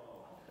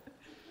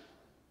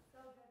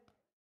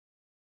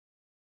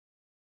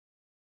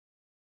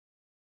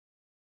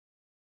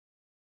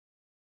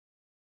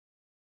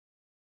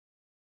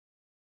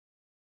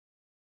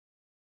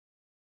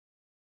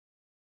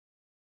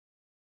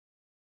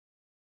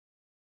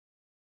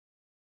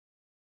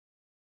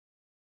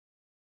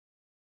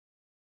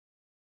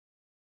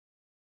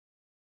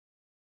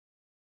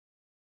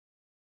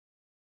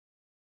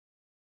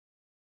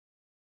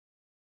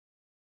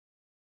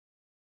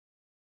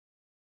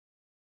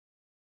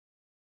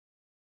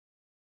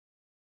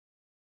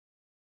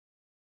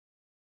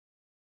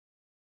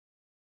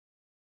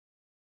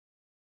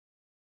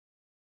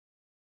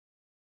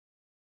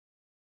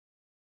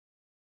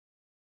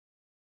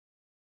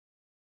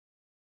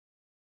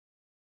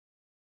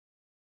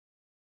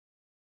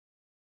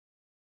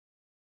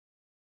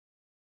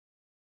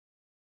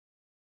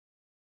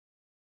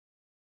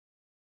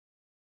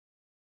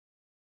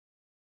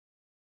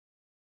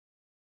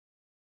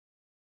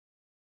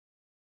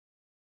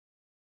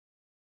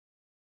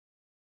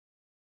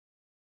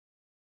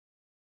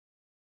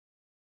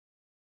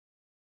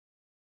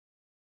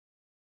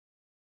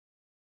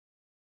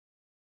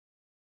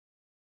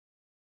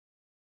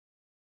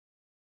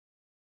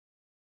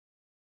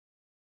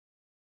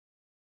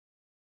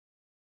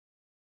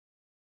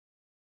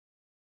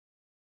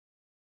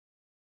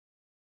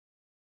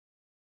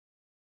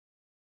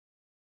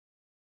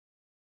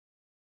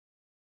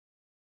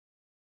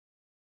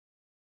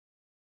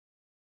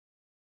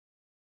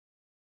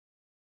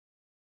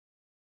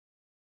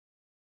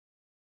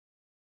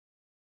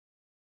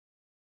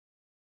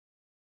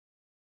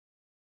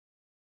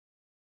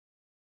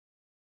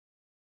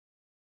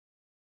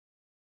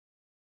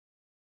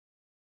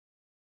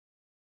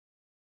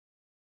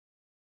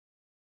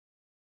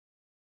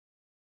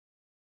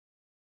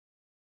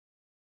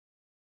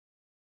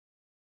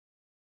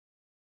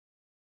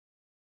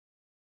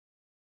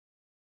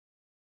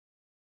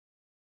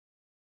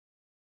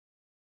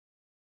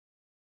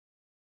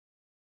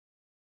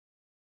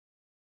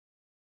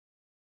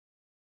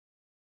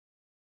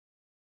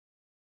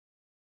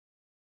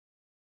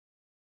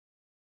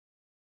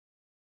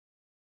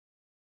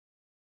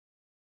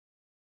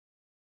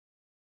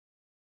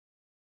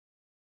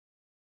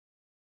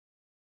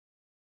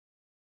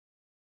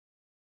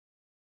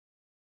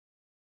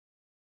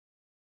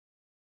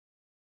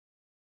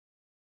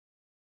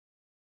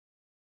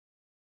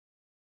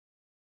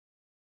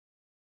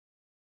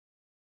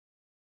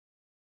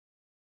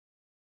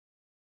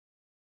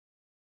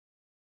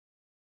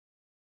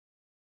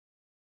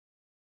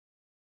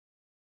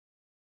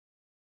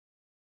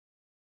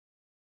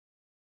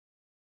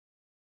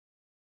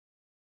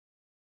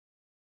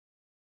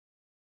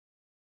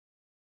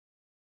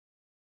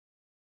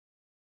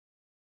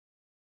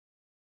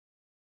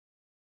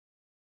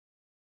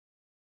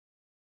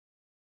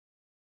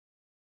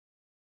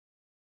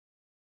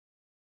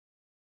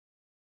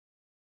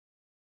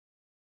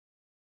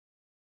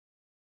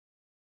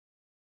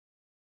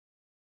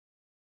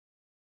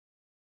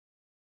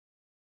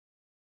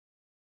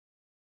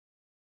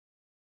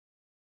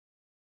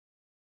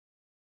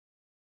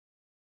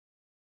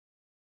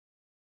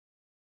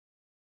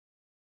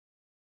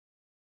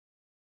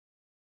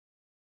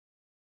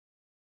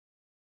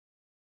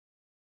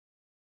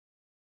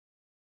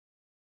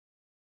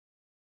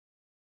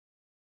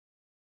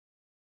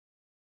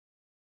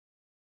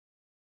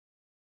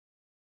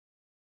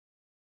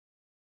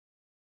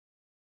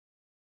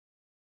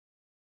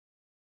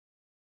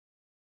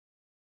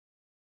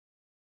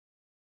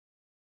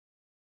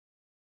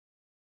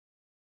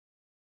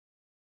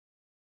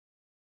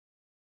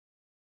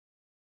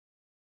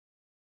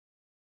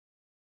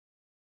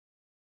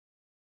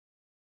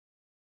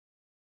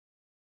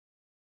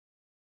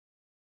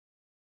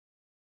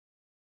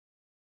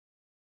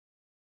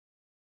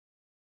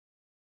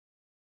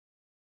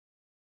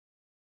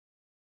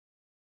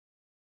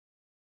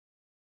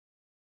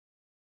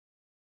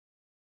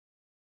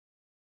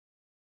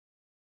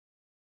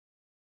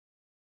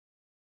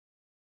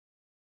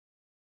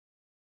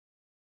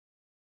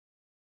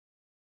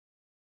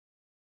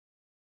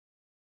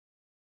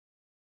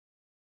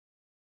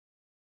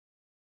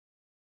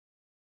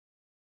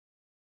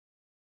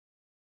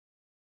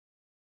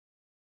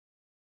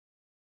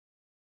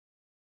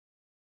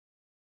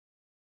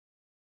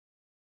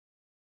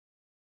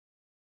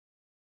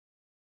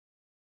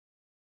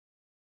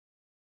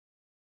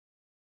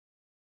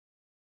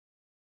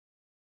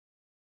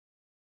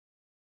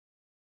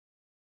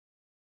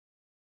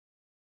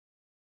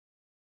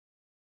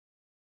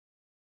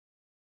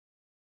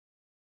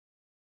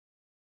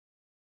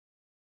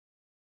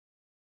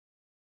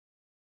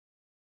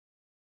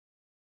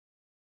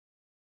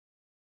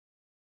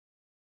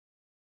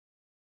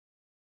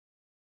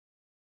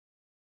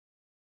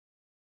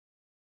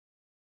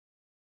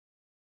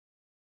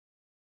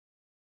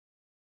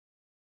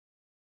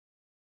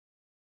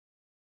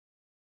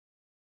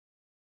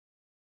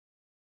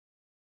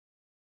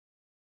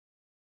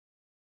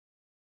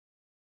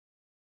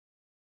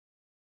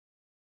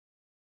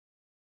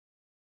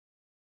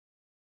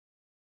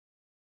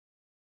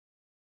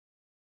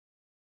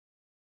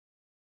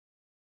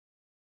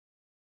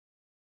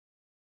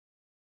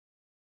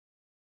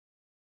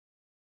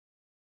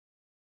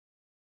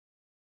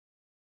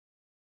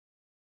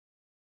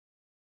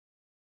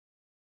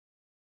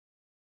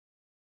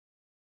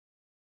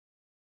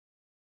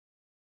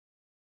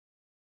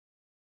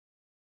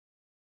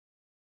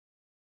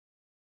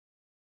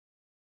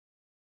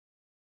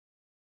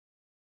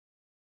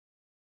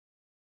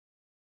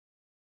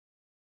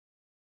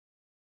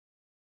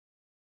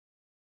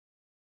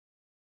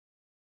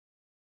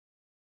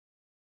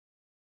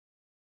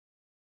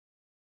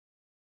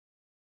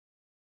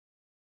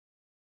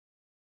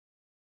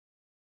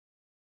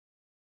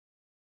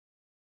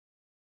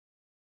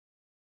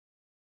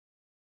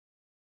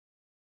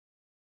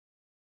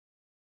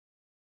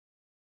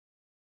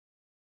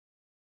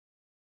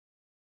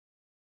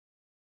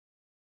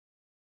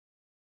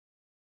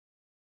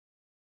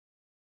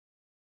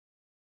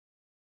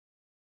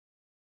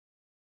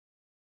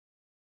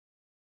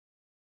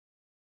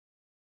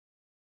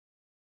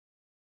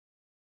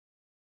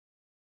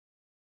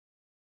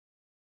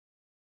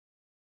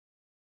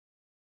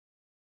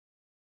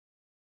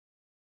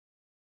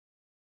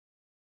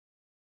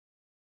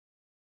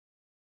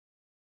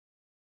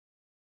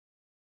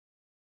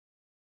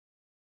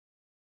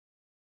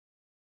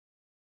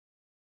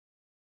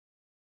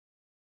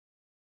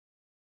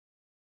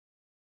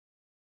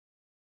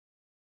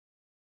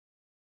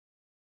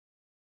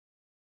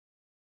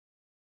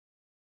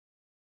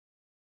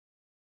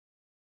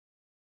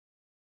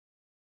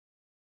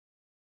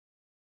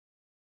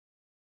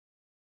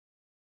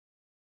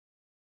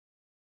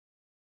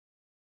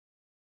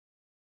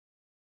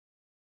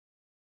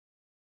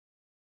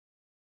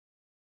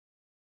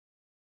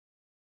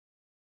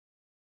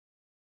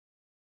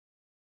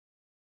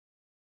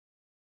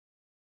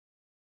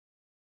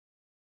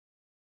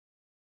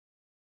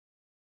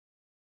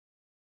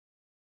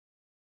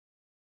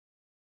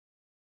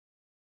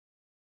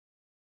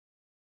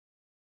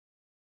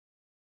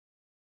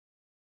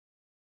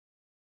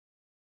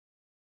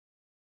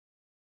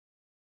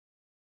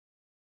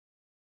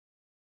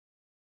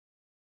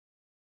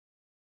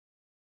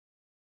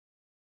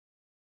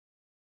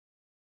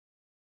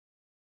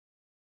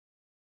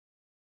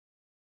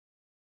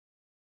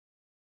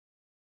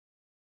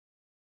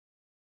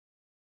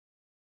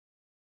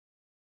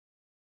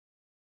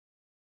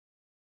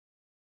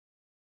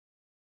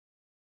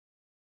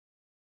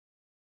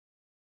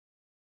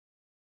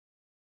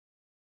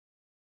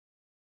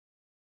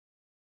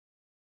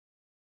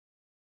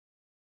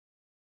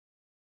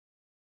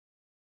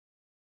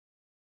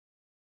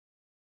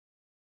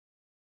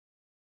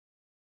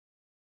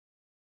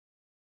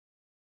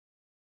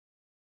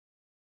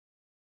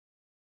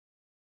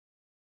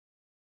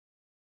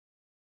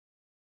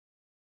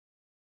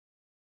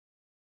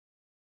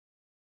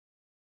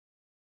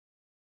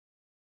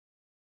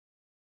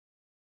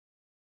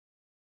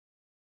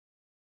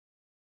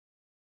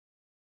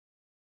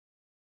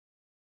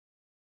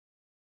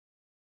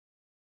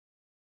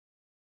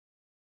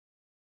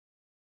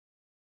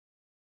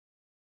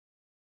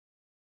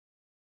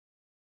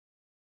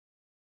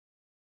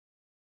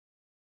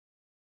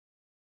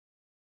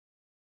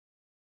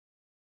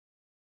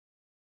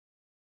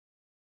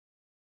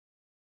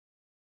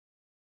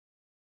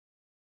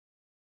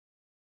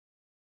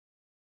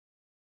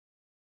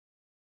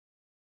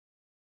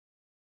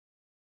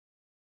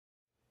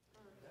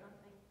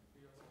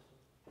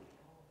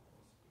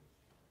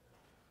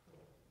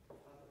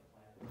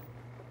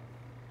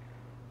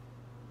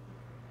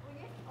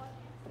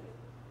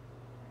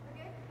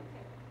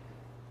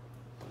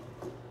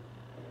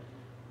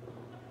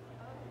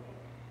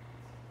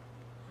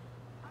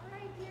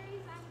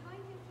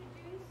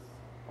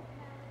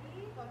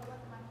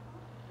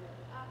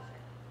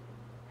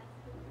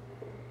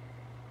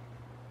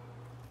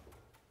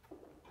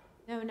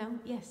 No,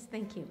 yes,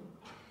 thank you.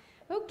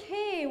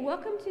 Okay,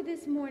 welcome to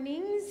this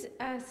morning's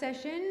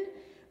session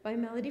by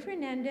Melodee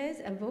Fernandez,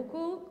 a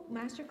vocal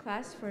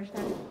masterclass for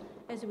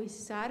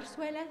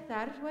Zarzuela,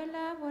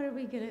 what are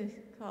we going to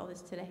call this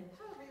today?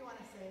 However you want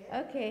to say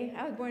it. Okay,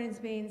 I was born in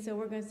Spain, so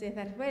we're going to say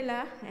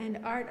Zarzuela and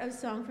Art of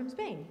Song from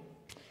Spain.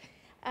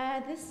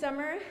 This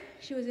summer,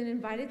 she was an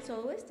invited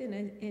soloist in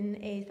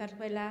a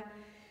Zarzuela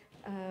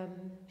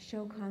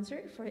show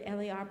concert for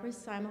LA Opera's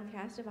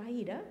simulcast of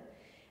Aida.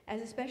 As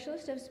a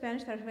specialist of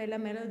Spanish Zarzuela,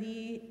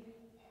 Melodee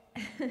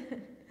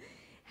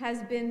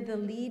has been the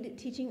lead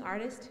teaching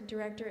artist,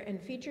 director,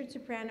 and featured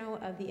soprano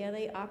of the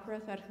LA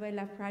Opera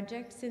Zarzuela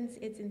project since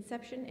its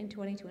inception in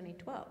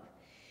 2012,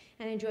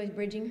 and enjoys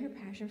bridging her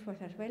passion for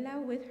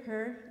Zarzuela with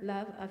her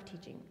love of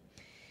teaching.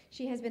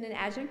 She has been an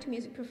adjunct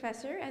music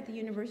professor at the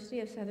University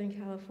of Southern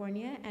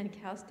California and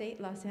Cal State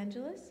Los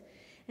Angeles,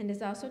 and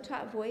has also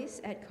taught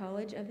voice at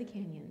College of the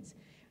Canyons,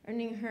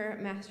 earning her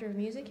Master of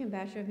Music and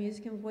Bachelor of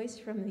Music and Voice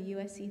from the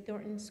USC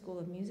Thornton School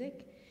of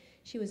Music.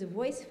 She was a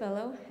voice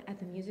fellow at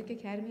the Music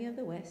Academy of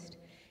the West,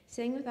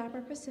 sang with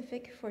Opera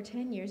Pacific for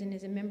 10 years, and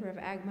is a member of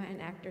AGMA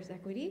and Actors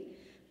Equity.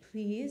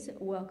 Please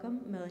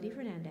welcome Melodee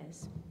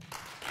Fernandez.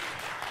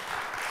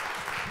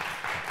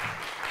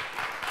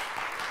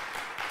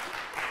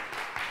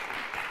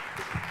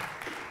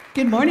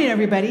 Good morning,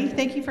 everybody.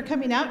 Thank you for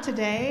coming out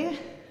today.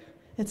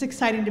 It's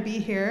exciting to be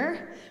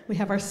here. We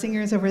have our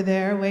singers over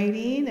there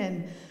waiting,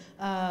 and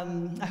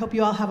I hope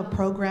you all have a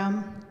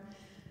program.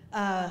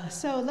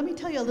 So let me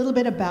tell you a little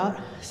bit about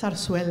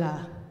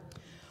Zarzuela,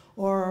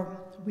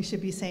 or we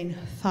should be saying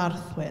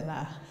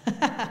Zarzuela,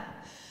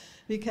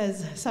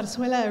 because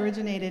Zarzuela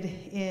originated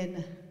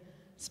in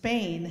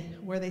Spain,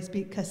 where they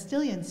speak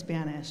Castilian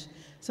Spanish.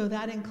 So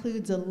that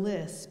includes a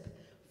lisp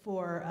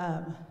for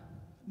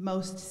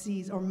most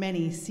C's, or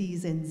many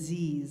C's and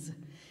Z's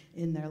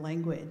in their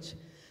language.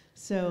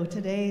 So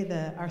today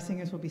our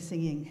singers will be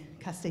singing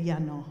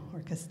Castellano,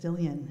 or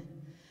Castilian.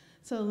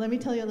 So let me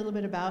tell you a little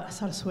bit about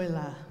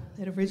Zarzuela.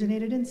 It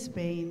originated in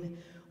Spain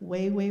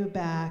way, way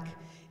back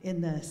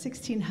in the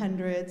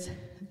 1600s.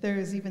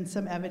 There's even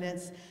some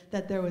evidence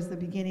that there was the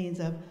beginnings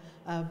of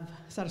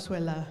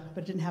Zarzuela,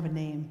 but it didn't have a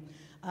name,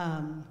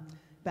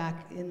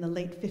 back in the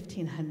late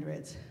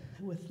 1500s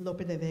with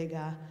Lope de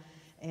Vega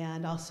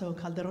and also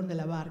Calderón de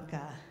la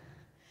Barca.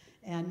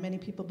 And many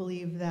people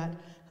believe that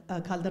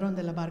Calderón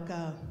de la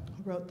Barca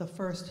wrote the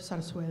first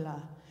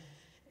Zarzuela.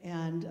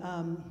 And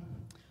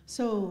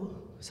so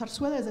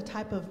Zarzuela is a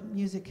type of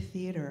music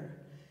theater.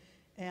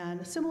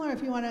 And similar,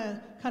 if you want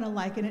to kind of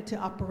liken it to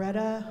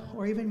operetta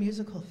or even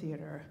musical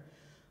theater.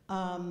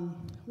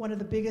 One of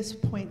the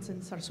biggest points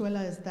in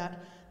Zarzuela is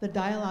that the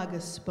dialogue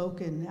is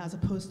spoken as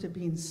opposed to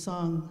being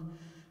sung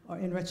or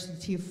in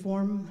recitative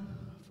form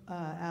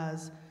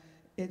as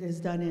it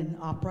is done in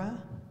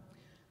opera.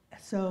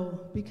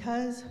 So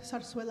because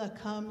Zarzuela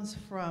comes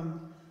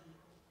from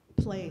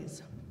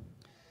plays,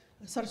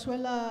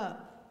 Zarzuela,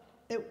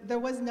 there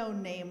was no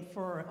name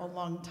for a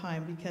long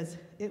time because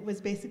it was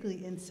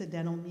basically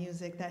incidental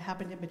music that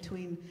happened in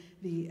between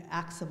the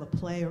acts of a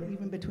play or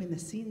even between the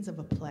scenes of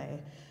a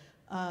play,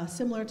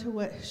 similar to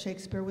what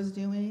Shakespeare was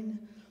doing.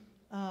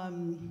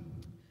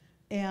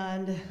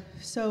 And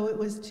so it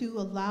was to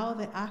allow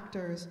the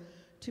actors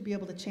to be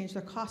able to change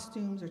their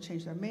costumes or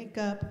change their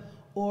makeup,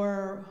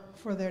 or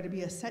for there to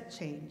be a set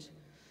change.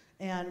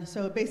 And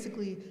so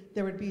basically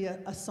there would be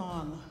a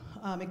song.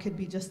 It could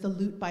be just the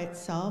lute by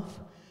itself,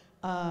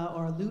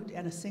 or a lute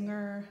and a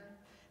singer,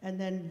 and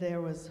then they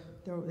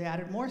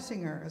added more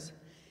singers.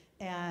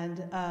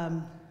 And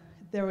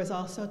there was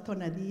also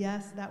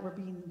tonadillas that were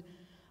being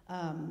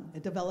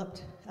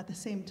developed at the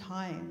same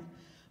time.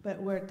 But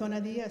where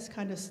tonadillas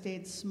kind of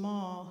stayed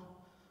small,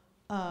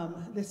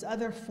 this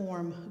other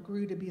form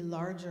grew to be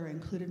larger,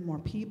 included more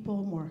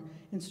people, more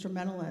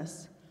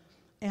instrumentalists.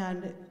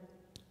 And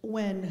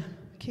when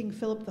King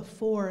Philip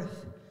IV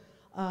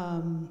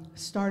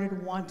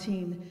started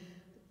wanting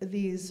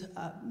these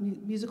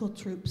musical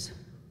troupes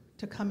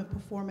to come and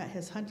perform at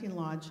his hunting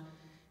lodge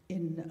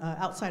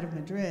outside of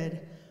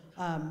Madrid,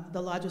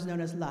 the lodge was known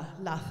as La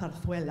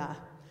Zarzuela.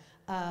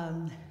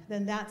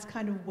 Then that's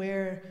kind of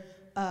where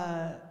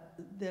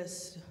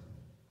this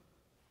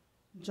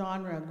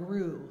genre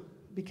grew,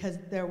 because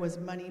there was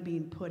money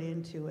being put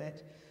into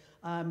it.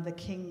 The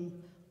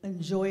king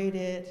enjoyed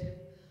it,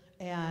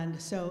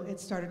 and so it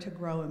started to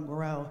grow and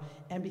grow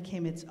and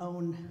became its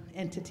own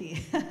entity,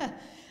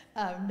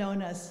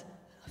 known as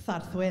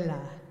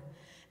Zarzuela.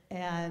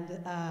 And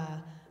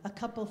a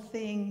couple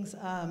things,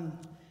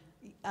 the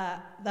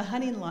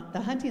hunting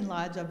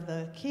lodge of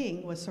the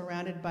king was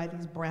surrounded by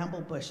these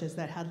bramble bushes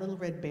that had little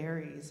red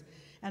berries,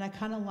 and I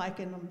kind of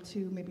liken them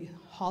to maybe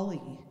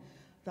holly,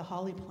 the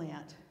holly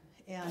plant.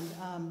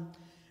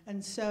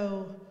 And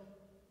so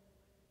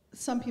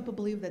some people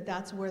believe that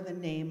that's where the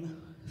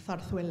name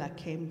Zarzuela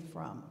came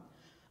from.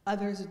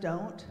 Others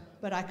don't,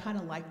 but I kind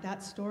of like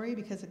that story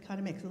because it kind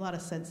of makes a lot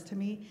of sense to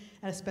me,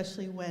 and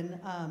especially when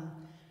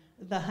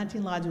the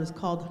hunting lodge was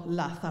called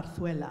La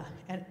Zarzuela,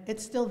 and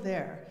it's still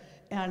there.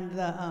 And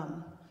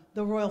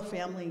the royal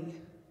family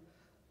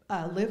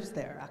lives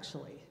there,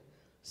 actually.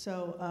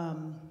 So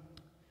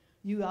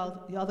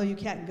although you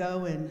can't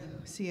go and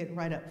see it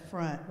right up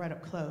front, right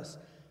up close,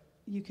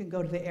 you can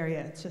go to the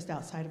area. It's just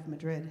outside of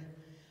Madrid.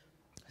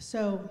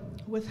 So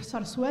with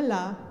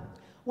Zarzuela,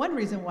 one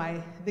reason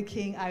why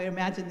I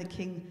imagine the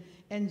king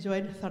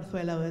enjoyed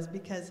Zarzuela is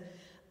because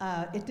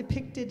it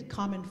depicted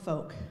common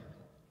folk,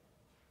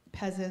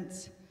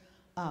 peasants,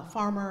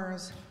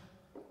 farmers,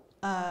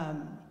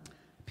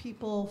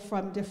 people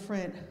from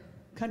different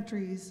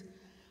countries.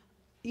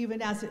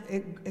 Even as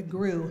it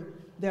grew,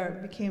 there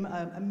became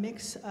a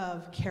mix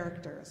of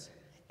characters,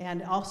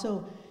 and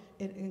also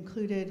it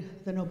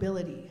included the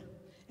nobility,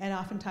 and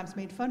oftentimes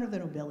made fun of the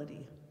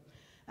nobility.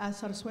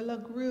 As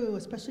Zarzuela grew,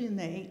 especially in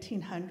the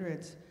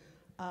 1800s,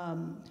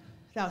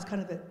 that was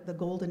kind of the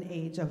golden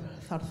age of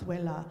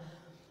Zarzuela.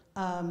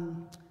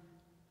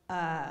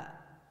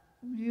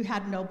 You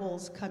had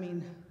nobles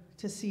coming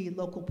to see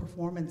local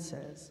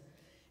performances,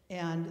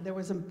 and there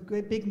was a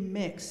big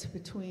mix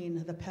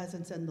between the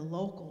peasants and the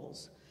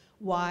locals.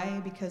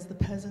 Why? Because the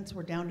peasants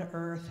were down to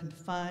earth and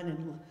fun,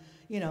 and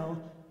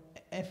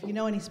if you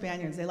know any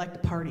Spaniards, they like to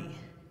party.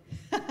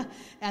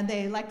 And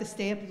they like to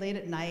stay up late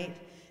at night,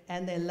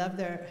 and they love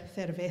their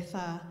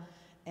cerveza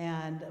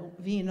and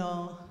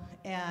vino,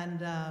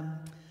 and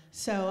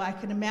so I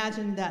can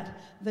imagine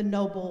that the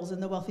nobles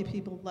and the wealthy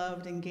people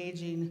loved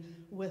engaging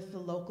with the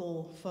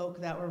local folk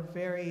that were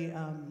very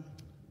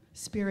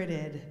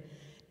spirited.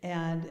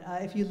 And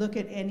if you look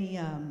at any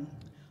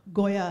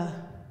Goya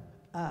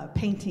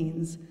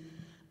paintings,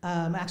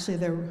 actually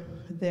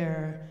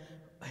they're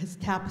his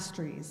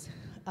tapestries,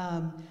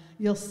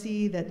 you'll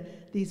see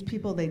that these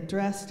people, they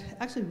dressed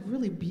actually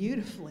really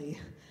beautifully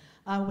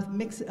with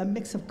a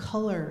mix of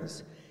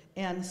colors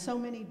and so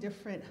many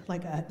different,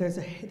 like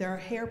there are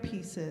hair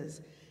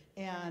pieces,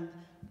 and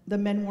the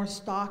men wore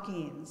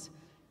stockings,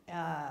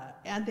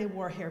 and they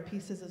wore hair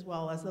pieces as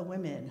well as the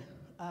women,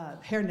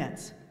 hair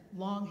nets,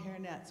 long hair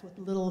nets with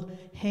little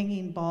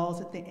hanging balls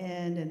at the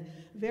end, and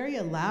very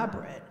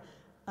elaborate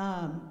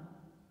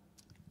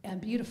and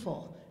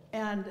beautiful.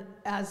 And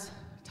as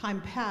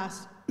time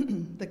passed,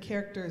 the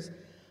characters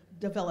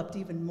developed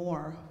even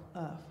more,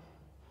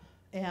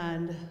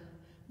 and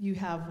you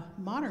have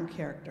modern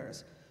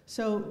characters.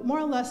 So more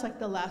or less like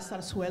the last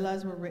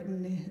zarzuelas were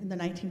written in the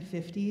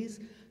 1950s.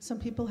 Some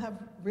people have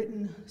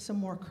written some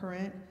more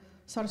current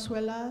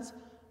zarzuelas,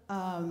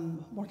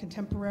 more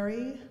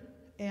contemporary,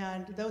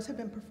 and those have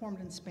been performed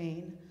in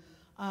Spain.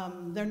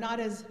 They're not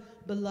as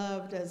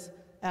beloved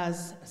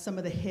as some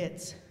of the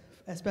hits,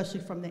 especially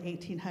from the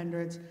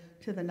 1800s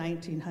to the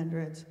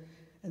 1900s,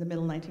 in the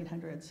middle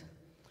 1900s.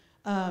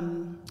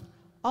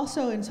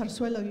 Also in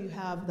zarzuela you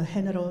have the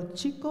género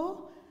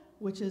chico,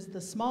 which is the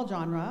small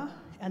genre,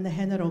 and the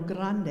género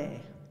grande.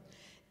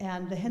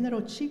 And the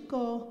género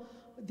chico,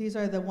 these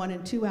are the 1-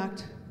 and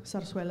 2-act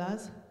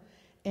zarzuelas,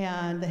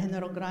 and the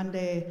género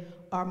grande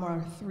are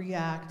more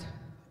 3-act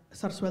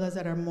zarzuelas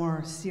that are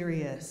more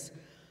serious.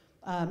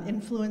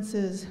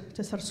 Influences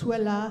to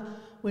zarzuela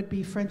would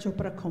be French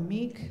opera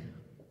comique.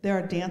 There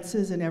are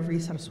dances in every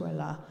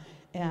zarzuela,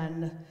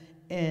 and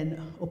in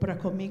opera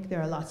comique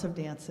there are lots of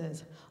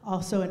dances.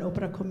 Also in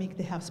opera comique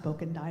they have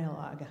spoken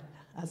dialogue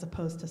as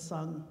opposed to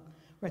sung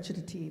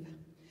recitative.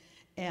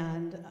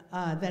 And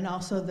then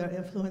also there are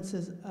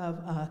influences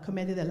of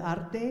commedia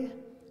dell'arte,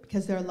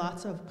 because there are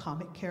lots of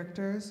comic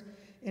characters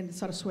in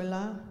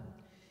zarzuela.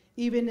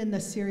 Even in the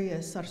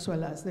serious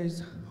zarzuelas,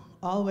 there's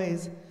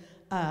always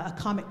a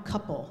comic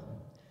couple,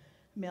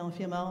 male and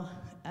female,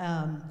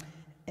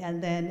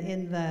 and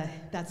then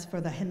that's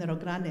for the género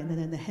grande, and then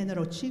in the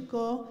género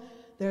chico,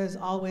 there's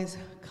always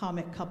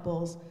comic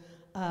couples,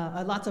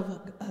 lots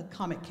of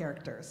comic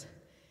characters.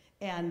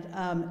 And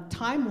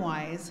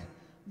time-wise,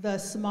 the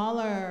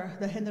smaller,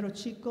 the género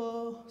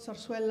chico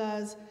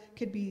zarzuelas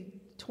could be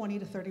 20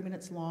 to 30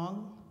 minutes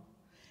long,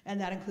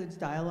 and that includes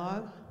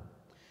dialogue.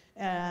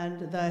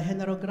 And the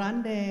género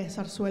grande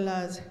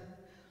zarzuelas,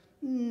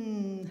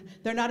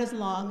 they're not as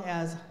long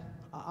as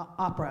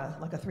opera,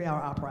 like a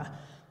 3-hour opera,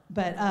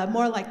 but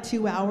more like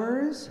 2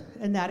 hours,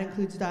 and that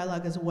includes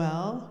dialogue as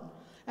well.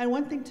 And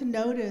one thing to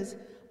note is,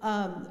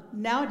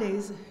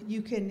 nowadays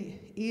you can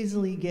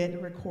easily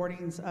get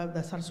recordings of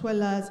the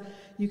zarzuelas.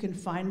 You can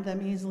find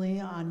them easily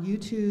on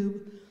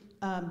YouTube.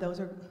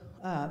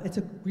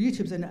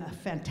 YouTube's a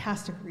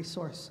fantastic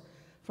resource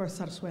for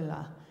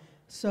zarzuela.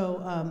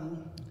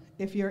 So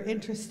if you're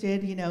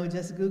interested,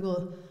 just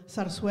Google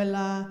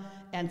zarzuela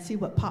and see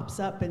what pops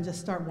up and just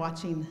start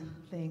watching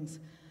things.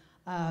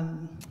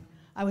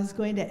 I was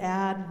going to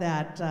add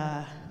that,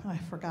 I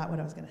forgot what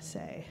I was going to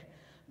say,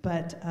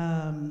 but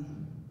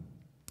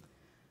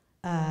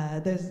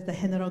there's the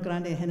género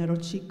grande,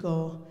 género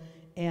chico,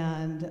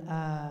 and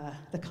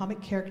the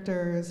comic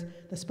characters,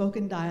 the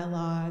spoken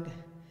dialogue,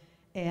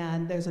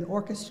 and there's an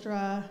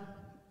orchestra,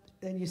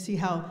 and you see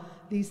how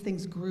these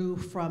things grew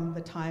from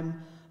the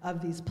time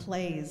of these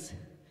plays,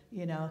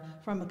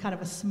 from a kind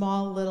of a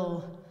small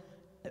little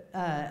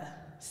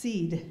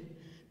seed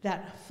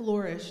that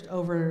flourished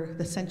over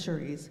the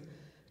centuries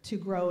to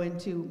grow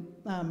into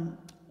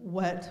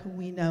what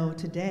we know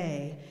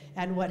today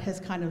and what has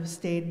kind of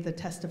stayed the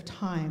test of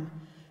time.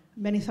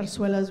 Many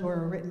zarzuelas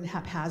were written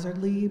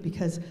haphazardly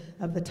because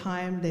of the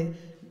time.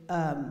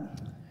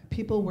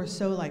 People were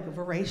so like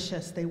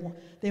voracious.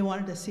 They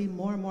wanted to see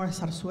more and more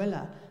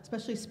zarzuela,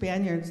 especially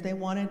Spaniards. They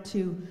wanted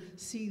to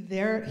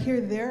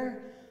hear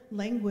their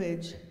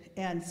language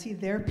and see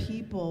their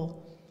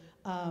people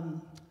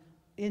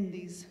in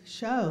these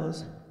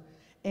shows.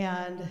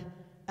 And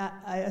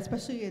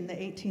especially in the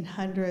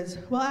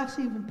 1800s, well,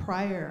 actually even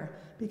prior,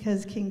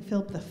 because King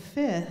Philip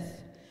V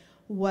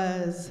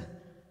was,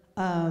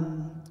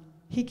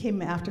 he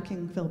came after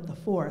King Philip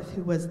IV,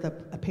 who was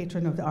a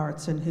patron of the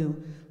arts and who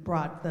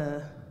brought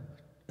the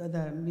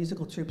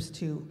musical troops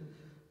to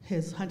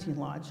his hunting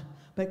lodge.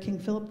 But King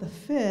Philip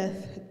V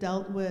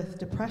dealt with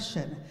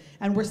depression,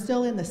 and we're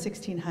still in the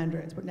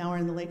 1600s, but now we're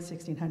in the late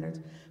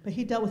 1600s. But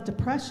he dealt with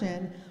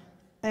depression,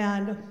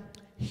 and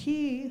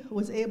he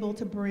was able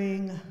to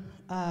bring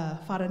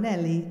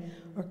Farinelli,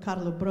 or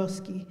Carlo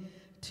Broschi,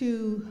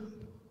 to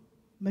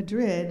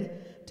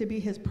Madrid to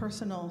be his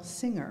personal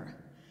singer,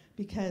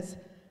 because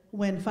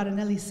when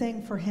Farinelli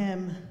sang for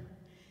him,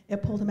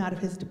 it pulled him out of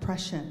his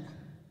depression.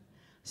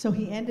 So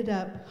he ended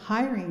up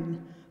hiring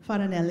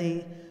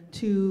Farinelli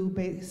to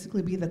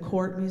basically be the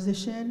court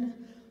musician,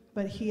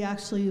 but he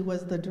actually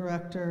was the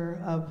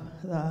director of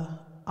the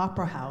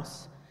opera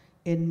house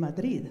in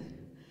Madrid.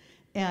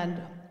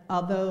 And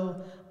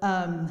although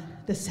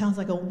this sounds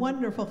like a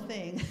wonderful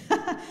thing,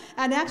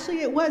 and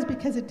actually it was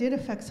because it did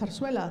affect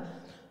Zarzuela,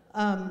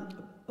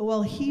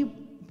 well, he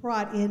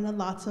brought in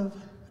lots of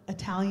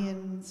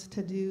Italians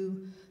to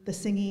do the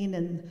singing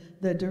and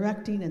the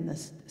directing and the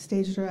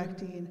stage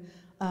directing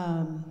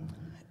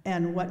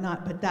and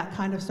whatnot, but that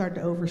kind of started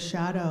to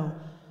overshadow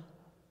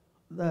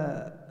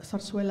the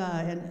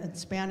zarzuela and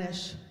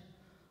Spanish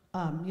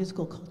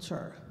musical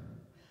culture.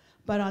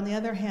 But on the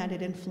other hand,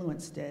 it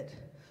influenced it.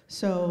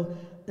 So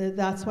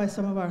that's why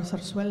some of our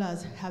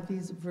zarzuelas have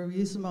these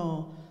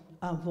verismo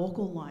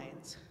vocal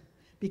lines,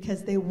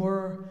 because they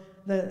were,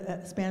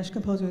 the Spanish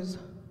composers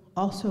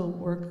also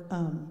were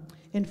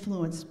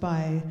influenced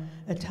by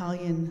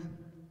Italian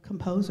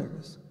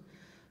composers.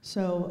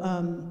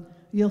 So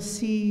you'll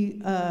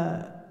see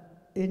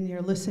in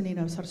your listening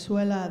of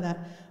zarzuela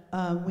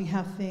that we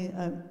have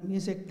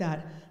music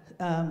that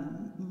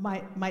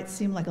might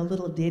seem like a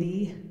little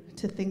ditty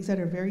to things that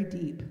are very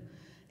deep.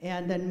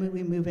 And then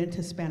we move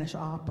into Spanish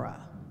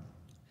opera.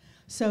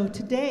 So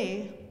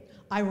today,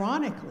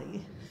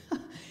 ironically,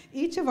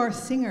 each of our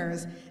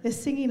singers is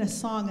singing a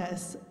song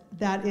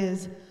that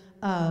is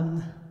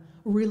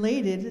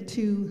related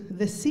to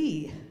the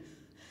sea.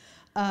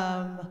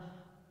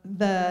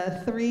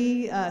 The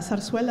three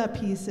zarzuela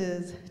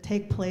pieces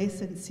take place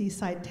in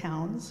seaside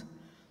towns.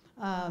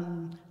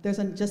 There's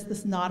just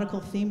this nautical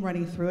theme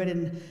running through it,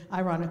 and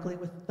ironically,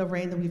 with the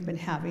rain that we've been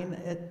having,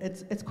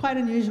 it's quite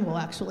unusual,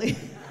 actually.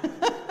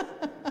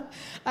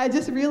 I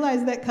just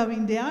realized that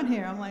coming down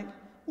here. I'm like,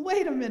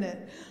 wait a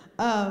minute.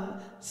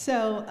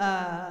 So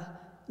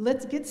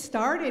let's get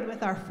started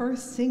with our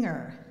first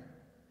singer.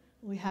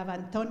 We have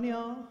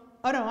Antonio.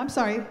 Oh no, I'm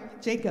sorry,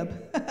 Jacob.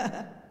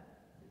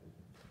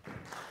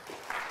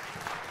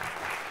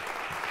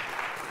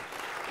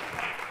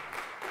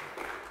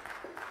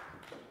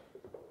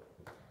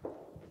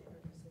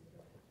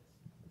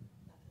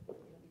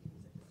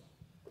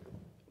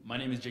 My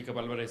name is Jacob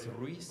Alvarez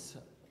Ruiz.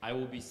 I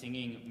will be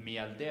singing Mi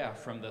Aldea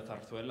from the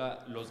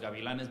zarzuela Los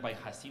Gavilanes by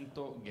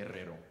Jacinto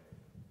Guerrero.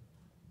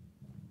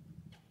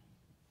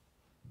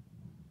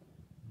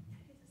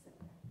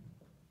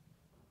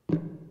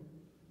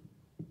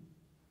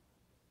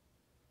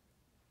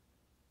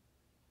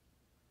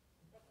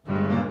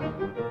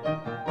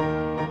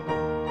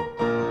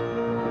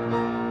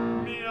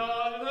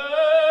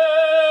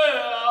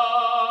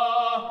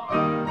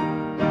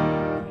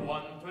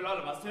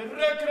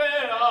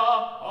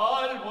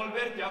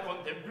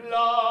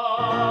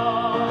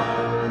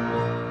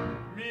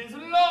 Mis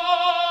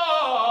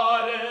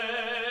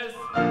lares,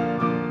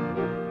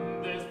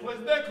 después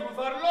de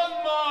cruzar los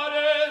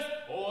mares,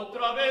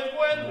 otra vez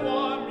vuelvo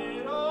a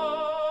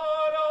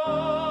mirar.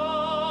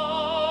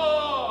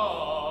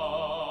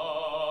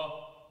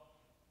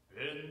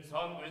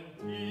 Pensando en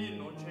ti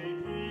noche y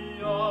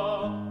día,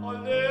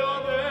 aldea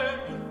de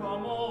mis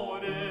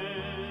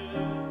amores,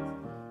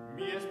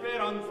 mi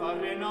esperanza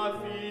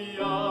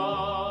renacía.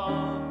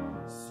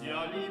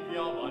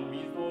 Aliviaban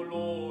mis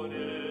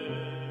dolores,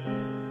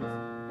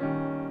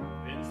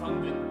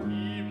 pensando en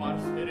ti, mar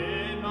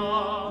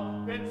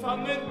serena,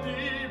 pensando en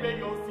ti,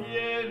 bello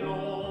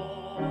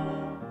cielo,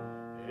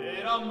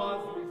 era más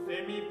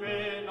dulce mi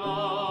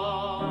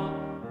pena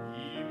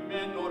y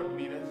menor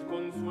mi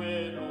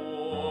desconsuelo.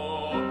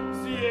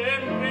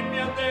 Siempre en mi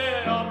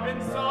aldea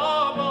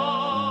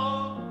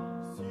pensaba,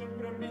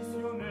 siempre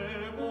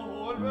ambicioné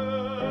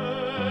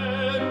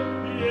volver,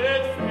 y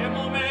este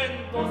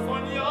momento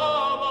soñaba.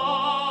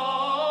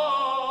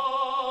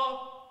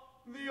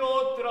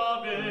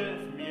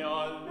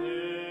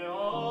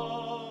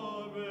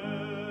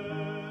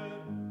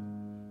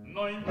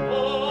 No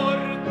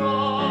importa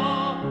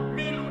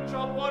mi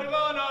lucha por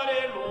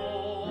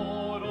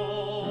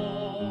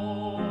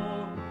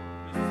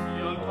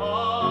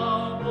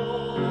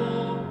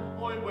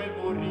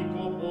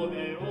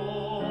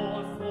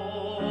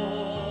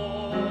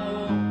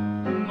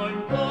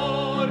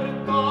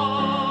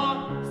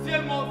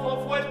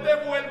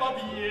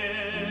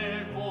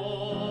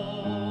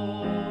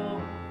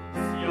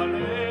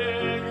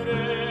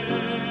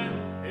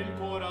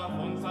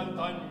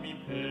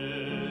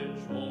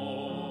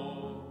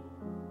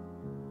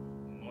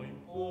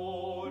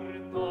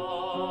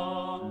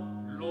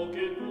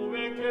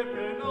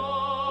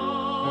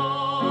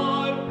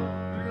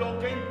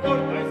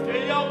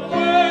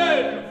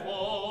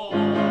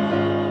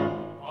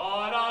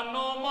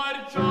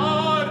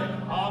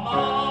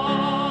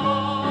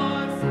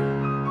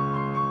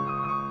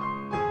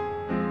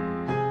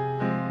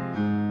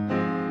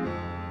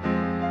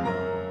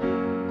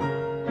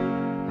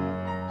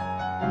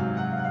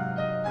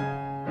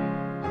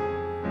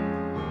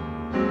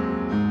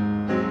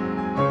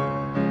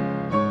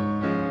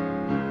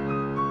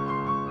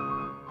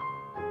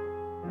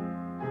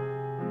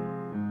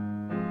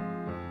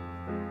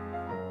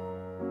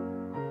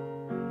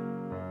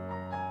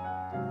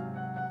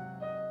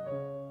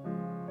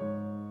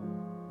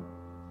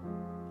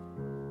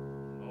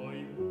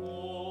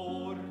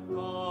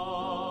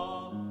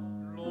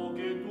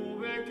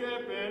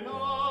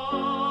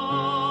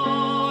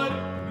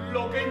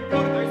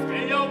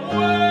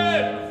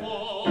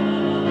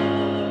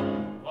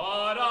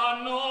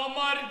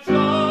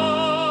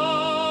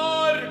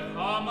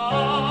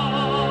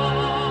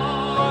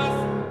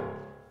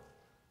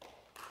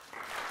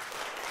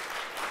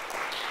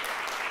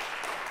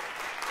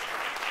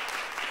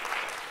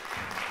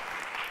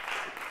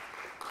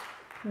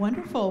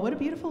Wonderful. What a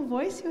beautiful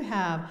voice you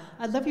have.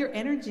 I love your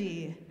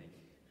energy.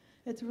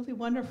 It's really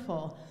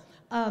wonderful.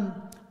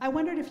 I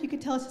wondered if you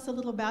could tell us just a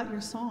little about your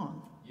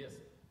song. Yes.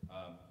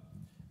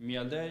 Mi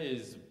aldea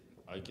is,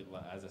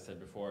 as I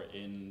said before,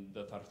 in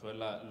the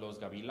Zarzuela Los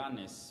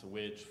Gavilanes,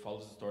 which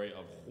follows the story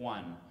of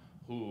Juan,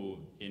 who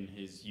in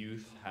his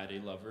youth had a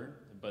lover,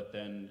 but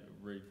then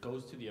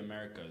goes to the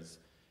Americas.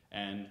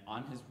 And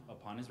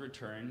upon his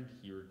return,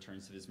 he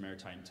returns to this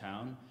maritime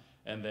town,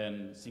 and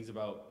then sings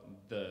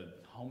about the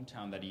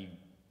hometown that he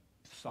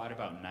thought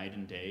about night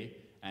and day,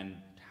 and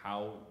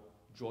how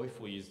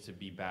joyful he is to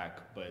be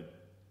back,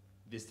 but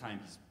this time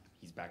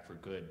he's back for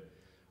good.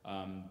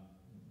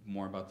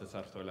 More about the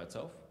zarzuela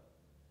itself?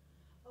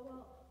 Oh,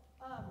 well,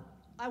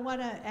 I want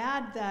to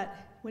add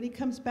that when he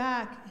comes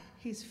back,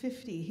 he's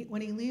 50.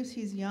 When he leaves,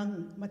 he's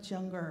young, much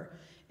younger,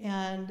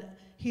 and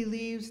he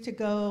leaves to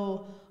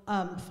go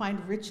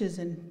find riches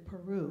in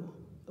Peru.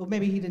 Well,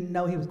 maybe he didn't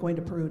know he was going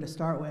to Peru to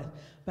start with,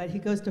 but he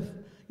goes to,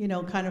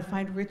 kind of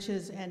find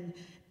riches and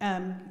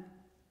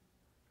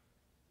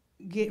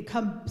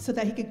so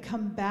that he could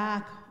come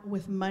back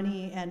with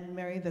money and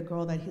marry the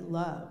girl that he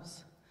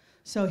loves.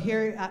 So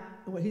here,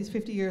 when he's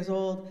 50 years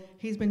old,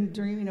 he's been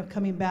dreaming of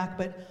coming back,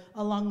 but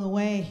along the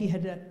way he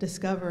had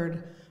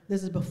discovered,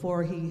 this is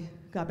before he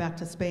got back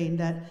to Spain,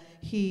 that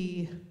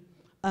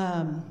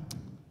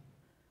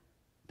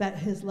that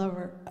his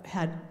lover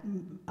had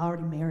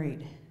already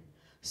married.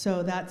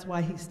 So that's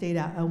why he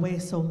stayed away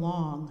so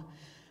long.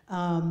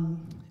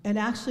 And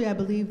actually, I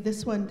believe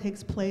this one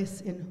takes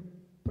place in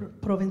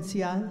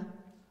Provincial.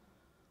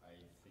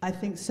 I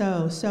think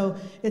so. So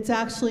it's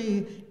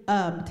actually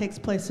takes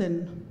place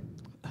in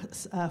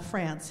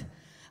France.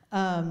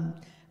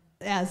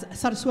 As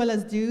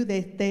zarzuelas do,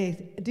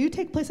 they do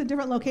take place in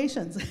different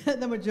locations.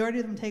 The majority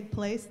of them take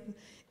place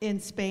in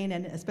Spain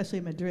and especially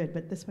Madrid,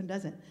 but this one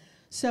doesn't.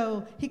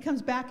 So he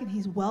comes back and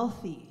he's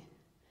wealthy,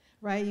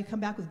 right? You come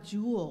back with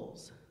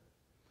jewels.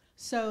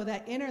 So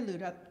that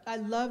interlude, I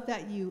love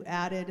that you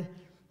added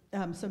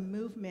some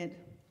movement.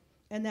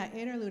 And that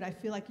interlude, I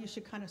feel like you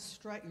should kind of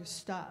strut your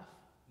stuff,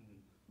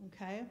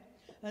 okay?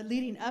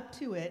 Leading up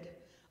to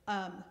it,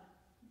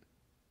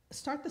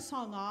 start the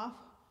song off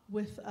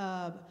with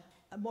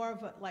more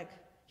of a, like,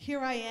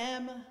 here I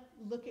am,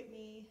 look at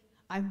me,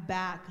 I'm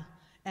back,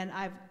 and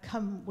I've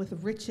come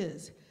with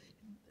riches.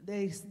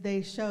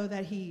 They show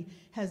that he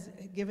has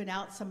given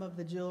out some of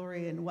the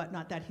jewelry and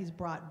whatnot that he's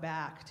brought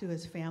back to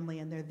his family,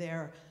 and they're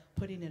there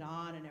putting it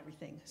on and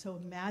everything.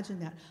 So imagine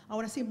that. I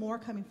want to see more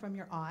coming from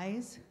your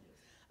eyes.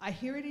 I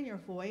hear it in your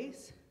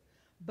voice,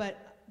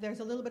 but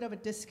there's a little bit of a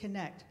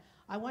disconnect.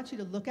 I want you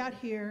to look out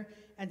here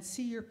and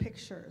see your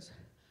pictures.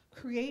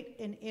 Create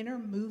an inner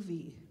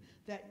movie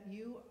that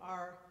you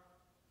are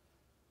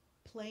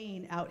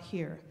playing out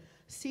here.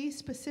 See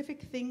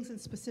specific things in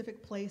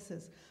specific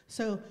places.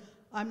 So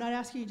I'm not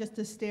asking you just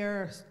to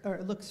stare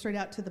or look straight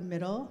out to the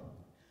middle,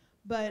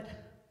 but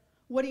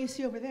what do you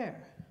see over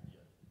there? Yeah.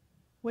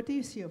 What do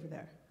you see over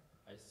there?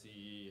 I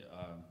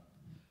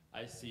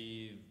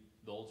see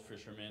the old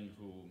fishermen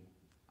who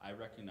I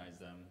recognize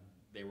them.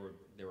 They were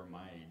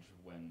my age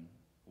when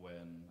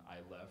I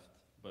left,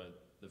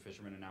 but the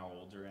fishermen are now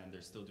older and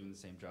they're still doing the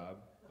same job.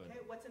 Okay,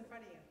 what's in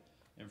front of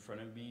you? In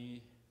front of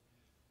me,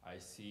 I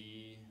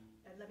see.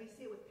 And let me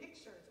see it with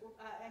pictures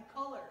and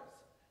colors.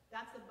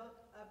 That's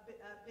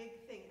a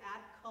big thing.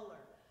 Add color.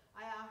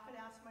 I often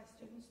ask my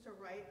students to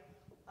write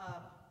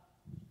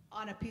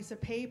on a piece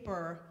of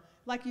paper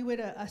like you would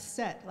a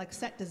set, like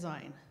set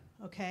design.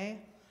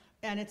 Okay.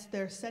 And it's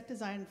their set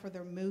design for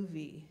their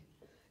movie.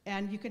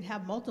 And you can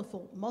have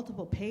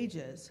multiple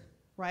pages,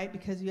 right?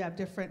 Because you have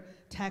different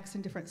texts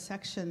and different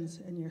sections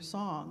in your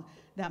song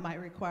that might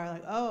require,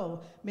 like,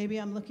 oh,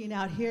 maybe I'm looking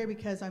out here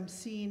because I'm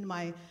seeing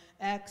my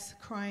ex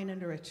crying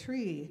under a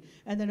tree.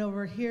 And then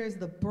over here is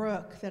the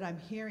brook that I'm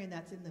hearing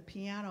that's in the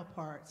piano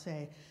part,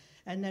 say.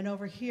 And then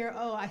over here,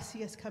 oh, I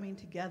see us coming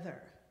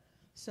together.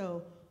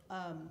 So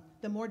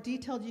the more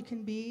detailed you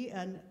can be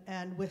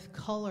and with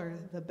color,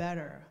 the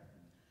better.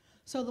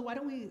 So why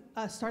don't we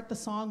start the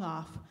song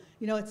off?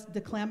 You know, it's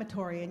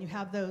declamatory, and you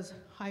have those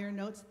higher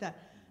notes that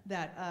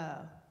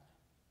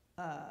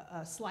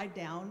slide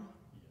down.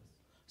 Yes.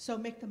 So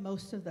make the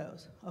most of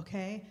those,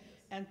 okay? Yes.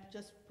 And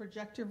just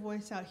project your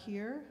voice out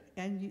here,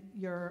 and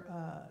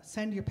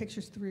send your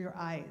pictures through your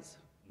eyes,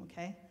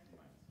 okay?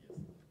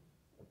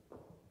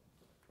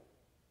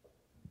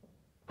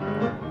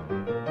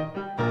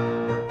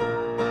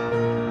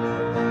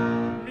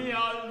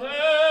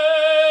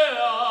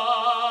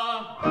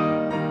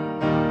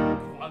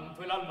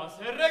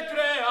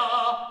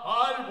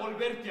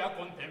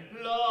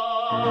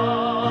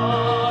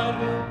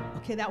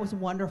 Okay, that was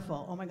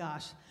wonderful. Oh my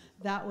gosh,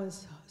 that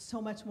was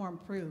so much more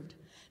improved.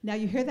 Now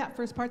you hear that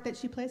first part that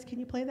she plays? Can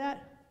you play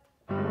that?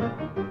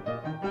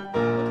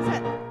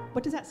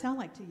 What does that sound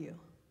like to you?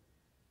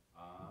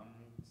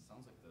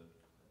 Sounds like the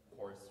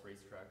horse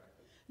racetrack.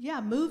 Yeah,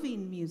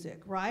 moving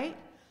music, right?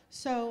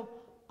 So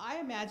I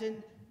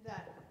imagine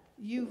that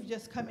you've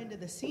just come into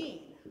the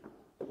scene,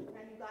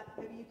 and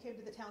maybe you came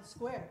to the town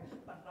square.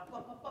 Ba, ba,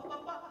 ba, ba, ba, ba,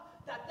 ba,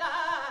 da,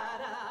 da,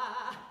 da.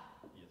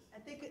 Yes.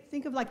 And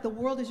think of like the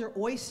world is your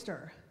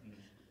oyster.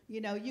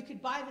 You know, you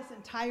could buy this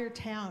entire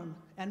town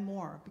and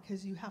more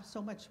because you have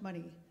so much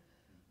money.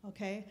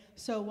 Okay?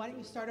 So why don't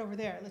you start over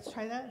there? Let's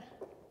try that.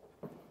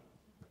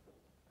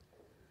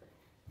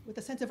 With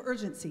a sense of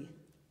urgency.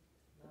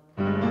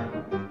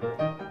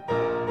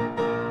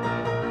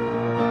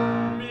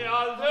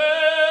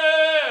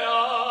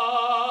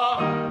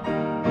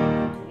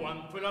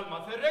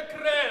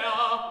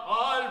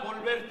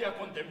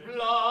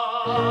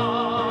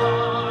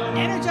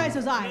 Energize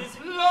those eyes.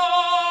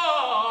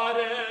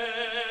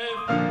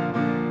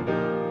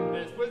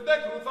 Después de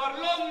cruzar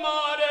los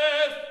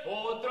mares,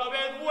 otra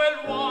vez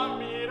vuelvo a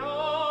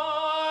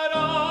mirar.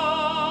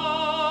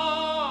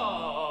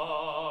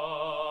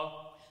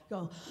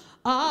 Go,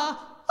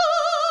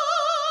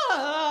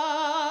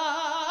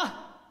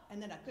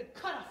 and then a good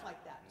cutoff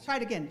like that. Try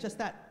it again, just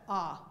that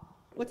ah.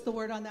 What's the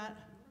word on that?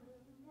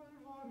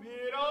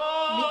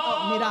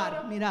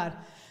 Mirar. Mirar. Mirar.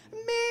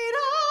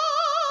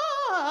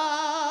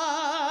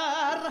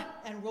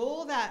 And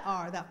roll that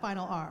R, that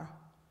final R.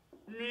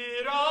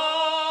 Mirar.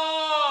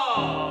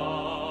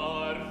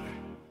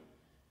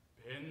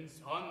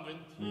 Pensando en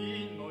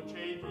ti noche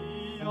y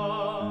día,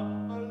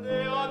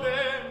 aldea de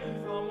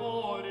mis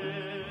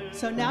amores.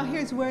 So now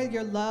here's where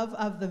your love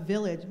of the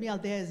village, mi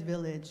aldea's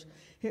village,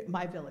 here,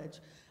 my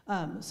village.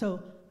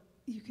 So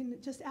you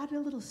can just add a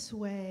little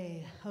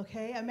sway,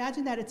 okay?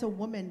 Imagine that it's a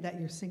woman that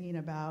you're singing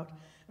about,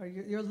 or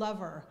your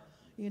lover,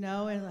 you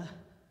know, and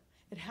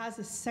it has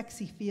a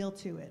sexy feel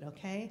to it,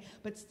 okay?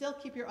 But still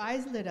keep your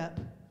eyes lit up,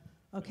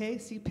 okay?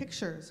 See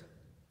pictures.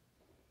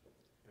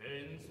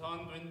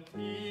 Pensando en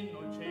ti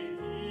noche y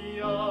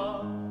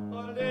día,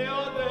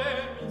 aldea de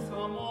mis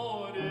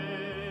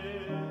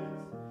amores,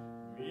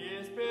 mi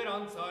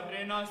esperanza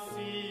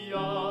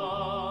renacía,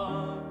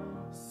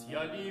 se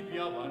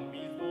aliviaban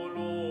mis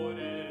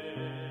dolores.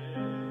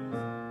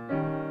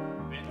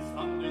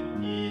 Pensando en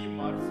ti,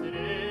 mar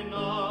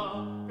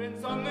serena,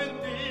 pensando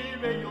en ti,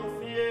 bello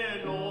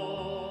cielo,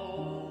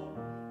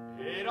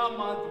 era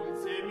más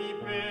dulce mi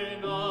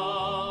pena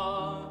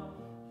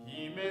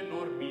y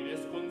menor mi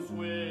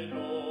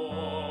desconsuelo.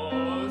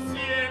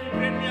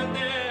 Siempre en mi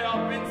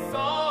aldea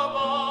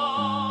pensaba,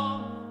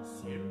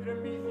 siempre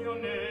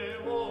ambicioné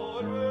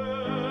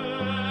volver,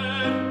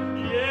 y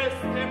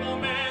este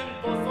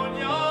momento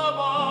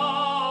soñaba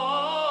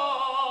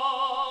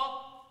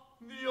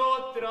de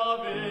otra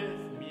vez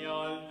mi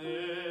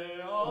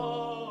aldea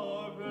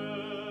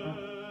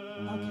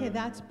ver. Okay,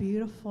 that's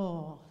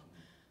beautiful.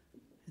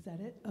 Is that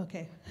it?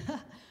 Okay.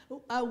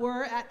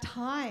 We're at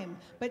time,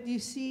 but you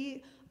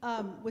see,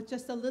 with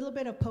just a little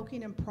bit of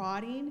poking and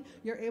prodding,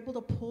 you're able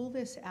to pull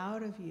this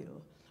out of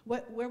you.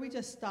 Where we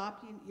just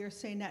stopped, you're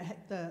saying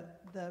that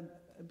the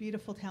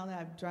beautiful town that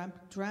I've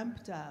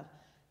dreamt of.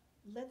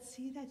 Let's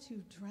see that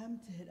you've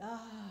dreamt it.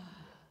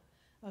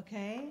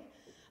 Okay?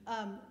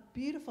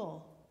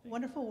 Beautiful,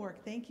 wonderful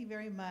work. Thank you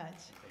very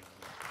much.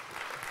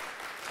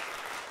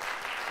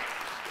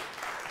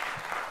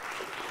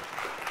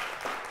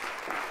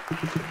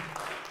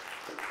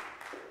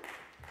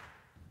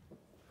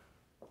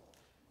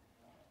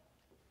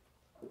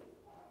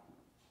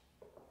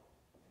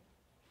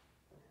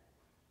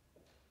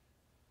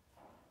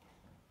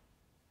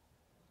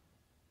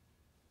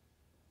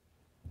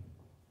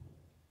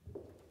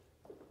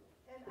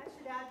 And I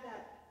should add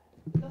that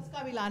Los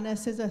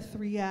Gavilanes is a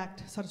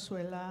 3-act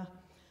zarzuela,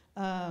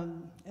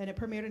 and it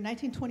premiered in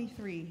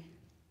 1923.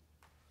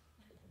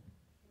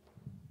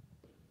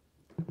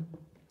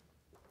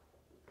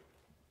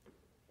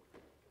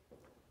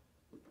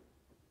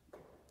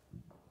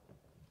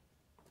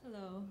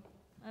 Hello,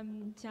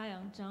 I'm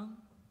Jiayang Zhang,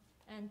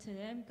 and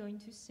today I'm going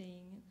to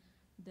sing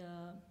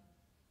the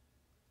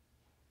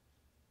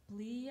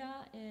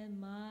Blia and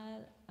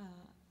Mal.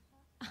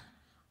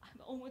 I'm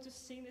almost to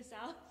sing this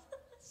out.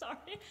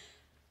 Sorry.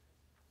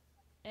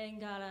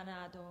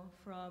 Engalanado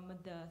from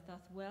the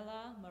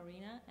Zarzuela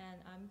Marina,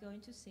 and I'm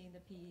going to sing the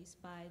piece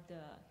by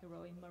the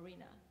heroine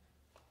Marina.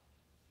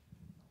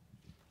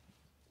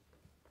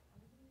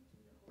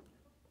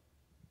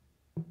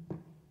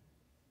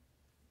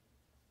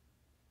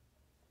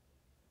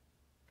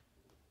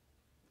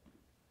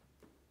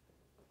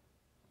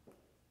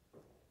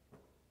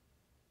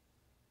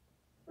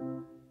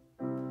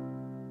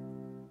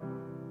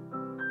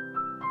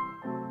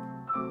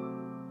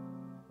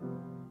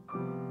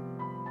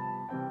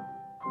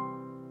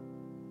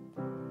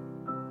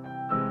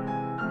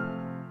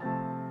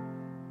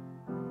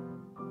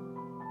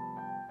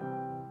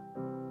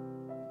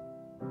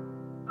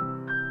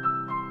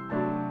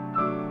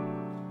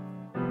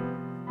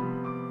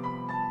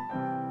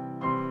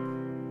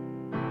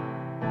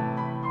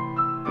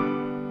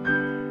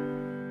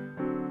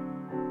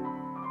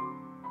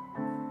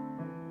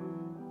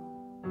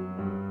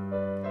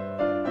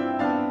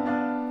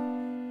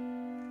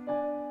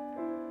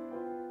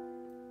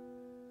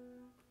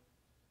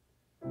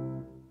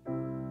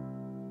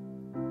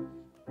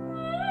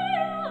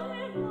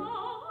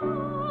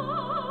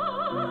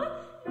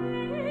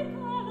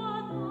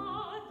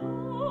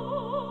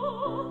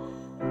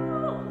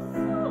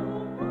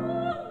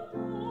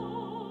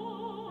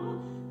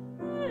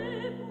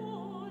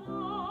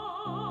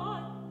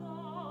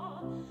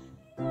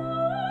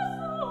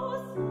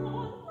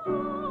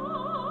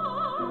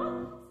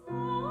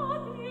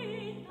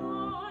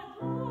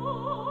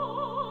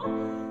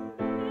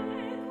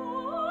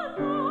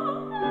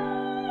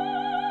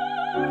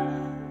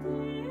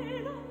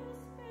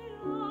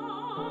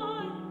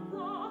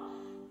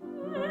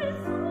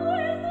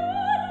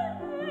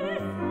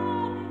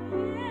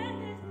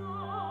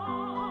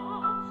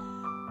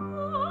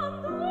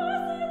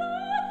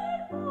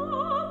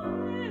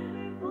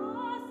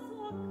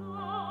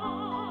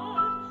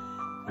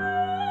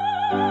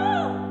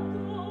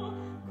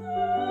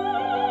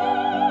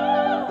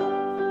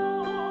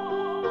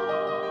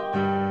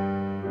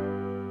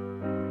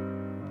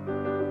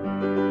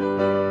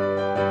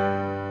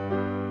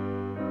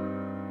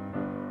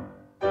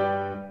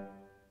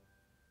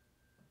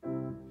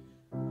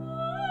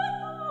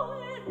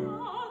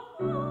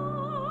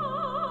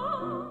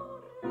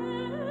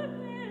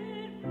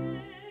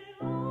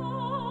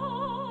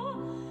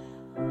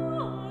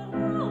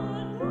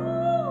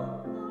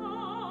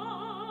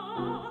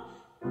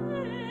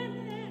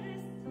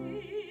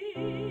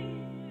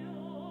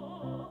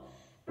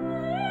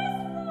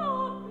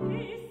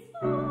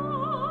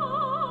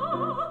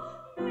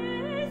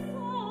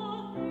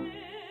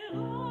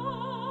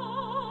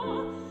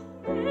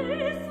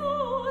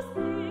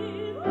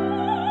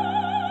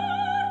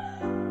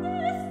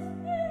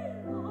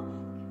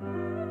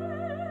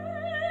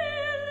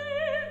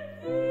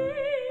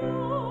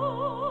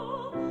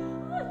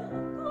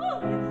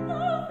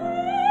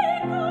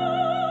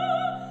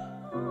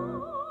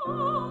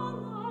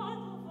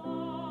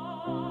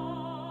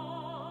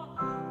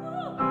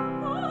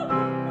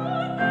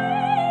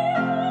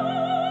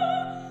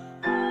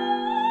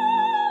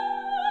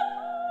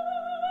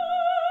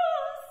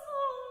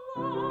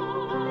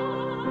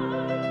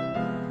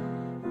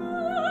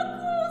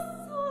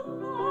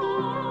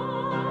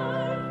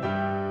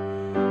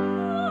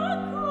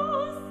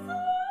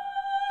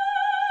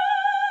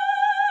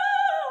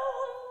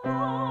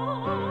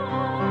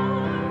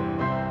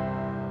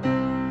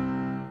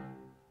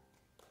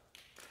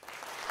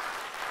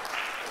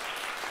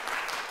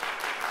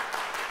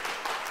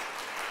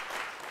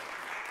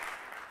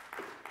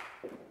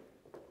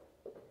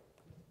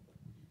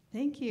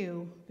 Thank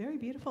you. Very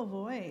beautiful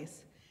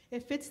voice.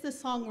 It fits the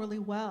song really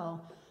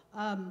well.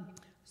 I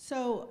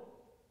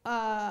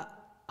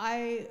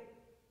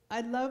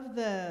love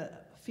the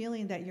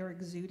feeling that you're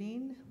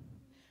exuding.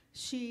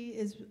 She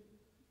is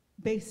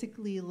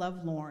basically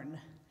lovelorn,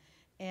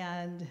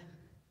 and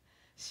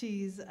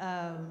she's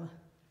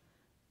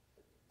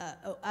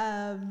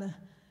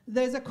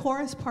there's a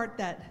chorus part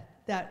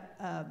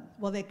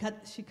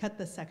she cut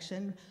the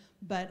section,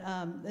 but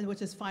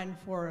which is fine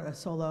for a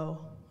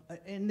solo.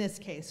 In this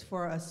case,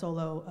 for a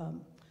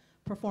solo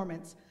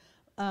performance,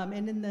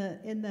 and in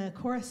the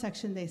chorus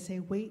section, they say,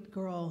 "Wait,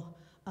 girl,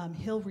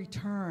 he'll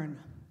return."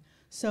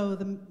 So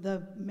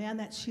the man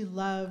that she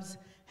loves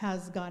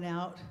has gone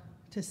out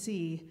to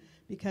sea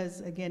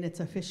because, again,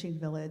 it's a fishing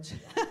village.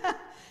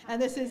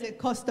 And this is at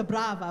Costa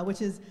Brava,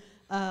 which is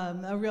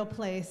a real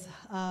place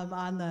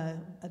on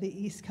the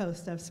east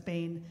coast of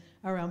Spain,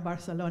 around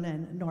Barcelona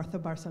and north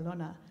of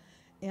Barcelona.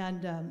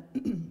 And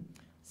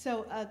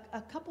so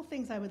a couple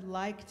things I would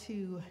like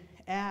to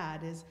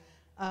add is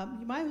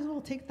you might as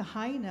well take the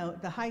high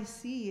note, the high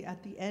C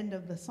at the end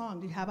of the song.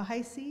 Do you have a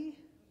high C?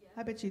 Yeah.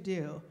 I bet you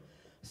do.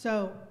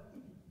 So,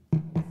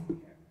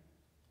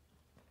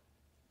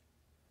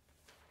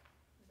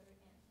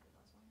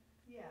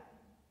 yeah.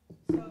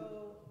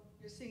 So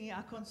you're singing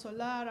a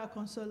consolar,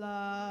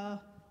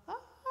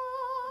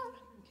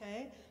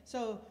 okay?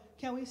 So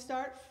can we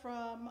start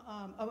from,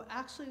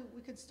 actually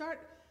we could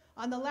start,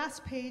 on the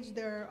last page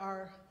there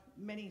are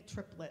many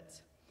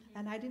triplets,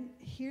 and I didn't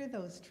hear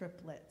those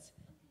triplets.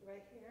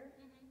 Right here?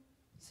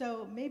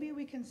 So maybe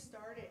we can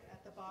start it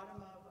at the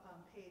bottom of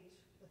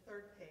the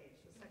third page,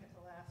 the second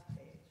to last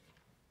page.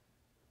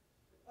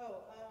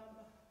 Oh,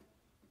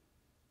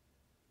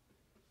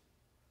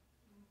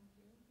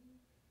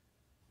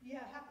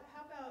 yeah,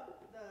 how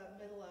about the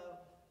middle of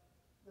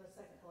the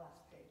second to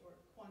last page, where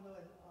cuando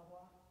el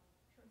agua?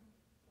 Sure.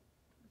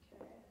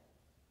 Okay.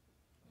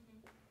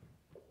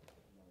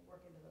 We'll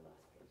work into the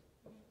last page.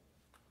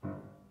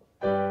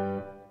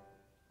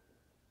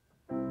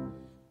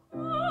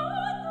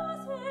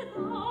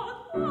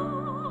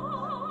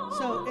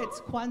 So it's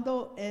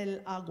cuando el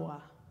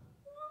agua.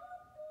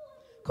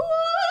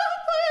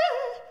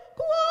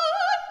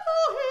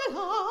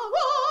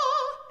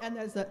 And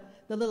there's the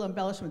little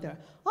embellishment there.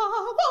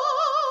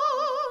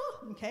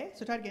 Okay,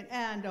 so try it again.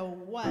 And a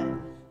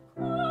one.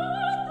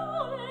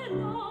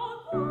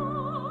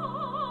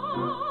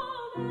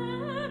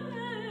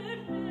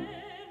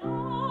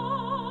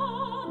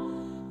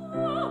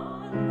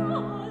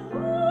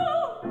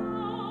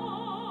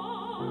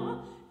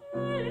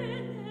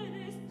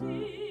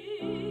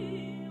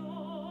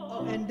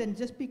 Oh, and then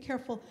just be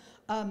careful.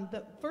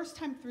 The first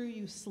time through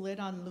you slid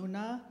on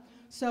Luna,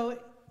 so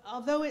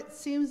although it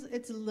seems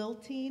it's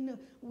lilting,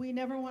 we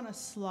never want to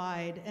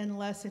slide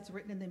unless it's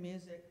written in the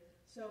music.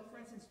 So, for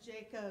instance,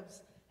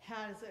 Jacobs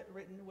has it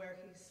written where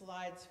he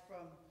slides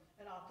from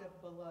an octave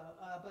below,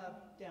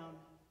 above down,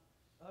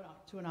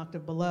 to an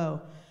octave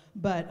below.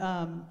 But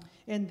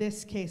in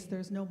this case,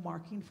 there's no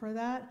marking for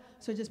that,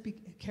 so just be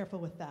careful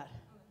with that.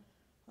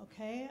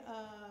 Okay.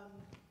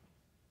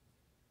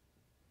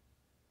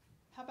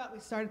 How about we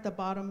start at the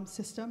bottom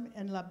system,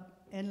 en la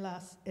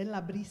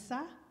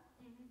brisa.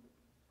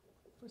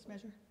 First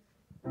measure.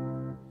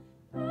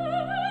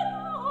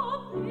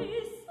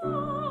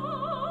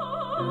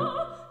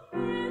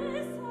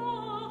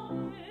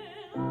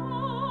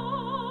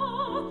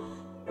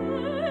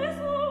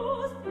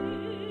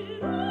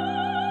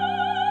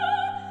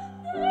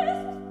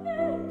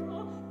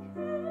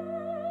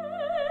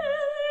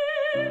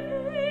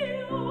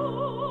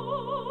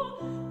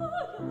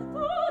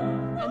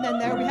 And then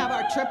there we have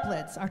our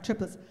triplets,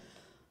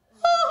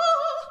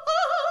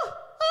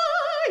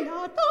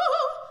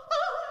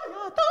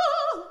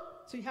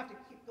 So you have to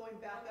keep going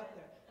back up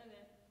there.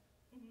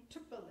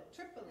 Triplet,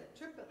 triplet,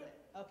 triplet.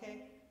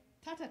 Okay.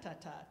 Ta ta ta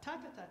ta ta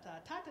ta ta ta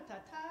ta ta ta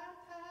ta.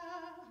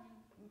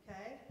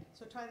 Okay.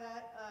 So try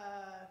that.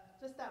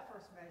 Just that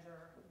first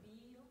measure.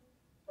 Vio.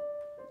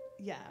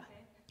 Yeah.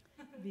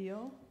 Okay.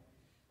 Vio.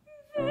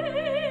 Yeah,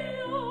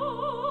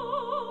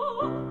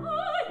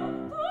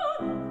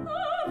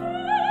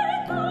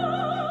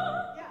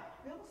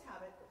 we almost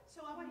have it. So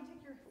I want you to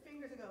take your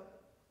fingers and go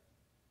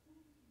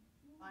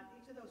on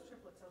each of those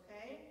triplets,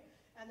 okay?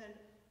 And then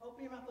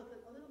open your mouth with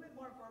a little bit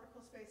more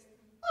vertical space.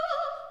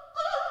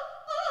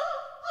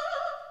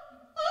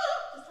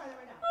 Just try that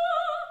right now.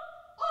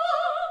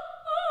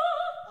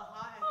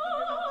 And keep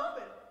your mouth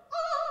open.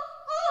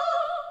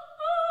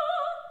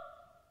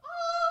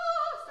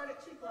 Start at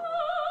cheek level.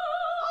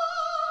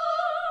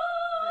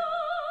 There.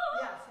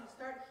 Yeah, so you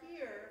start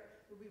here,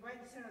 we'll be right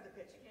in the center of the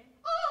pitch, okay?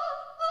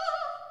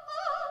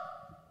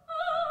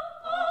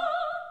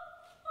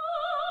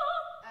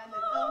 And then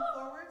come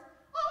forward.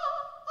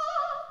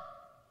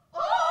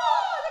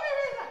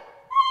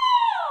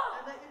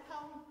 And let your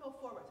tongue go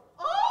forward.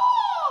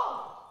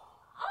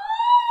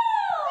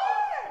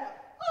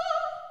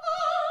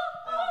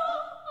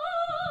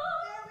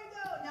 There we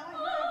go. Now I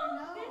hear every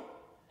note.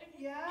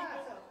 Yeah,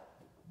 so.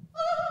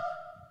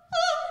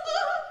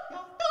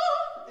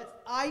 It's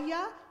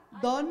aya,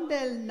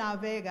 Donde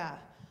navega.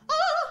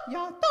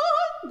 Ya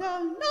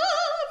donde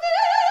navega.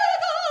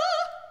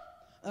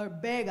 Or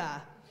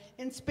vega.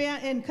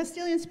 In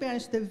Castilian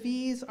Spanish, the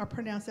V's are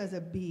pronounced as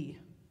a B.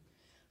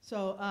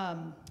 So,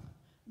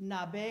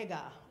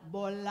 navega,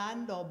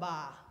 volando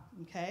va,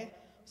 okay?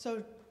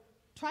 So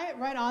try it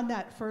right on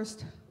that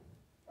first,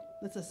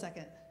 that's the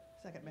second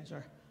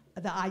measure,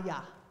 the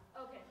aya.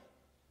 Okay.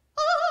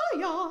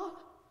 Aya.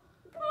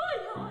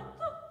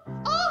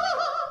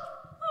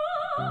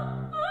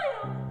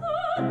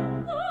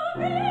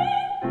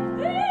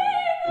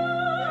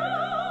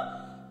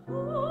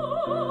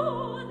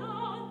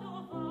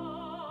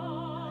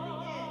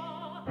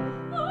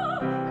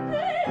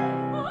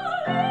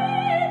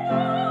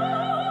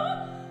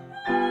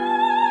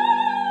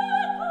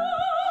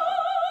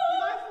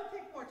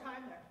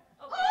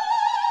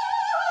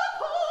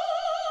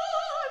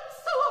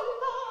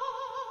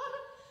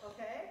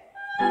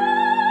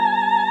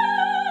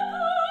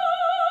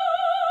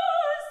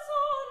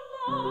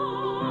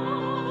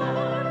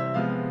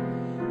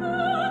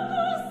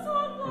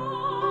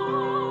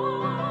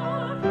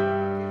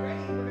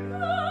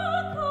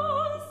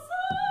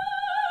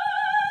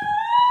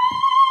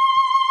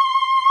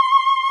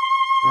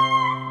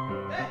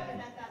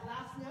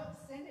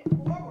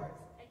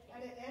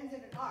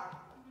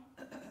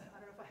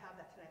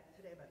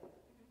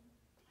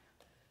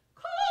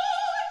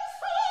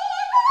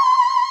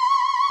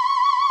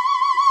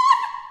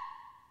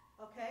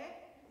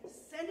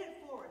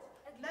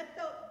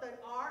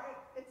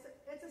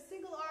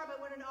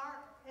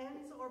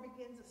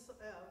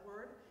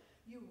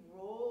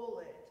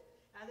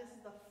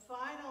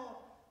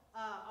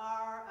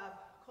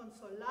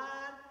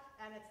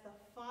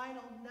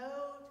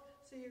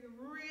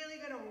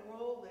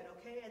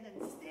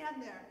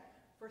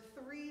 For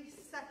 3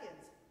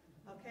 seconds,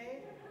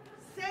 okay?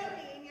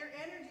 Sending your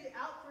energy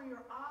out through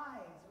your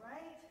eyes,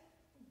 right?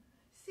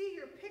 See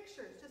your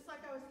pictures, just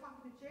like I was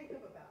talking to Jacob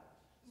about.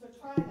 So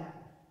try that.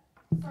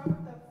 Start with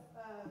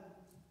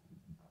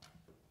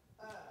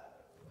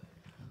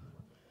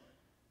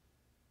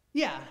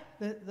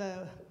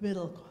the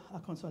middle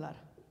consolar.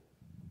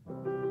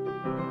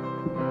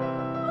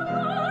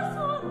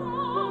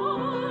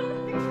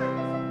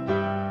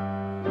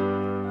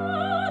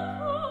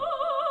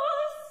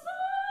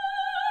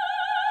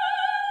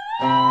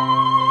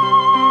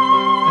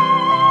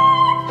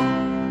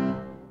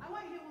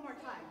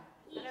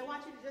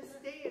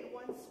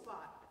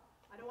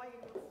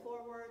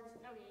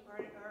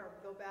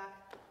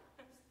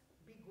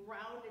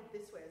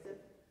 This way, as if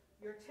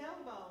your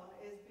tailbone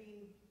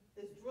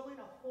is drilling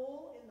a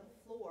hole in the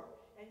floor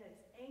and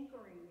it's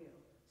anchoring you,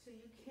 so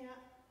you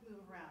can't move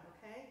around.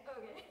 Okay?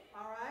 Okay.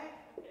 All right.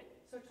 Okay.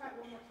 So try it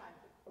one more time.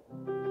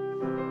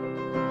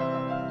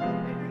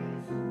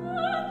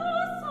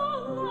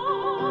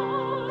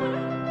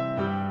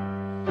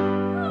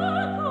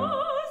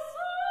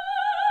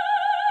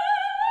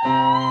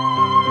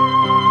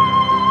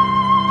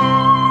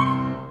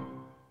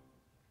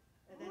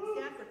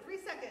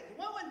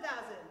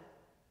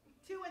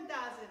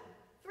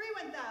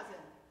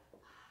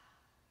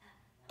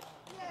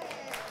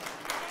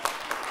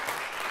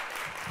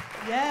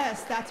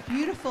 Yes, that's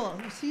beautiful.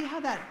 You see how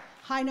that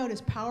high note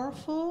is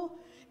powerful?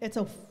 It's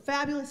a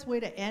fabulous way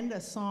to end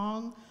a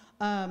song.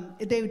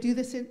 They do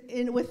this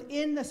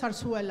within the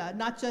zarzuela,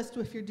 not just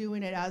if you're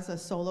doing it as a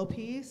solo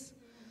piece.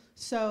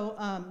 So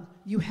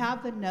you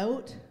have the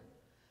note,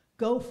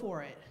 go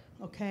for it,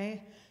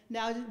 okay?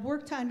 Now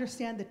work to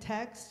understand the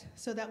text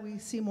so that we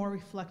see more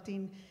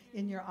reflecting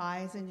in your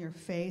eyes and your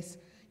face.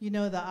 You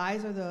know, the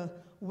eyes are the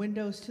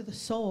windows to the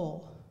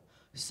soul.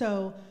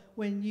 So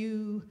when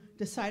you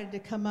decided to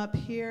come up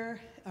here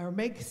or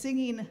make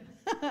singing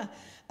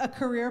a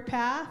career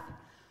path,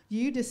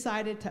 you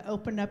decided to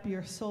open up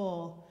your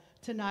soul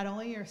to not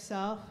only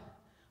yourself,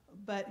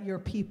 but your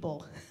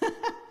people.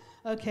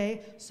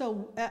 Okay,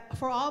 so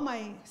for all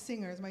my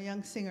singers, my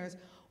young singers,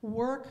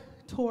 work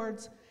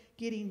towards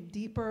getting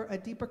a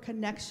deeper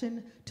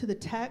connection to the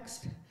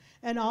text,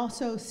 and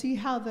also see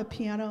how the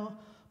piano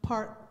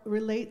part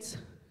relates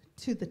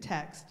to the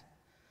text.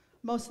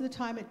 Most of the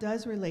time it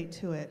does relate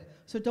to it,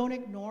 so don't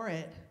ignore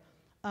it.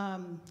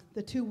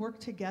 The two work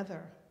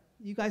together.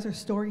 You guys are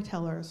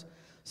storytellers,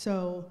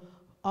 so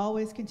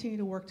always continue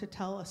to work to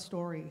tell a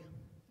story,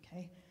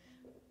 okay?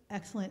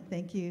 Excellent,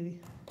 thank you,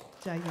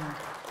 Jayun.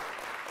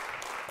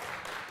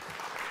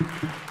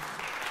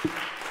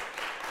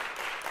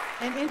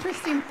 An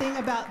interesting thing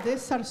about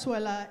this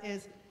zarzuela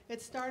is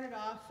it started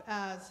off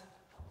as,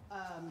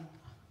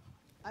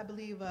 I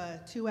believe,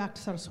 a 2-act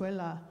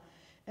zarzuela,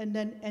 and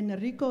then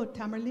Enrico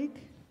Tamerlik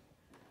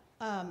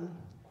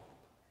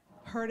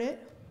heard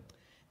it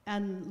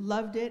and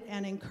loved it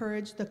and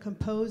encouraged the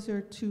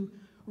composer to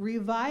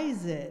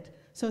revise it.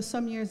 So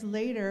some years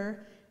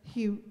later,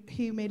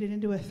 he made it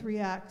into a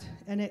 3-act,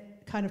 and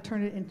it kind of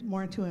turned it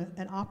more into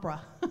an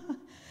opera.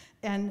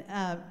 And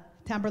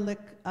Tamerlik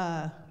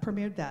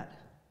premiered that.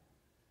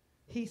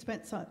 He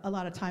spent a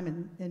lot of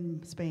time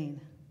in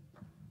Spain.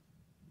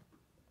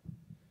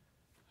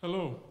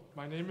 Hello,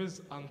 my name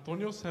is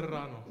Antonio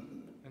Serrano,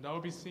 And I will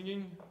be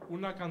singing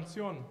una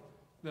canción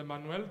de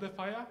Manuel de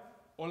Falla,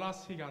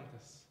 Olas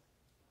Gigantes.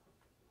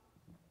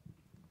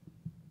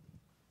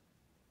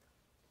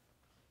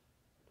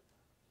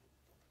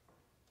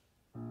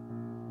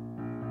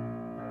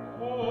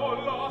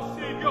 Olas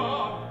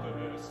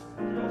gigantes,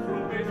 cuyos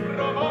frontes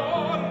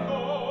bramando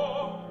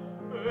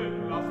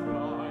en las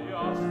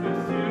playas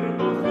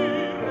desiertas y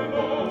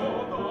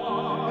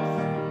remotas,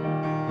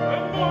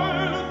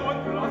 envuelto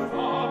entre las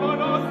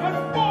sábanas de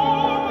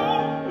espuma,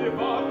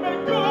 llevadme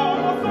con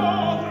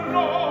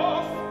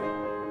vosotros,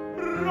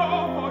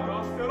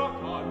 ráfagas de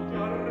huracán que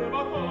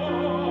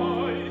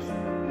arrebatáis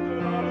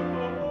del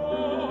alto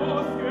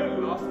bosque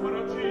las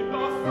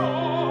marchitas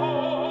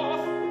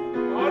dos,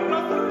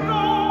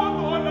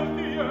 arrastrado en el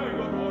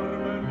ciego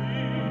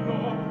torbellino,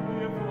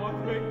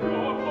 llevadme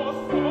con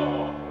vosotras.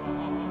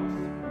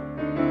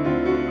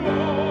 No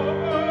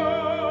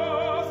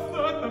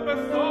esta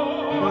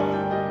tempestad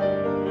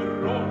que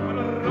rompe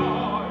el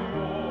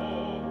rayo,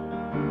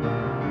 y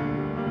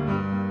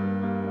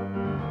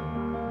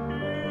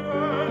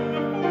en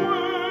el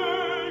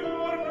fuego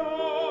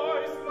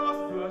ardáis las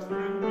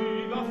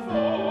desprendidas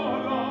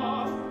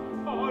olas,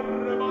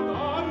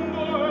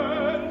 arrebatando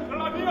entre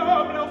la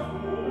niebla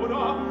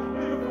oscura,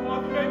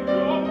 llevadme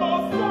con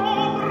vosotros.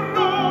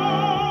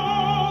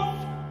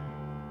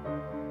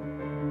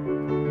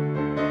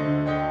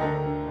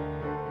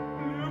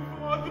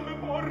 Llevadme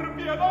por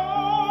piedad.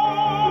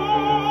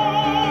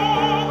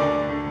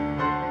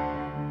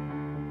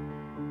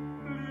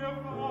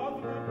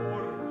 Llevadme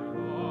por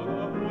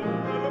piedad,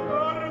 del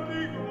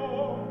vértigo,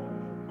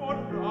 con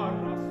la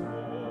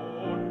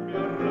razón me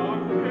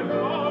arranque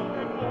la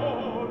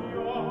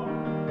memoria.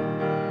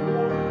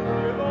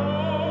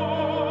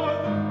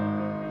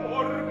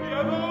 Por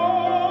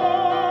piedad,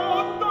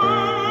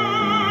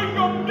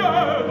 tengo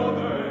miedo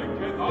de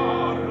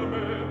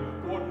quedarme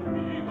con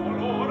mi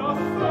dolor a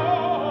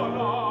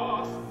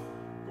solas,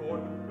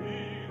 con mi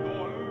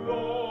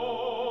dolor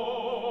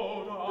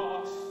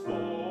a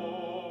solas.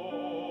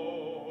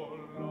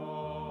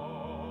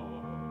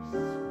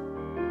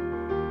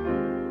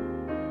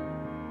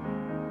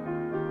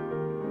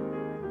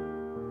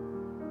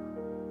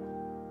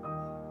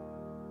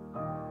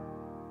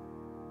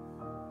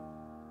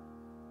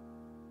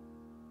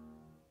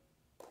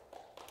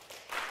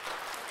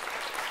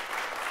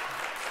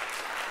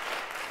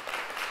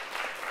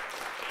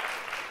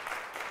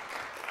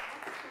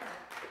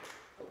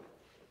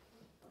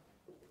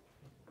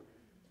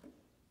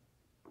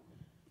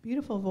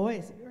 Beautiful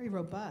voice, very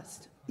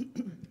robust.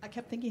 I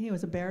kept thinking he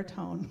was a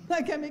baritone.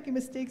 I kept making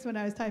mistakes when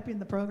I was typing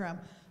the program.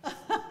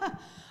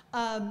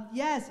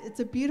 Yes, it's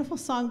a beautiful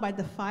song by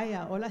the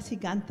Falla, Olas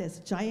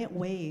Gigantes, Giant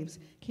Waves.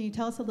 Can you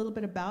tell us a little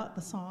bit about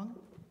the song?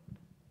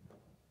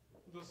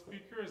 The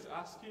speaker is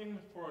asking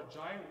for a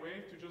giant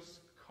wave to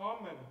just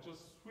come and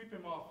just sweep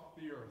him off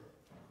the earth.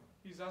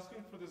 He's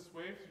asking for this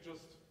wave to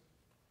just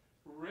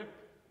rip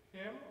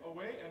him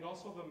away and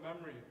also the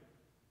memory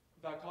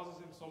that causes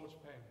him so much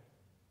pain.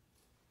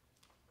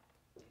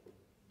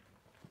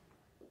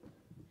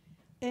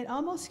 It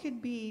almost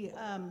could be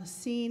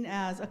seen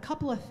as a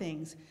couple of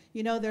things.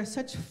 You know, there's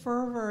such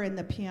fervor in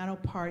the piano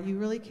part. You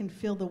really can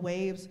feel the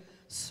waves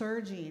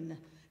surging.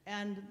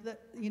 And,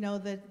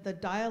 the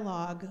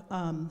dialogue,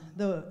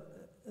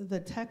 the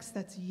text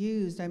that's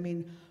used, I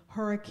mean,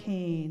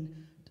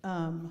 hurricane,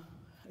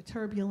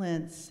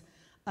 turbulence,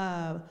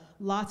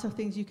 lots of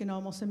things you can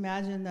almost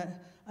imagine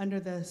that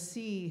under the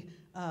sea,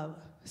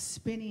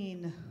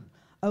 spinning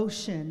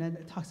ocean. And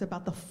it talks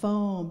about the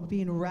foam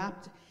being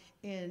wrapped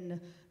in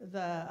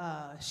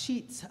the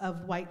sheets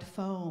of white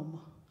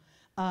foam.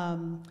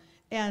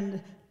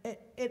 And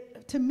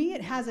to me,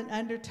 it has an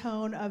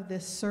undertone of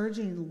this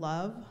surging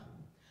love,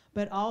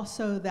 but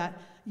also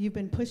that you've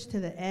been pushed to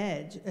the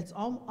edge. It's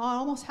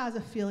almost has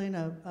a feeling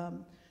of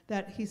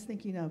that he's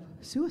thinking of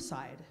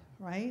suicide,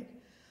 right?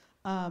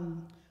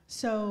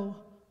 So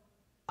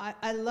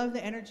I love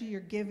the energy you're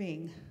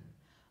giving.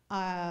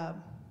 I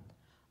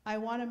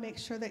want to make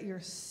sure that you're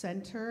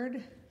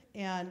centered,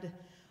 and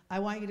I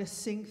want you to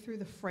sing through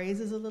the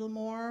phrases a little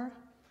more.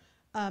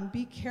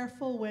 Be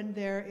careful when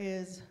there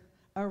is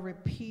a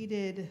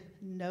repeated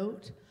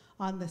note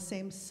on the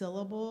same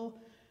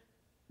syllable.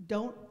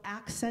 Don't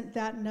accent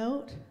that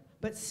note,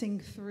 but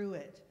sing through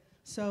it.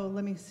 So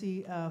let me see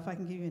if I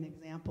can give you an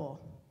example.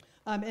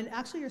 And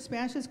actually, your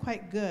Spanish is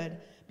quite good.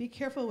 Be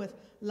careful with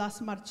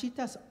las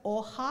marchitas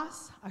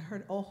hojas. I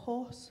heard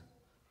ojos.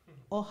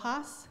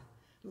 Hojas,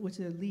 which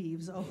are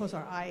leaves. Ojos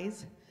are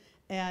eyes.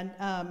 And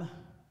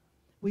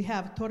we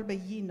have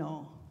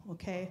torbellino,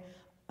 okay?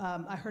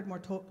 I heard more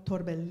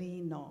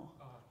torbellino,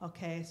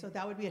 okay? So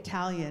that would be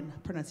Italian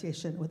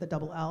pronunciation with a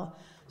double L.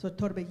 So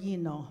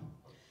torbellino.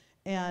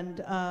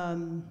 And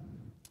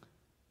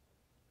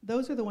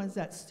those are the ones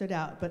that stood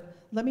out.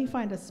 But let me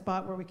find a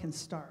spot where we can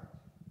start.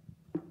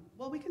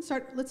 Well, let's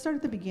start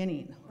at the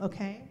beginning,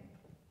 okay?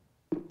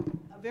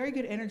 A very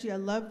good energy. I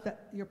love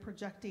that you're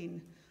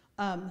projecting.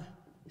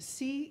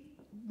 See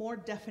more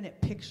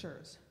definite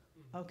pictures,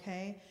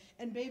 okay?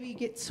 And maybe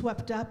get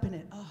swept up in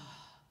it. Oh,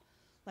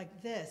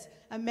 like this.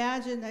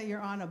 Imagine that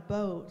you're on a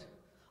boat.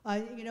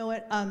 You know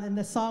what, and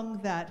the song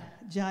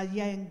that Jia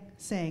Yang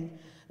sang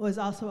was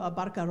also a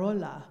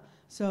barcarola.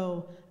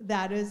 So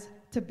that is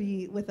to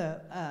be with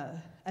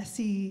a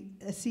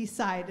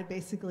seaside,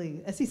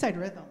 basically, a seaside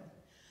rhythm.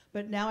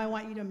 But now I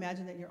want you to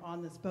imagine that you're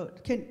on this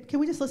boat. Can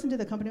we just listen to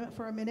the accompaniment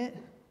for a minute?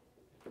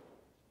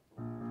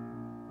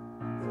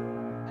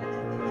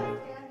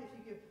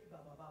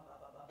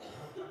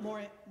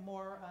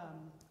 More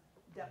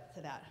depth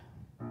to that.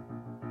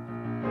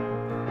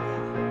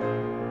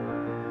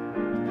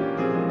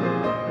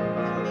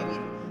 And maybe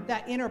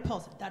that inner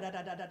pulse, da da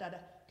da da da da da,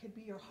 could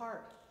be your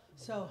heart.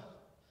 So,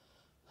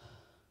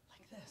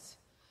 like this,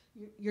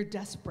 you're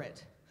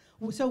desperate.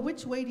 So,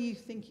 which way do you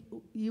think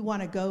you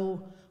want to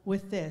go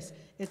with this?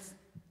 It's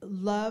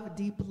love,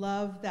 deep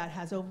love that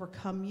has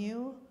overcome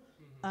you.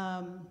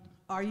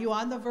 Are you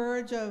on the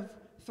verge of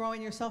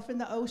throwing yourself in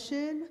the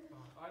ocean?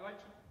 I like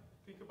to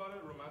think about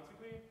it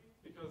romantically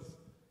because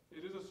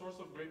it is a source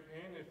of great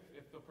pain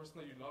if the person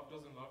that you love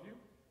doesn't love you.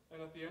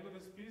 And at the end of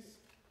this piece,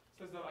 it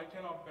says that I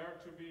cannot bear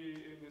to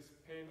be in this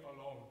pain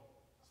alone.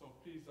 So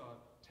please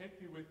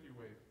take me with you,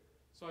 wave.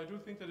 So I do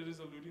think that it is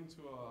alluding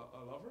to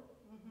a lover.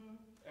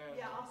 And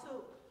yeah,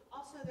 also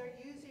they're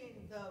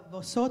using the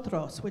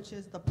vosotros, which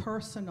is the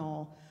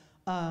personal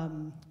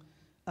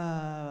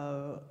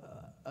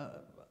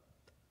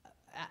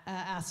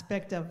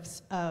aspect of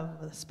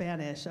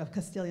Spanish, of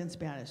Castilian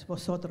Spanish,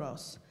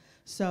 vosotros.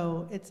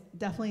 So it's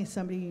definitely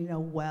somebody you know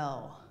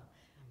well.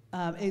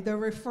 They're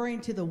referring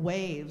to the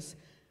waves,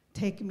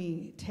 take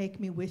me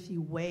with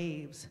you,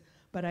 waves.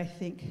 But I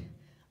think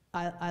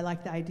I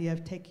like the idea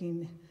of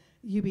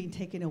you being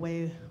taken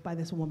away by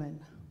this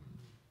woman.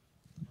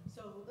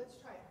 So let's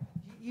try it.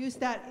 Use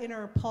that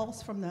inner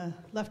pulse from the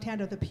left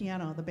hand of the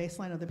piano, the bass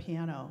line of the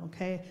piano,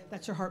 okay?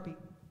 That's your heartbeat.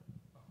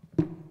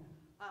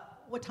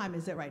 What time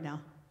is it right now?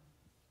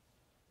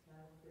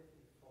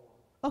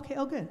 9:54. Okay,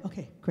 oh good,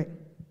 okay, great.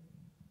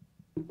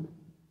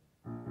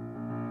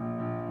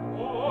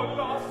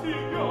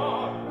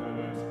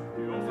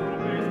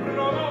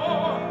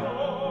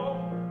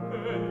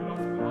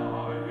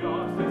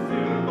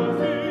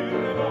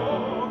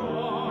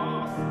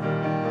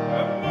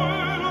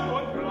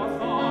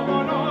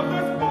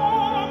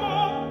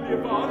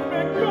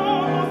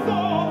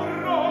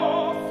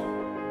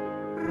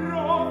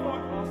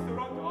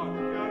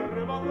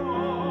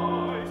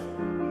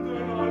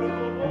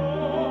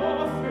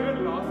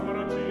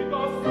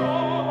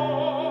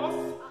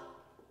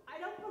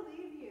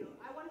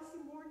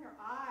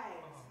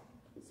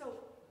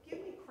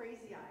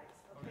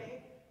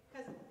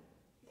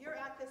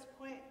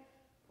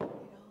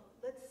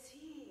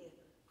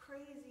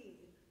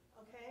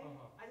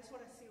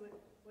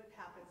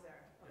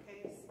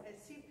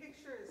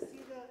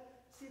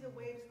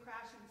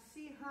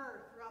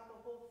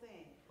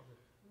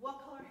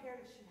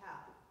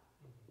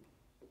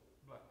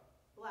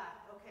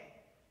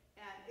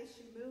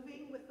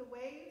 Moving with the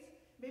waves,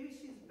 maybe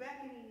she's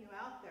beckoning you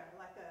out there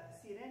like a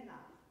sirena.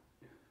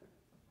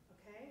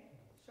 Okay?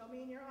 Show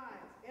me in your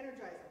eyes.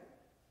 Energize them.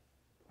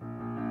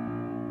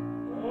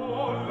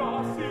 Oh,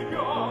 las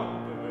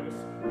gigantes,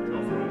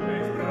 Dios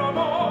rompéis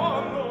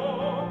bramando,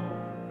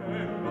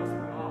 en las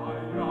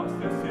playas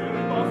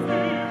desiertas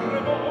y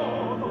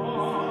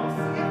remotas,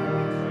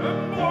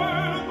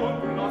 envuelto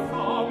entre las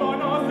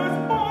sábanas de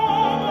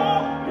espuma,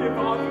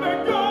 llevadme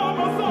con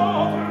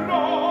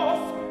vosotros.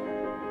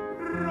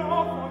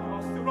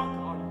 Ráfagas de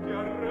huracán que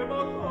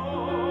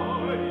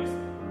arrebatáis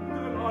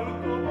del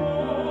alto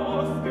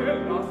bosque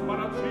las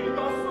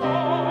marachitas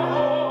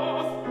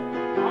os,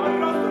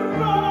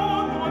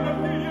 arrastrando en el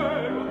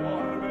cielo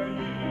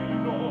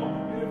torbellino,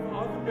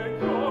 llevadme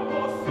con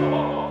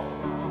vosotras.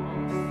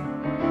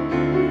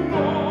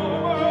 No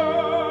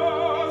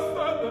ves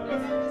de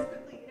Just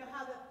quickly, you know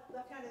how the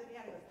left hand of the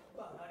piano goes,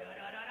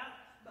 ba-da-da-da-da-da,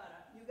 ba-da.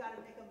 You got to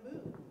make a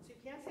move. So you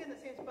can't stay in the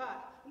same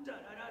spot.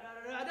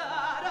 Da-da-da-da-da-da-da.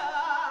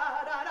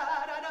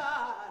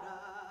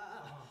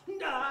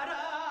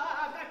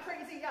 I've got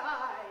crazy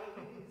eyes.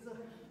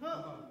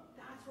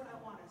 That's what I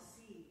want to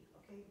see.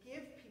 Okay,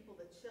 give people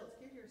the chills.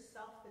 Give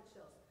yourself the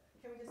chills.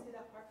 Can we just do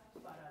that part?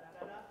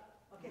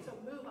 Okay, so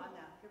move on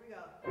that. Here we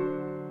go.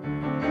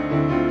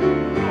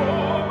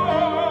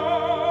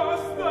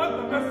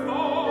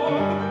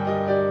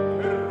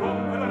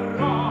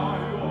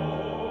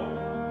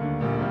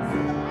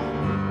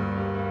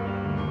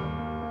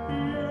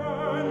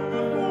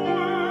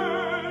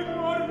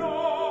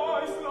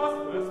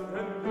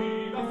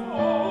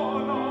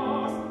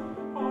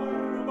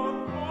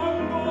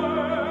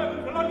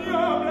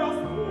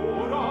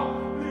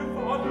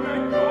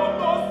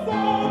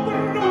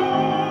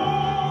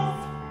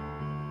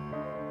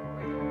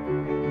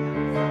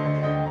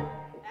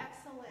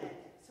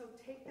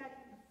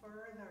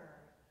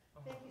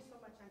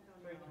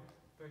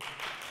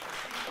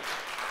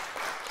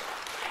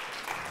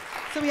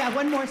 So we have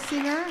one more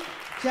singer.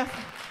 Jeff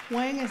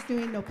Wang is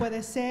doing No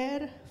Puede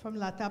Ser from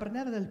La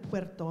Tabernera del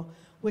Puerto,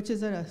 which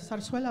is a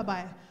zarzuela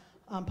by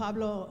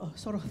Pablo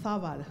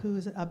Sorozabal,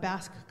 who's a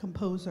Basque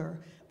composer,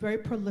 very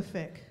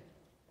prolific.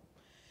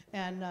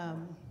 And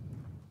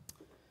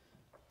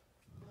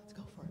let's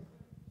go for it.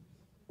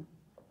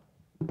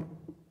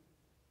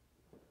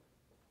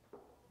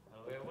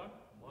 Hello everyone,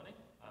 morning.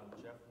 I'm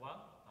Jeff Wang.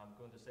 I'm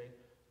going to say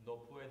No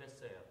puede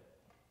ser.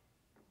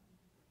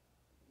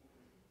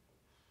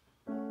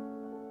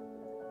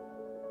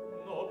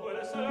 No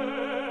puede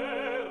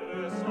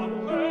ser, esa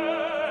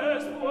mujer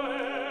es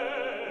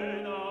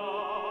buena.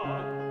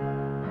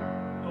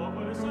 No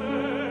puede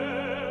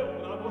ser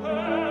una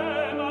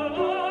mujer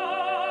malvada.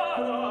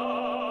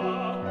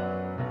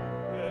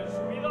 En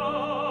su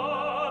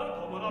mirar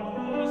como la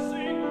luz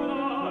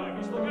singular, he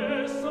visto que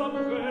esa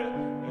mujer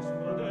es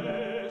una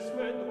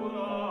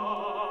desventurada.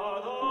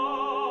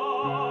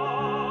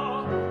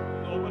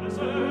 No puede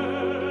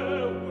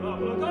ser una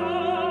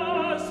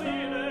blanca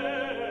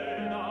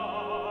sirena.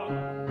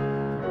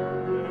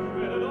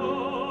 Envenenó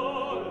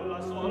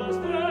las olas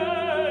de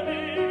mi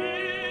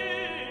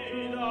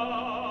vida.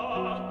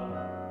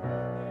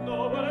 No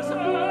puede ser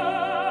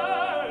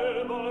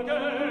porque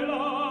la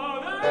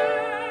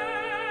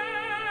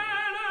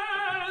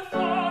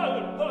belleza,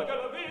 porque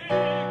la vi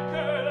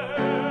querer,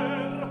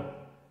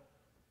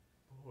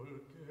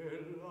 porque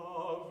la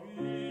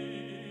vi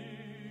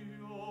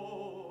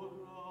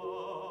llorar.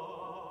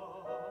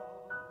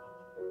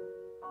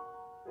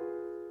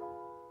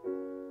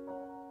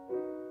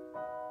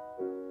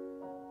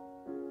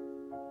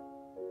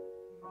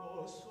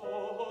 Los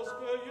ojos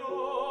que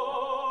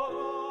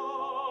lloran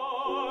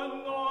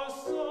no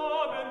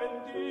saben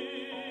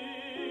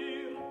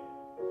mentir.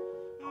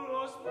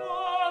 Las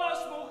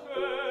malas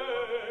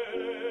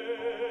mujeres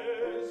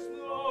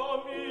no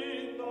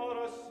miran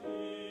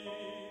así.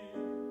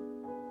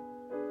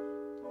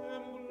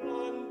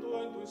 Temblando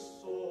en tus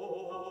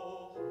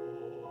ojos,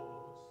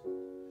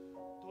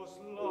 tus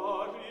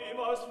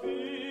lágrimas vi.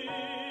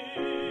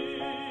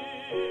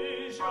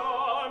 Ya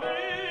a mí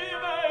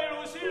me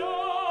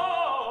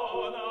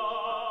ilusiona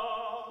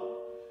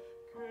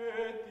que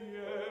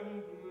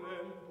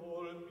tiemblen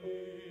por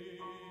mí.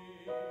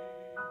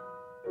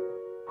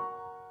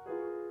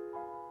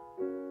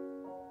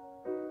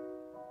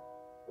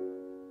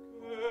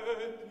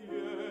 Que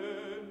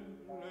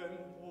tiemblen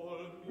por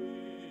mí.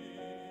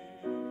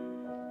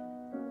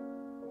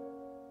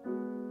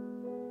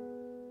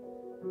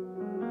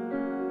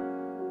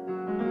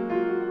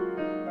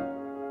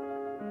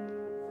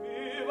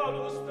 Viva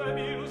luz de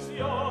mi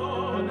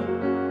ilusión,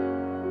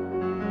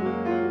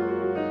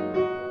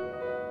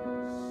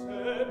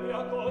 se me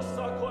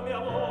acosa con mi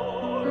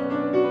amor,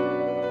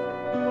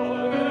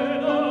 porque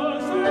no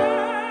sé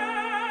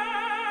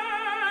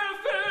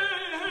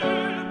fingir,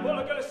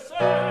 porque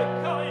sé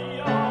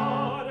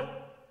callar,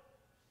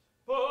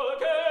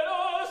 porque no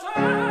sé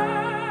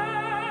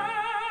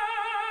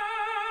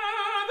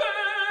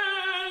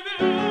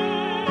vivir.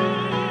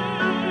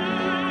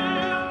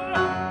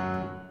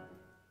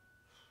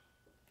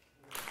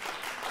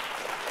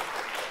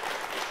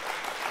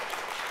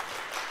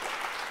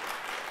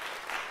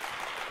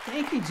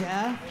 Thank you,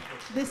 Jeff.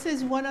 This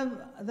is one of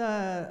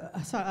the,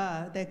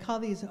 they call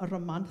these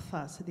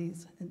romanzas.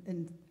 These,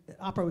 in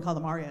opera we call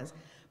them arias,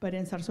 but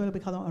in Zarzuela we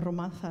call them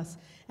romanzas.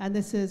 And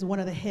this is one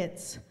of the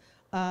hits.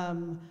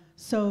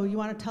 So you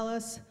want to tell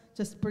us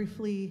just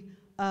briefly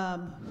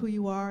who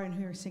you are and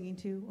who you're singing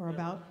to or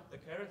about? The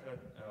character,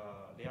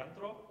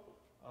 Leandro,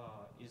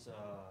 is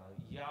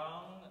a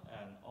young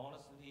and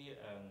honestly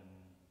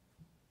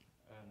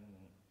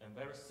and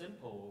very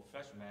simple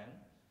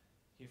freshman.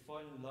 He fell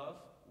in love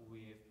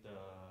with the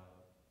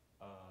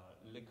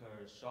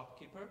liquor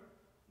shopkeeper,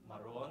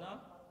 Marona,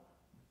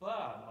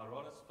 but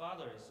Marona's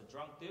father is a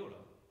drug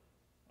dealer.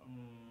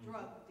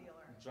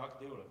 Drug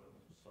dealer,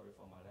 sorry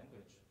for my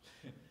language.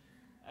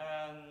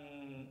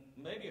 And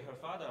maybe her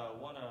father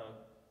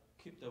wanna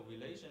keep the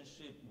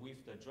relationship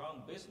with the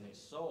drug business,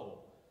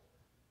 so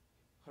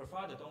her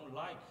father don't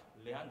like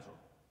Leandro.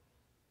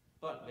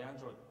 But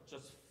Leandro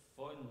just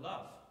fall in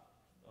love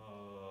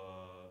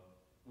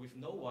with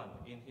no one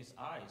in his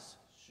eyes.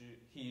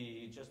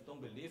 He just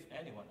don't believe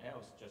anyone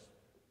else, just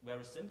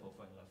very simple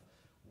fall in love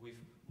with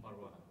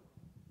Marona.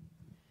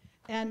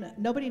 And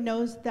nobody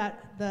knows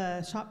that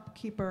the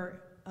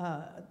shopkeeper,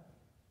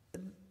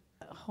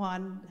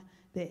 Juan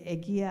de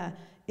Eguía,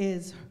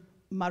 is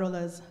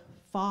Marola's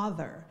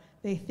father.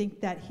 They think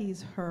that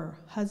he's her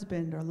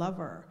husband or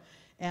lover.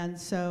 And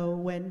so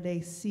when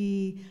they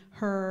see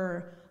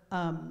her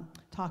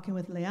talking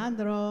with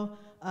Leandro,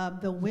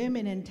 the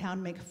women in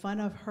town make fun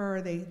of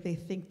her. They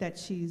think that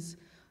she's,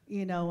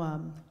 you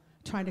know,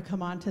 trying to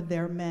come on to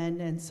their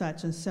men and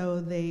such, and so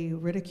they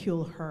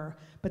ridicule her,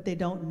 but they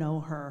don't know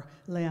her.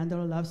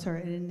 Leandro loves her,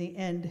 and in the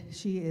end,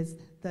 she is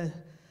the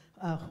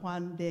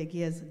Juan de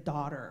Eguía's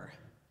daughter.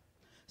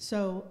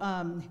 So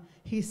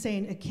he's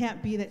saying, it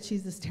can't be that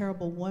she's this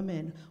terrible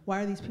woman.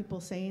 Why are these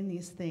people saying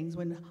these things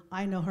when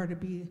I know her to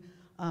be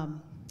a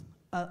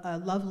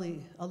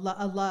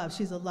love,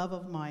 she's a love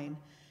of mine.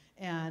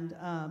 And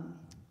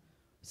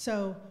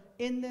so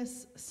in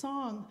this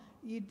song,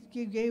 you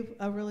gave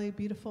a really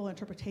beautiful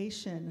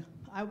interpretation.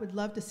 I would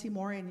love to see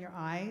more in your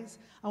eyes.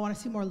 I want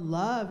to see more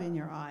love in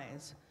your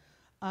eyes.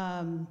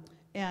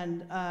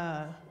 and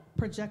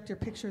project your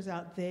pictures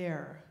out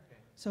there.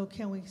 So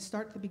can we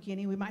start at the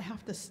beginning? We might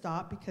have to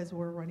stop because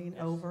we're running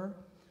over.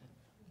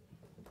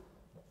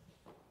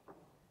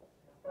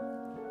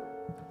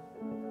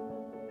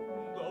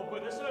 No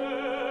puede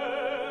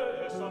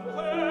ser, esa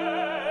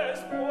mujer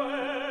es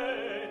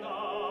buena.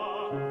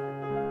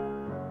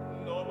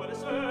 No puede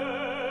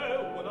ser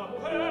una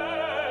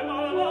mujer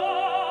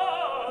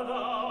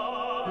malvada.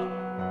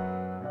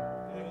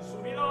 En su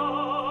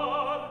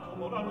mirar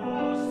como la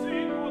luz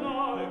sin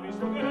luna he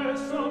visto que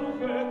esa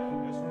mujer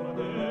es una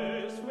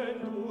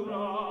desventurada.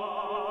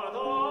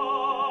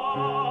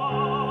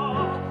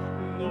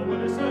 No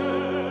puede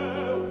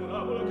ser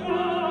una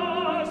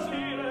vulgar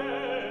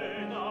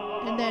sirena.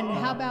 And then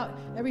how about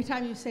every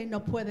time you say no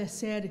puede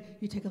ser,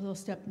 you take a little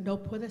step. No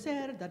puede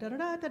ser, da da da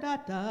da da da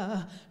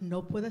da.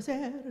 No puede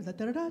ser, da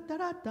da da da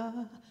da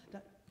da da.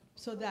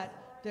 So that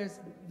there's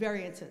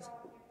variances.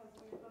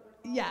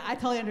 Yeah, I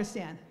totally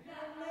understand.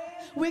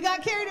 We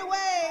got carried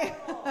away.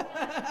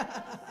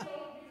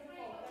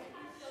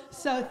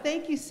 So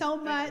thank you so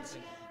much.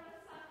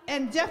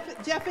 And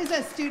Jeff is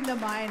a student of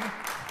mine.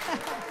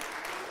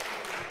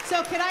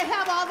 So can I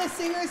have all the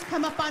singers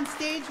come up on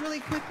stage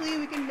really quickly?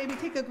 We can maybe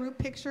take a group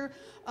picture.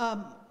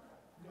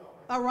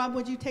 Rob,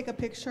 would you take a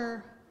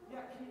picture?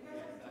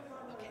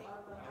 Okay.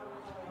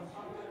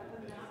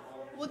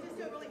 We'll just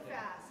do it really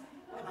fast.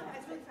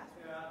 It's really fast.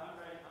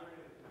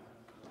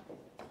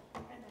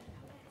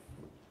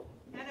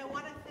 And I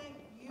want to thank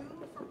you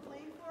for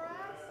playing for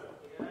us.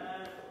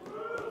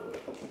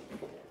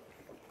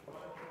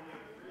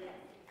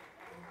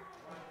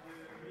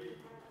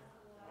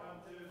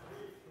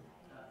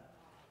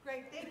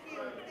 Great, thank you.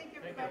 Thank you,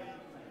 everybody.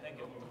 Thank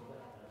you.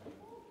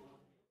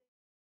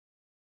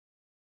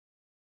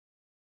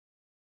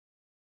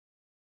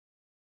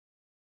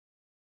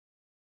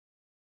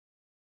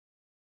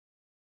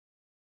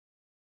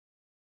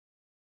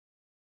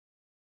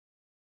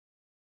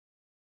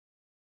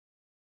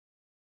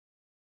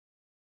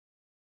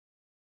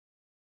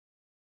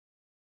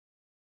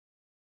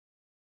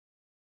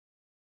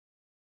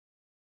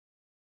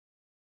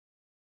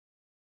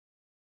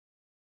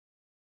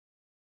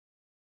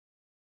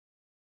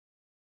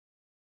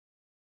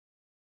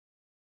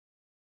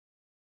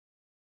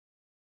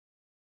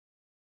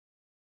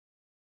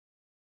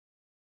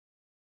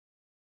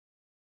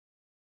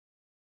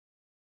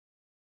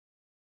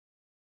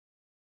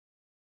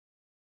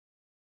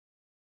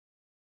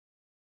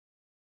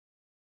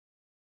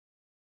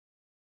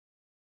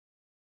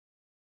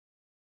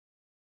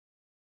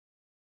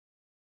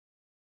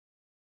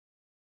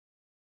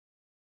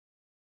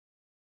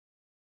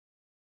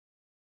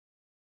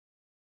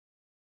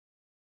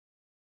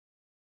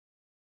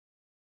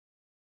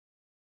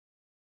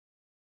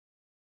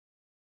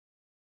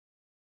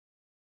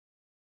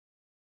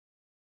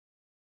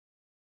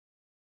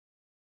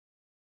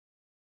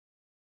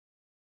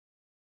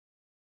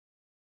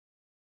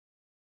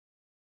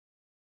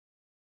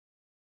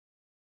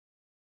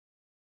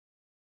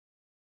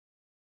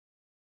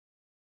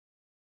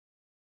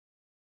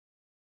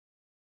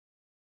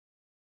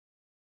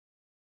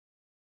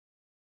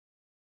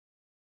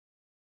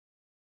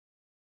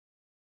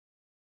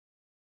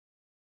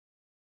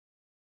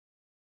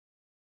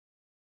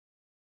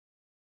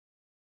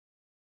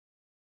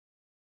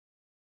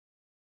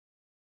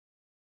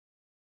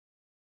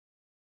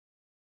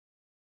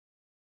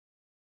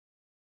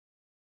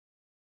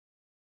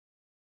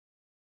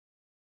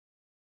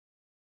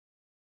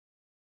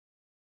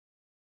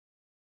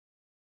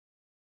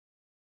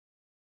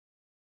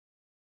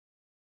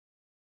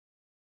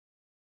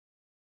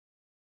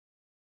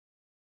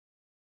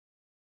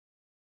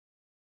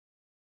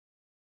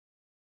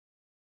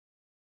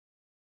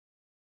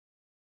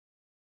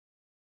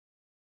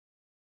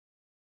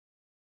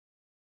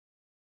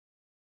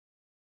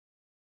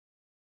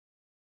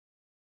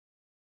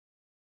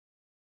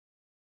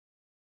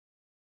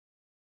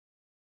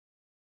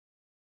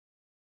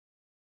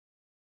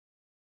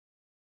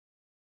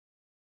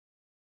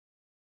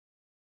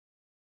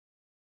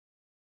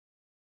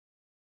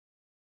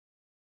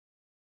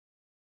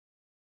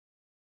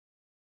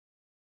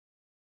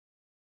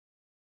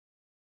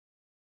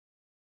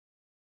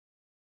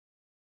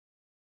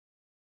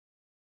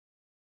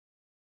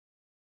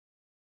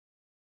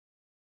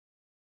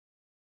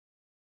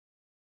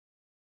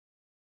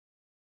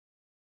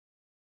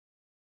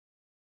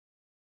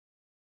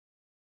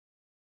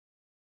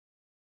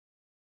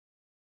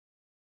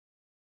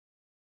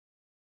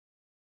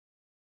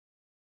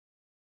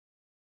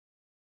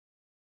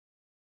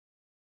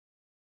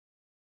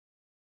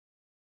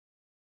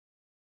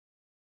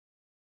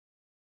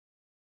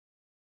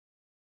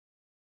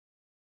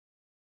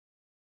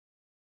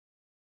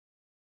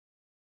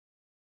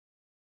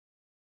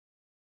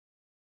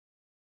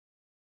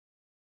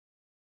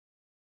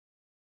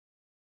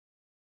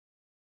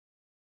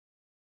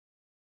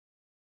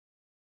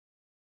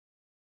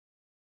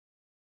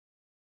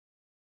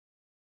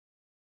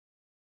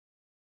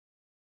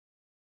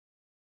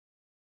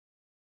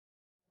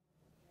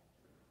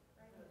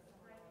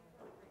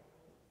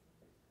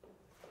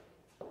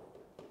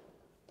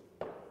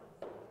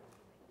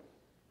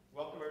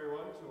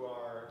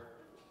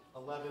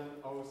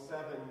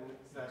 11:07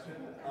 session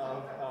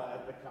of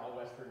the Cal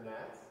Western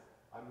NATS.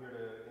 I'm here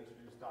to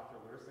introduce Dr.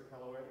 Larissa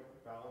Kelloway, who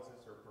balances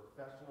her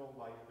professional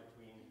life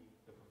between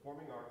the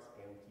performing arts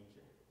and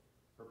teaching.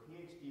 Her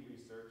PhD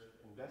research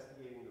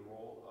investigating the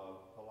role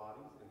of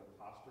Pilates in the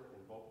posture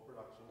and vocal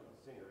production of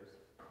singers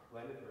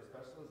blended her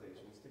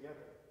specializations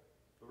together.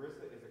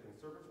 Larissa is a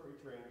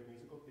conservatory-trained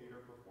musical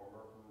theater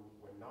performer who,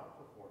 when not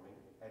performing,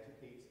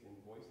 educates in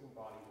voice and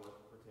body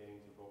work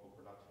pertaining to vocal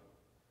production.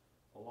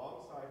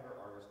 Alongside her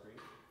artistry,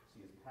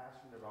 she is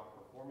passionate about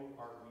performing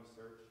art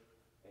research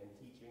and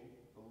teaching,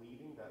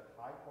 believing that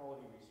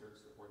high-quality research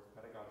supports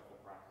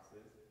pedagogical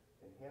practices,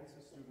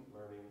 enhances student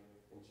learning,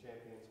 and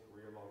champions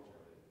career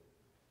longevity.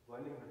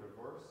 Blending her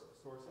diverse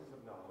sources of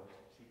knowledge,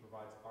 she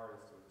provides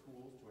artists with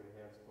tools to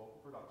enhance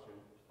vocal production,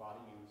 body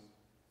use,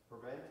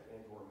 prevent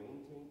and/or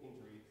maintain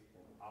injuries,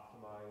 and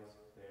optimize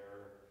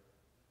their,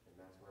 and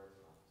that's where it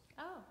stops.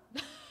 Oh.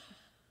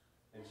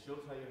 And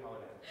she'll tell you how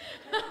it ends.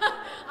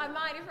 I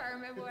might if I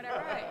remember what I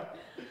wrote.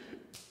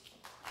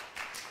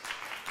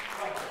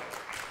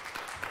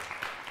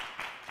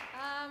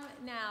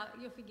 Now,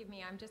 you'll forgive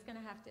me, I'm just going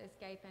to have to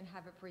escape and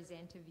have a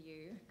presenter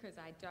view because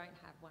I don't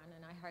have one,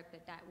 and I hope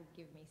that that will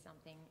give me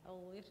something a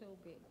little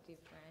bit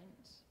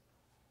different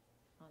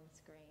on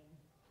screen.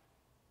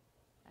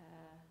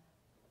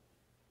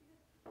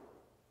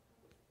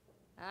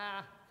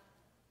 I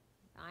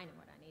know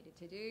what I needed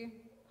to do.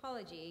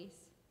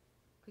 Apologies,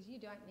 because you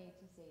don't need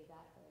to see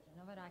that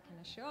version of it, I can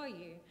assure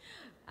you.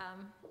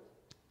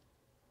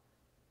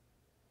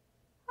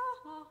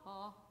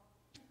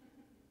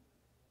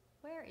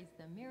 Where is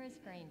the mirror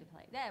screen to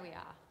play? There we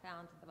are,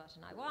 found the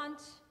button I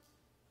want.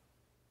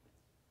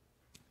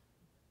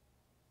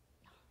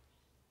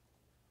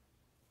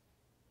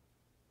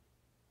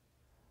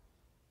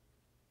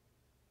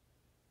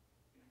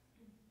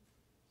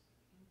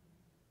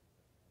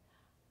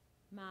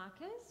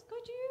 Marcus,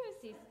 could you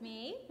assist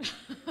me?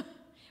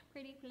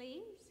 Pretty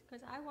please,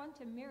 because I want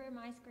to mirror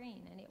my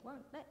screen and it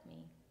won't let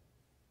me.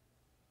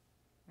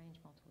 Arrange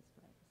multiple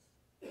displays.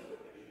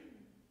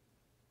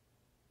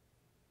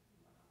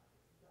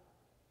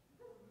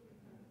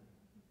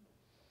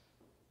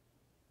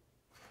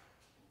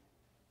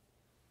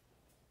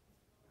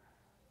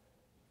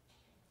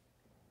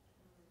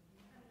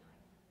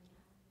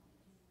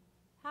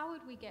 How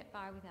would we get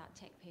by without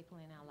tech people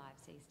in our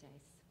lives these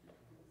days?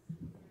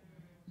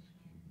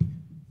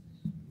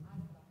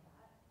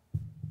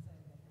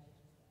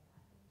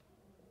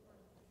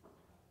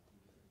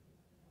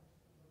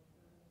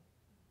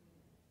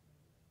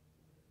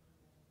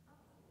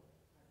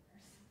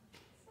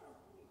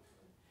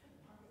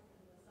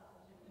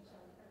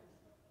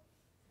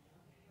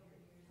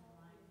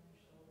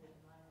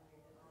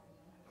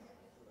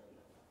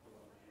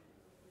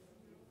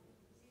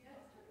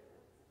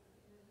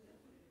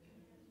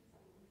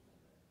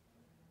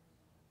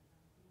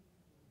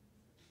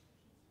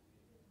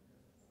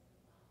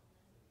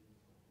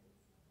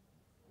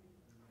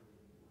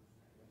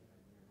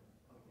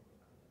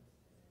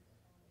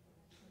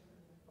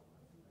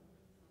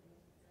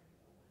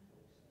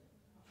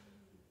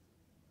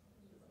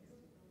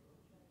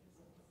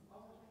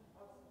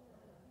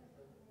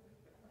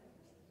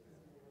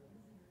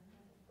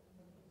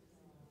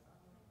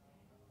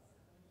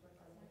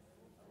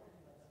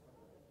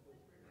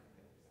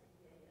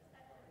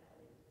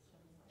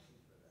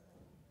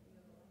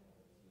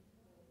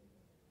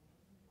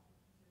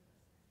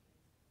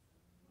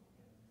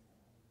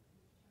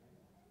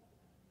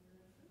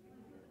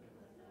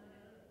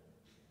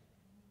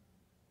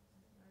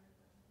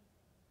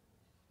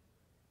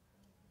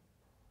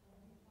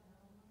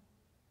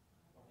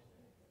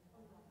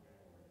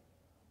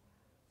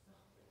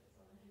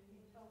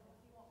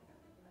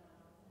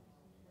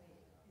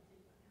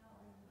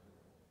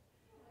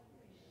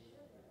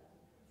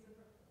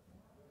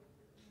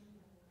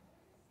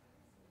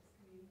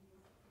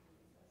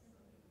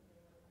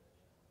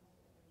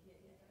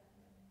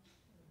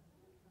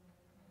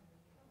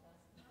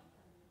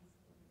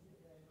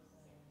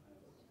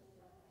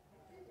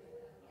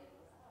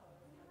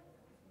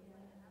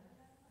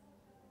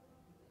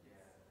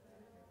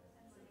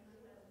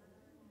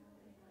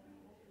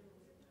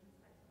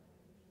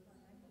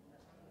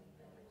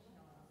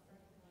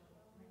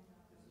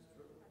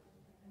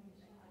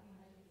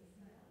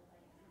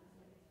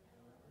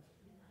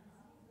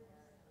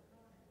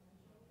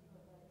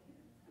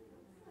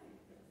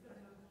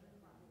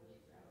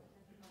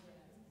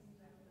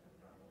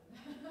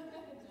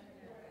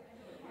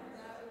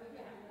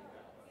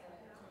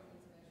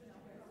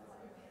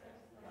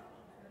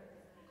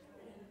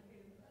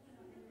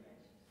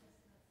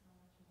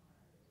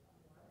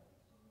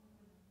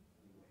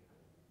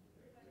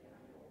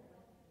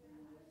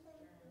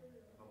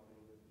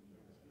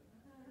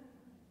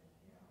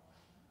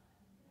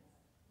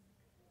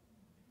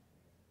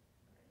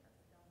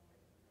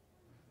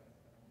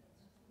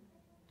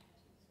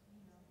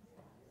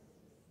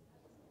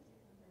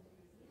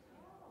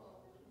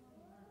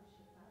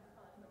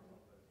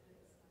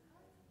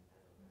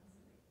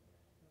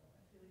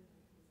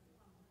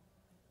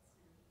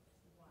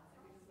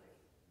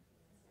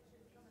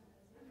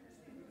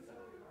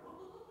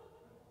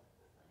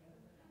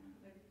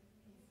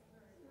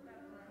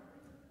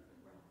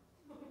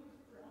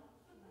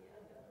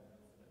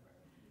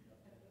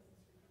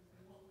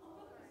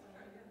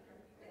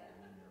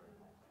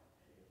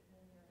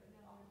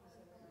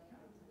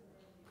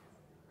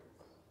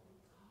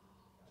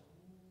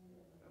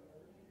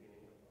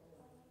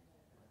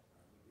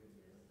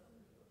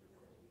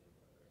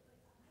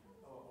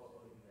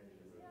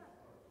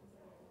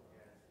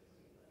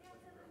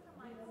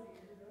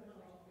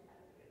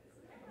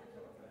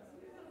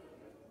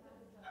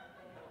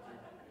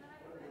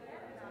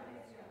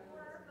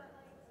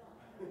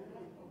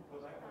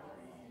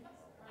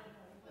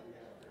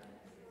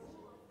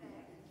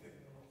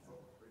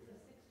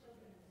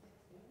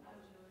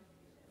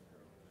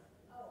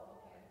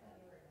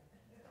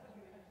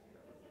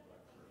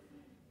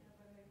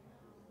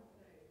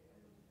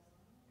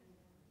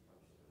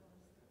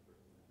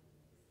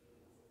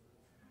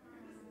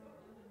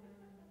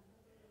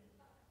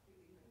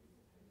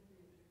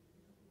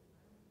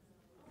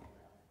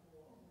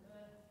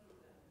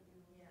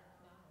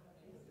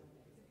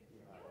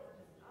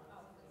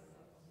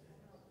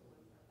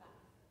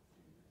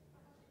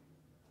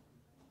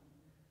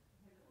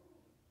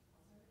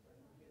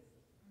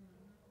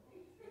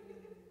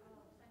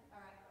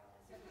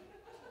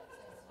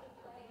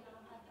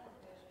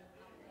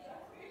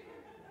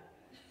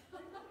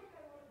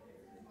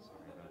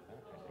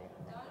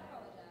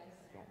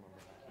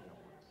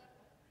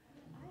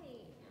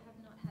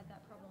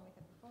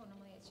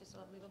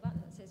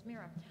 There's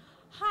mirror.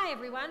 Hi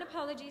everyone,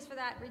 apologies for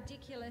that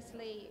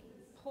ridiculously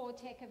poor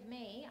tech of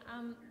me.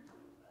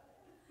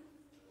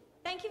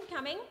 Thank you for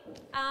coming,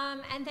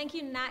 and thank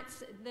you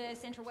NATS, the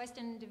Central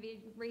Western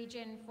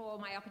region, for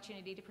my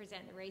opportunity to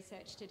present the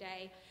research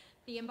today.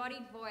 The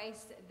embodied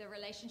voice, the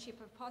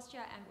relationship of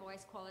posture and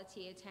voice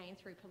quality attained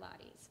through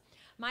Pilates.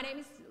 My name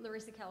is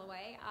Larissa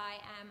Kelloway. I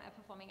am a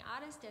performing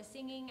artist, a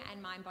singing and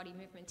mind-body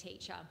movement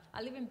teacher.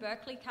 I live in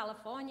Berkeley,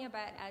 California,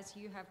 but as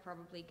you have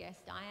probably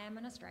guessed, I am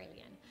an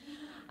Australian.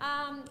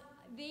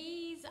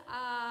 These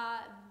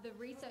are the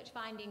research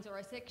findings, or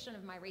a section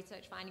of my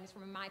research findings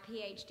from my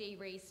PhD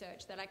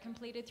research that I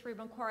completed through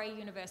Macquarie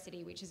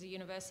University, which is a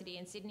university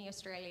in Sydney,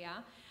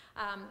 Australia,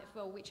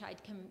 for which I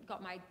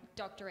got my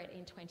doctorate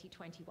in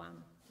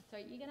 2021. So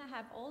you're going to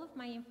have all of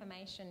my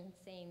information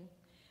seen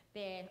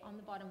there on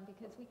the bottom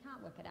because we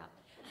can't work it out.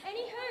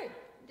 Anywho,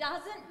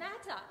 doesn't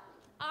matter.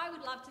 I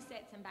would love to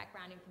set some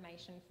background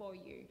information for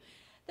you.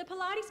 The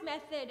Pilates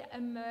method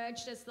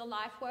emerged as the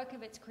life work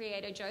of its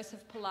creator,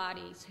 Joseph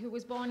Pilates, who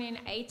was born in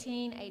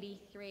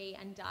 1883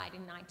 and died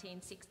in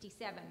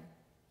 1967.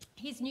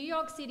 His New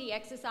York City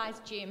exercise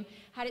gym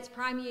had its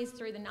prime years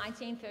through the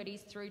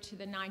 1930s through to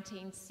the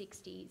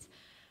 1960s.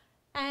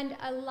 And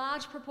a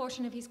large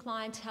proportion of his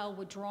clientele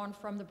were drawn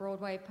from the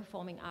Broadway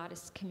performing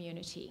artists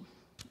community.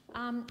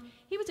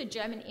 He was a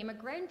German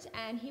immigrant,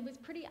 and he was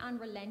pretty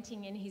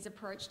unrelenting in his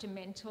approach to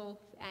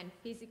mental and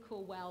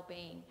physical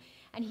well-being.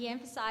 And he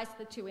emphasized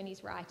the two in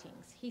his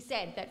writings. He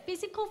said that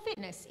physical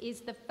fitness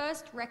is the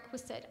first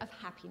requisite of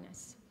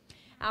happiness.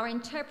 Our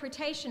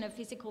interpretation of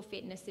physical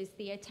fitness is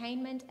the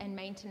attainment and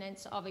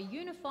maintenance of a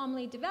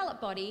uniformly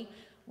developed body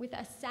with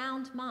a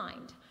sound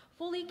mind,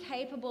 fully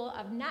capable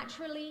of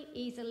naturally,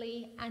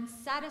 easily, and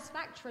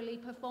satisfactorily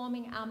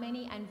performing our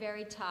many and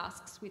varied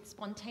tasks with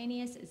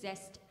spontaneous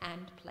zest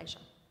and pleasure.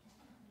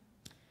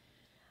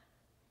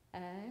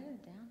 Down,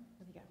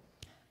 there we go.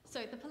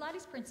 So the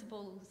Pilates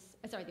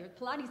the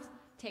Pilates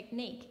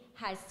technique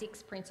has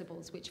 6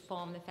 principles which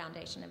form the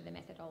foundation of the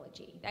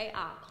methodology. They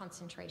are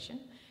concentration,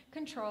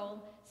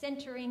 control,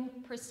 centering,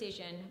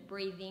 precision,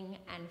 breathing,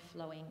 and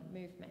flowing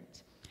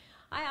movement.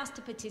 I asked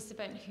a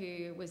participant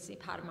who was a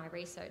part of my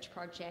research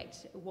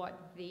project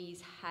what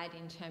these had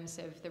in terms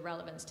of the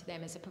relevance to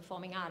them as a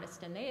performing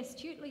artist, and they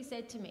astutely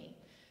said to me,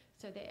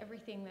 so they're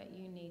everything that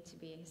you need to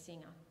be a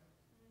singer.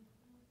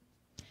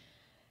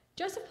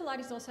 Joseph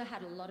Pilates also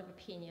had a lot of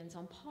opinions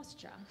on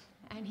posture,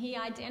 and he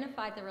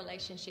identified the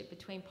relationship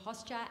between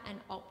posture and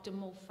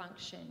optimal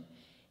function.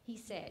 He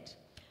said,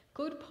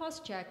 good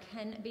posture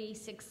can be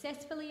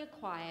successfully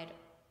acquired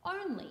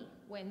only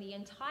when the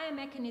entire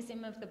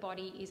mechanism of the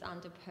body is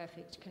under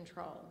perfect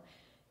control.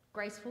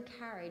 Graceful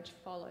carriage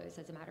follows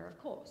as a matter of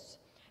course.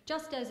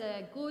 Just as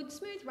a good,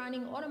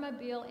 smooth-running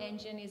automobile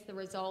engine is the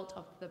result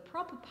of the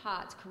proper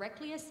parts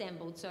correctly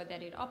assembled so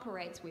that it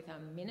operates with a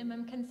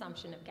minimum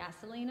consumption of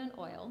gasoline and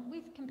oil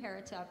with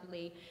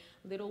comparatively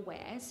little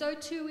wear, so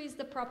too is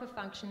the proper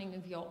functioning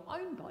of your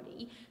own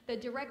body the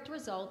direct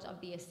result of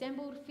the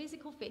assembled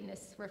physical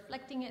fitness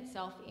reflecting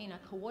itself in a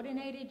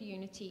coordinated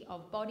unity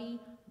of body,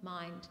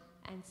 mind,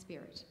 and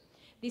spirit.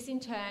 This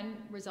in turn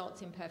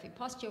results in perfect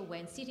posture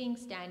when sitting,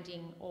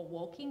 standing, or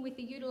walking, with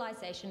the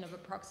utilization of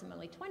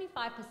approximately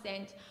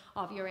 25%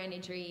 of your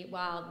energy,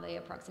 while the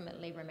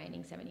approximately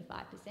remaining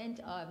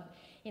 75%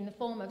 in the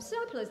form of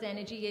surplus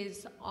energy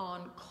is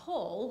on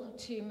call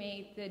to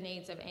meet the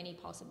needs of any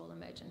possible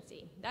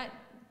emergency.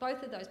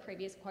 Both of those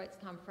previous quotes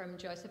come from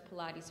Joseph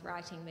Pilates'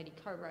 writing that he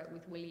co-wrote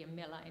with William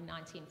Miller in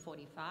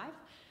 1945,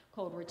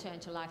 called Return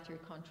to Life Through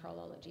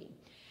Controlology.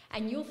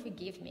 And you'll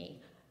forgive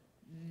me,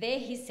 they're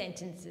his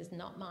sentences,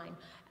 not mine.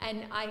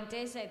 And I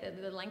dare say that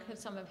the length of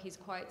some of his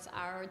quotes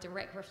are a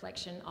direct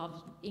reflection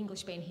of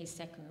English being his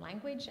second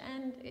language,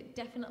 and it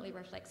definitely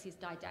reflects his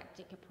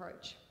didactic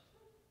approach.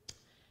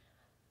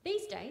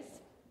 These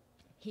days,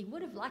 he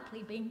would have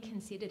likely been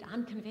considered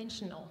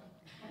unconventional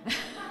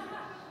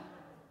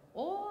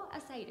or a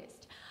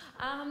sadist.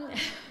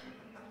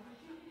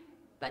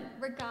 But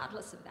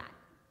regardless of that,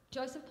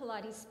 Joseph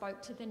Pilates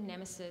spoke to the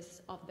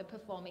nemesis of the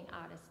performing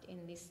artist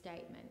in this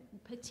statement,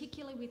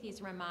 particularly with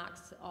his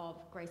remarks of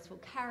graceful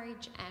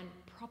carriage and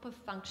proper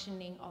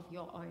functioning of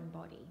your own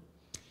body.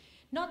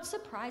 Not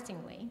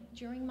surprisingly,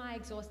 during my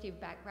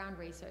exhaustive background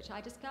research, I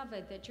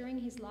discovered that during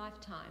his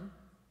lifetime,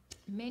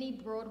 many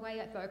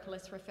Broadway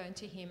vocalists referred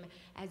to him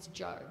as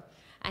Joe,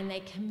 and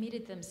they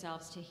committed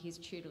themselves to his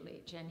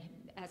tutelage and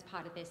as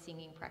part of their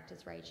singing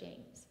practice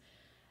regimes.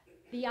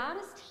 The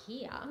artist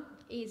here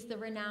is the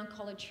renowned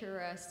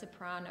coloratura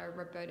soprano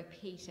Roberta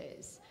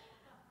Peters,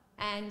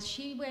 and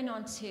she went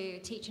on to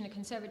teach in a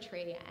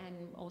conservatory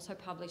and also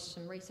published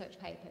some research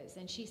papers,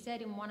 and she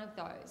said in one of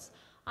those,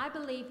 I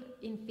believe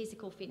in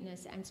physical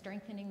fitness and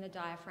strengthening the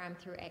diaphragm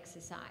through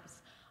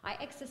exercise. I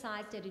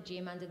exercised at a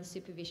gym under the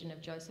supervision of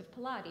Joseph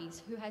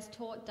Pilates, who has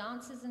taught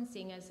dancers and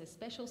singers a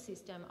special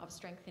system of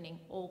strengthening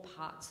all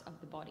parts of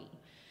the body.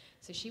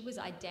 So she was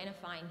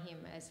identifying him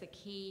as the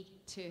key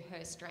to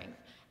her strength.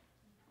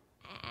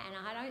 And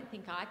I don't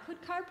think I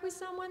could cope with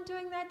someone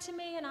doing that to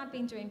me, and I've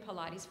been doing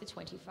Pilates for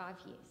 25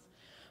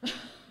 years.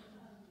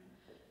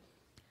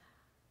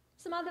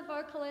 Some other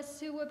vocalists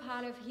who were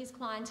part of his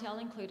clientele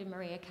included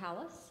Maria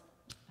Callas,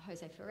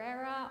 Jose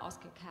Ferreira,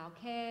 Oscar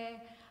Calquer,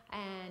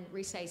 and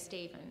Ricey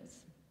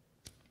Stevens.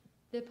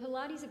 The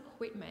Pilates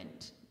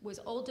equipment was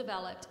all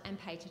developed and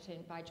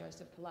patented by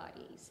Joseph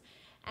Pilates.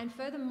 And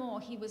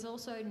furthermore, he was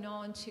also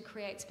known to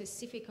create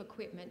specific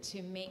equipment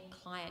to meet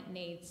client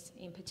needs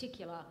in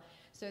particular.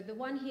 So the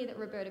one here that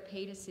Roberta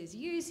Peters is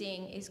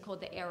using is called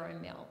the Aero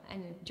Mill.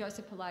 And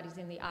Joseph Pilates,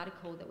 in the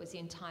article that was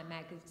in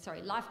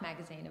Life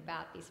magazine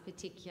about this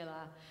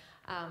particular,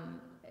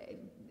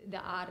 the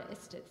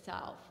artist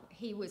itself,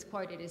 he was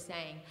quoted as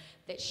saying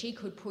that she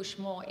could push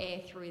more air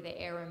through the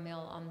Aero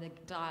Mill on the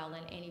dial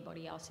than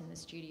anybody else in the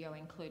studio,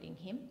 including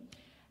him.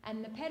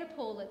 And the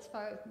pedipole that's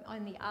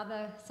on the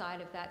other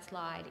side of that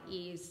slide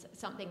is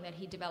something that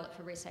he developed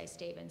for Ricey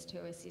Stevens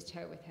to assist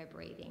her with her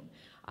breathing.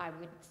 I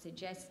would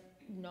suggest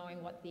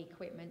knowing what the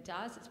equipment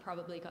does. It's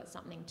probably got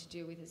something to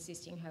do with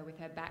assisting her with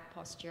her back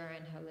posture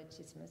and her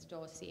latissimus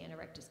dorsi and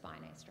erector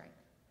spinae strength.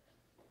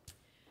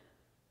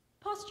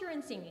 Posture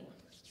and singing.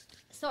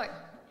 So,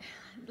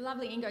 the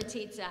lovely Ingo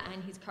Tietze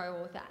and his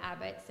co-author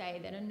Abbott say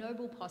that a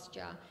noble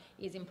posture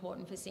is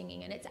important for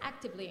singing, and it's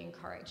actively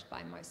encouraged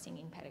by most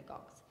singing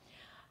pedagogues.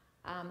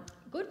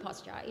 Good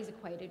posture is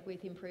equated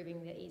with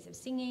improving the ease of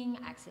singing,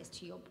 access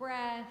to your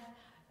breath,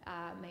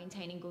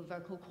 maintaining good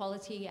vocal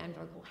quality and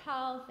vocal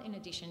health, in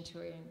addition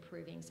to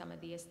improving some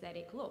of the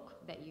aesthetic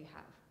look that you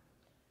have.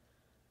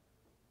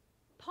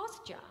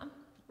 Posture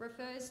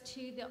refers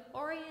to the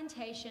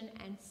orientation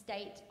and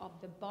state of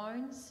the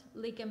bones,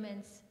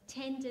 ligaments,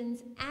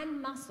 tendons, and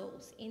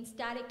muscles in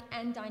static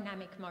and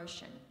dynamic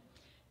motion.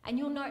 And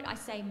you'll note I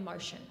say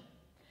motion.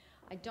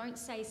 I don't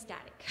say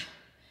static.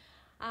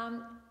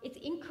 It's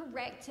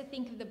incorrect to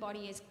think of the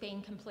body as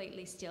being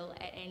completely still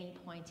at any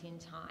point in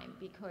time,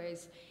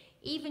 because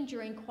even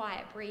during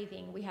quiet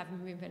breathing, we have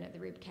movement at the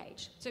rib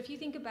cage. So if you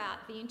think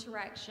about the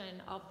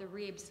interaction of the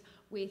ribs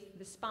with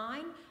the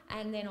spine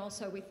and then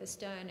also with the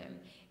sternum,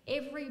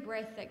 every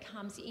breath that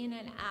comes in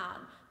and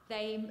out,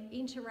 they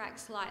interact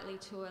slightly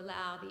to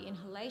allow the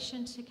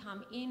inhalation to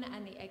come in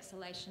and the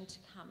exhalation to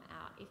come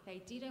out. If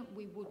they didn't,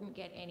 we wouldn't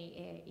get any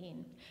air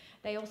in.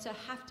 They also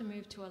have to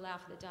move to allow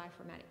for the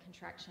diaphragmatic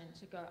contraction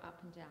to go up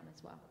and down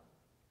as well.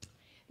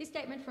 This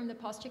statement from the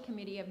Posture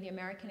Committee of the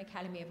American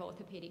Academy of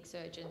Orthopedic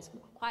Surgeons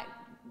quite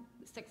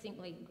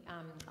succinctly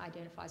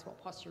identifies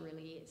what posture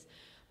really is.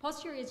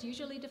 Posture is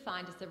usually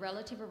defined as the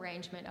relative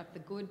arrangement of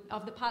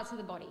the parts of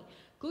the body.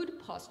 Good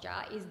posture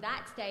is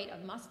that state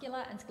of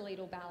muscular and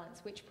skeletal balance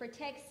which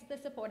protects the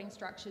supporting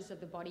structures of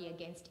the body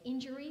against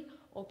injury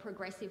or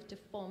progressive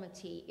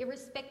deformity,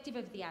 irrespective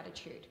of the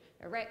attitude,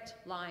 erect,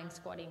 lying,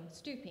 squatting,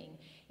 stooping,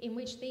 in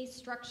which these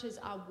structures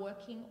are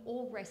working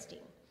or resting.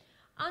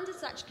 Under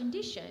such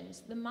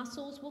conditions, the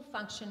muscles will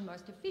function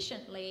most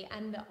efficiently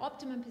and the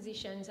optimum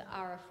positions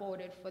are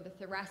afforded for the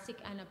thoracic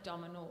and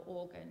abdominal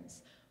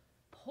organs.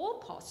 Poor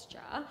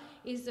posture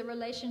is the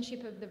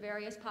relationship of the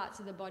various parts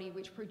of the body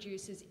which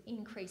produces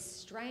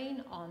increased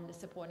strain on the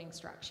supporting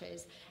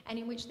structures and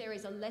in which there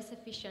is a less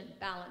efficient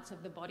balance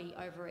of the body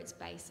over its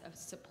base of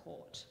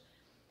support.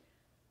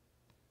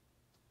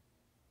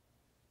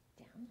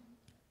 Down.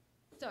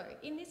 So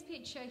in this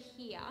picture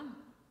here,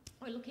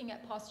 we're looking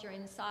at posture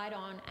in side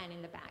on and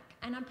in the back.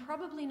 And I'm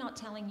probably not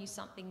telling you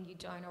something you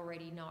don't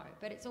already know,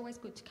 but it's always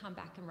good to come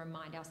back and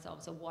remind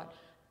ourselves of what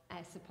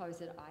a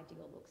supposed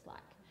ideal looks like.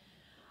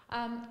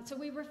 So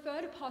we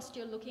refer to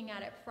posture looking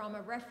at it from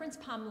a reference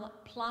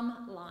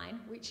plumb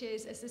line, which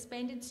is a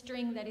suspended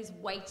string that is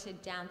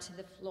weighted down to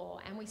the floor,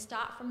 and we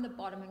start from the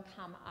bottom and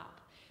come up.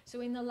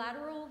 So in the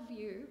lateral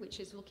view, which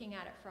is looking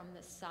at it from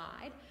the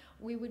side,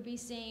 we would be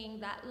seeing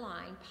that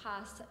line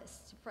pass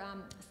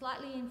from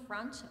slightly in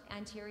front,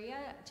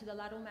 anterior, to the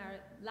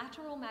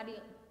lateral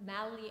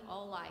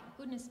malleoli.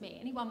 Goodness me,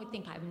 anyone would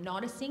think I'm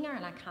not a singer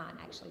and I can't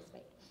actually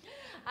speak.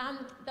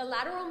 The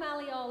lateral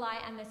malleoli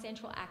and the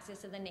central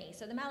axis of the knee.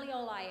 So the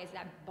malleoli is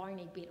that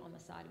bony bit on the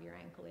side of your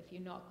ankle if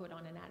you're not good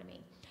on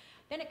anatomy.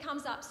 Then it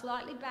comes up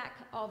slightly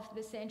back of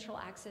the central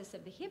axis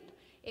of the hip.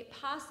 It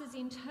passes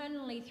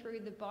internally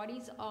through the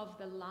bodies of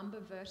the lumbar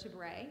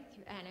vertebrae,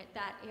 and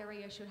that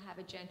area should have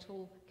a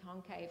gentle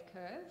concave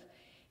curve.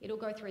 It'll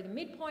go through the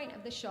midpoint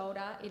of the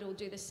shoulder. It'll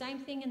do the same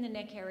thing in the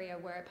neck area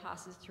where it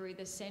passes through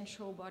the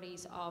central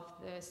bodies of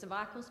the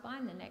cervical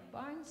spine, the neck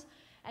bones,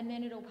 and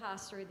then it'll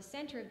pass through the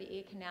center of the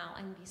ear canal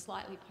and be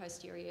slightly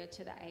posterior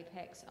to the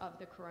apex of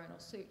the coronal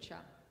suture.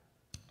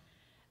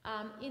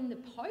 In the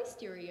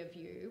posterior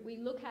view, we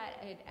look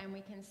at it and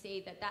we can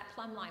see that that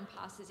plumb line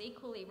passes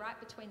equally right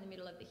between the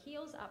middle of the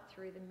heels up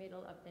through the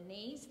middle of the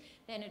knees.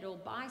 Then it'll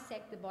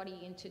bisect the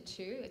body into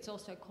two. It's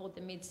also called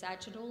the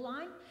mid-sagittal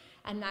line,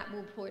 and that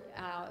will put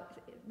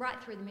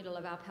right through the middle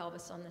of our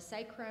pelvis on the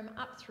sacrum,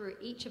 up through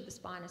each of the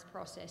spinous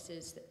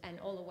processes and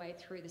all the way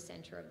through the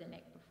center of the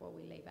neck before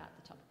we leave out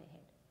the top of the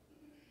head.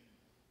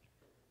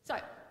 So,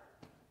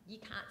 you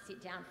can't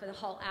sit down for the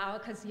whole hour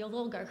because you'll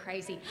all go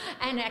crazy.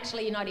 And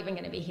actually, you're not even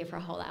going to be here for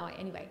a whole hour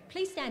anyway.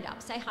 Please stand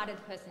up. Say hi to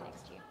the person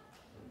next to you.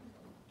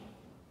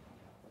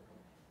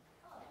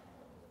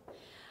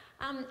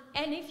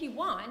 And if you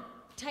want,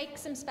 take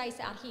some space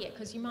out here,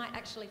 because you might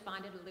actually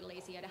find it a little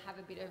easier to have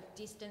a bit of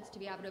distance to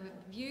be able to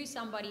view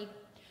somebody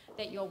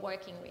that you're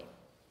working with.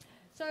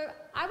 So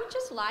I would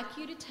just like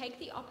you to take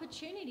the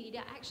opportunity to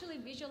actually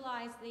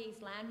visualize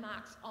these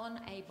landmarks on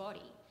a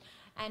body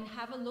and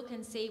have a look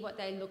and see what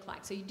they look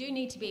like. So you do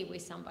need to be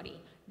with somebody.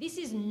 This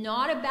is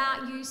not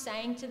about you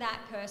saying to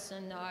that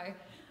person, though.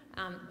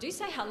 Do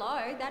say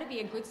hello, that'd be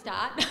a good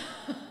start.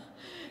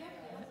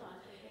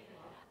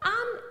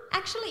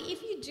 Actually,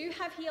 if you do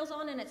have heels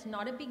on and it's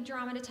not a big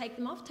drama to take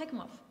them off, take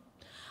them off.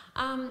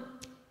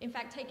 In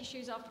fact, take your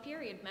shoes off,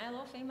 period. Male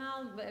or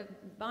female,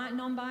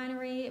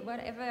 non-binary,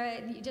 whatever.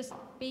 You just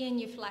be in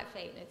your flat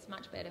feet. It's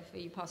much better for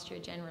your posture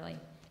generally.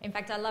 In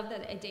fact, I love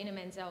that Idina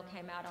Menzel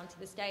came out onto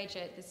the stage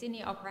at the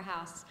Sydney Opera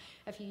House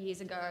a few years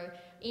ago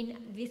in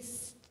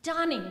this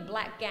stunning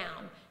black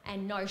gown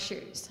and no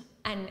shoes.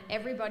 And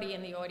everybody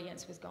in the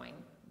audience was going,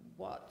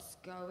 what's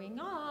going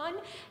on?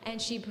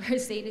 And she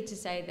proceeded to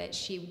say that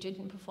she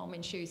didn't perform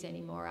in shoes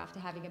anymore after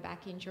having a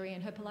back injury,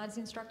 and her Pilates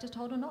instructor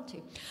told her not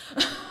to.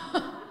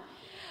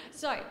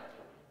 So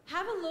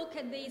have a look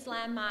at these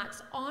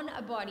landmarks on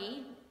a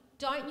body.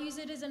 Don't use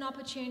it as an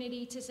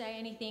opportunity to say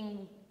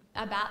anything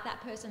about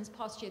that person's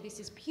posture. This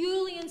is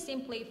purely and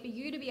simply for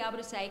you to be able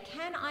to say,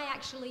 can I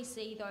actually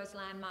see those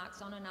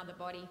landmarks on another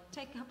body?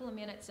 Take a couple of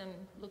minutes and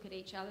look at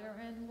each other,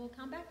 and we'll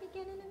come back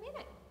again in a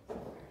minute.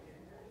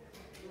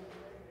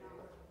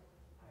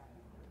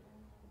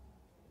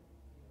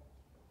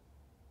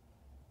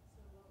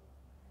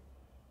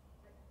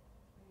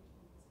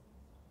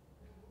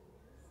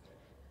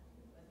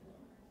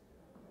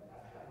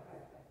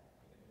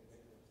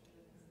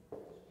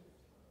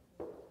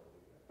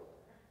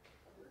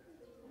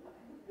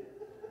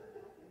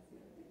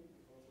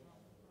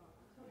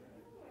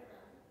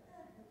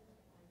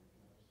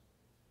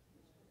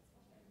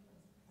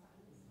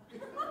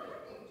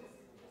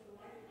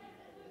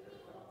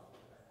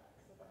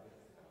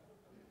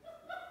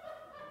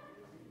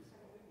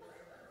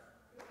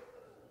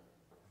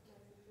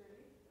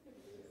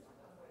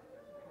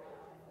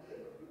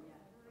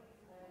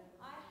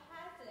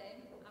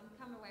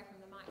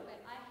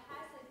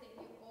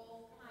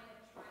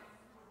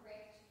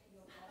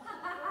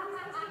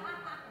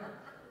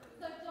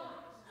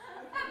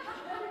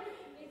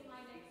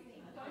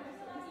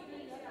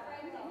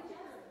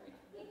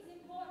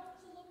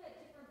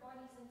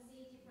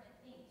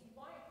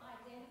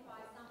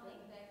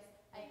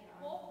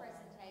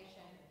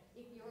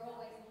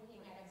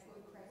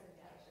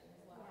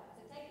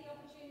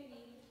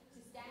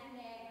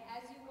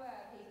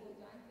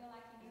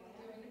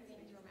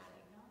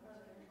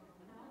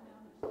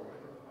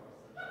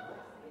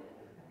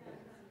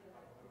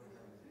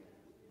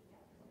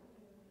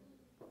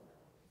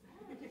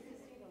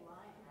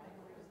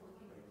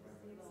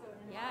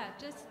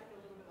 Just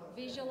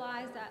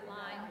visualize that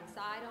line,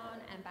 side on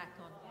and back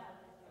on.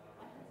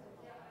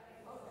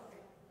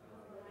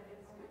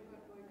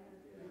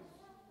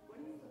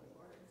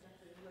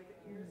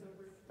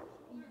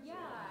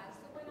 Yeah,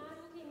 so when I'm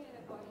looking at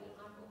a body,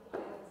 I'm looking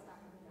at the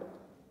stuff in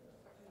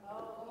the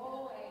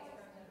always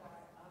from the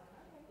bottom,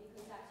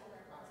 because that's where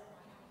I cross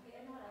my hand.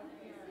 They're not over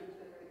here to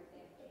their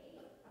feet.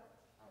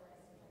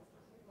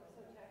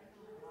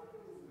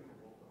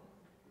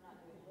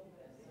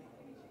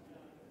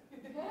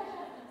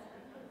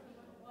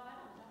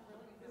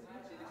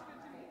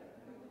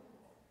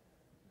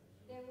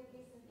 There would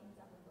be some things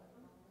I would work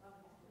on.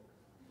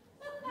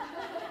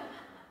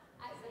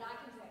 But I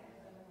can say it.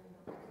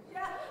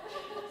 Yeah.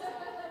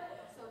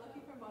 So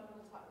looking from bottom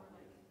to top, we're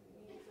like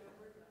knees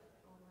over. So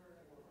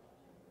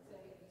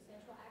your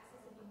central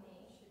axis of your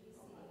knee should be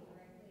sitting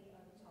directly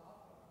over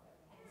top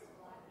and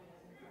slightly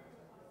in front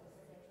of you.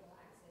 The central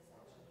axis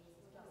actually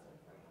is just in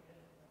front of you.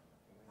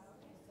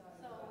 Okay, so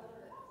a little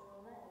bit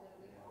forward.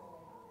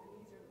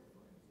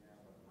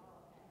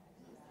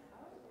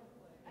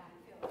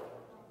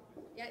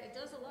 Yeah, it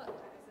does a lot.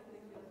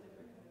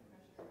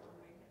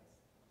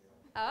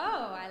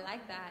 Oh, I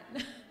like that.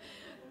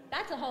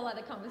 That's a whole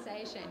other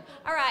conversation.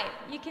 All right,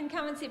 you can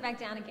come and sit back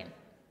down again.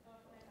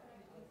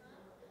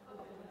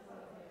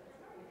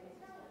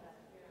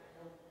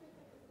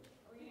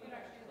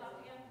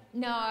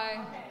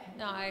 No,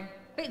 no.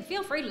 But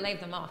feel free to leave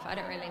them off. I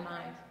don't really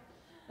mind.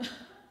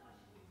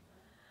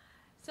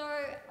 So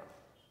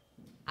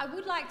I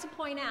would like to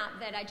point out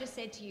that I just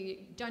said to you,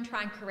 don't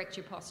try and correct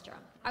your posture.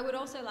 I would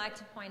also like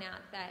to point out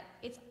that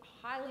it's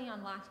highly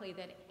unlikely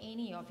that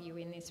any of you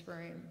in this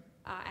room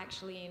are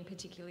actually in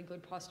particularly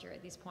good posture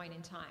at this point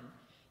in time.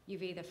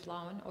 You've either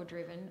flown or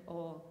driven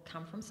or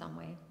come from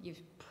somewhere.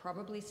 You've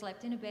probably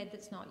slept in a bed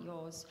that's not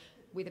yours,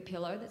 with a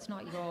pillow that's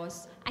not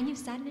yours, and you've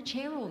sat in a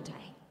chair all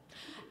day.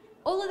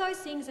 All of those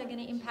things are going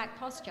to impact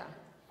posture.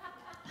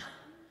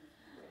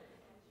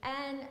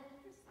 And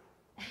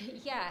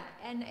yeah,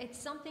 and it's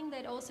something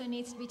that also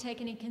needs to be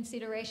taken in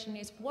consideration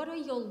is, what are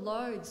your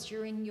loads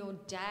during your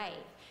day?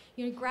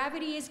 You know,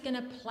 gravity is going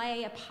to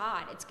play a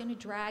part. It's going to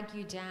drag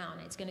you down.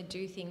 It's going to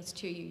do things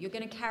to you. You're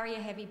going to carry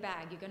a heavy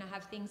bag. You're going to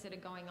have things that are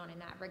going on in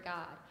that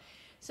regard.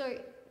 So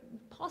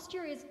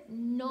posture is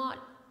not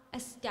a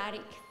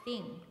static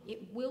thing.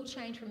 It will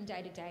change from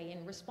day to day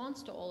in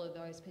response to all of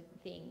those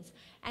things.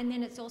 And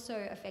then it's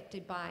also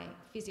affected by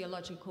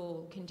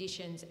physiological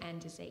conditions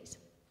and disease.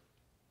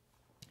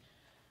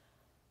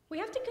 We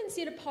have to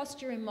consider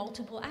posture in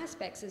multiple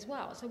aspects as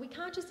well. So we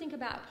can't just think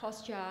about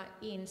posture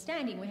in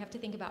standing, we have to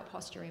think about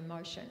posture in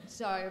motion.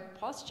 So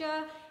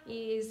posture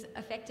is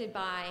affected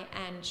by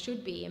and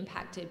should be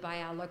impacted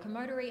by our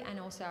locomotory and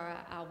also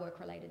our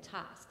work-related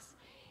tasks.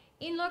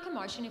 In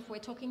locomotion, if we're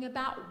talking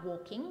about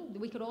walking,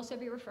 we could also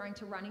be referring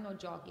to running or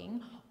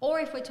jogging, or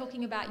if we're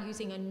talking about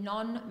using a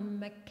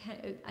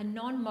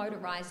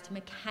non-motorized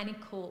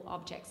mechanical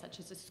object, such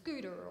as a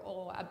scooter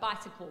or a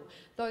bicycle,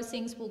 those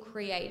things will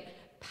create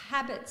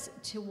habits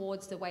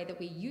towards the way that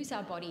we use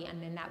our body,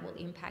 and then that will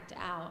impact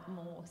our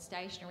more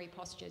stationary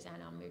postures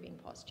and our moving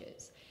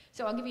postures.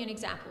 So I'll give you an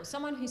example.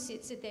 Someone who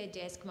sits at their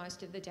desk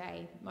most of the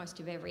day, most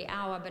of every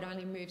hour, but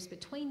only moves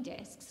between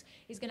desks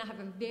is going to have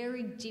a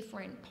very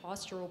different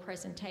postural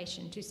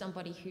presentation to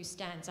somebody who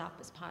stands up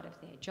as part of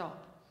their job.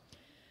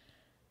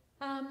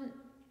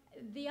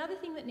 The other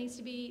thing that needs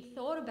to be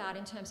thought about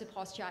in terms of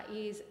posture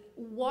is,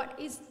 what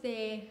is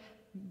their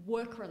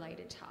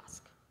work-related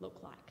task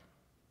look like?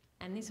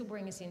 And this will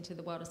bring us into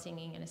the world of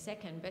singing in a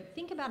second, but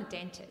think about a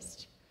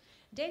dentist.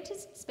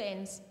 Dentist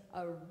spends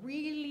a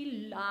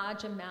really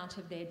large amount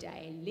of their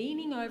day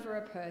leaning over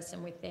a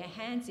person with their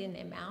hands in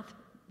their mouth.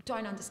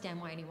 Don't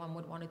understand why anyone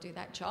would want to do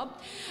that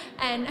job.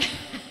 And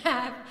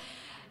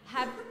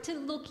have to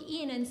look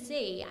in and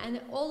see,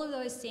 and all of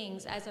those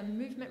things, as a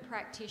movement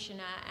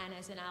practitioner and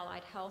as an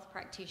allied health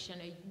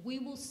practitioner, we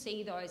will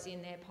see those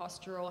in their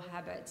postural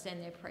habits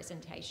and their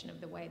presentation of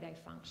the way they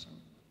function.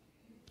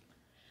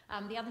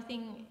 The other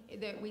thing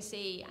that we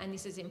see, and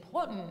this is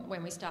important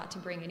when we start to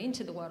bring it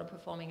into the world of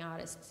performing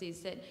artists,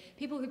 is that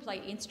people who play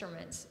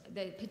instruments,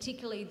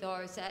 particularly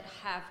those that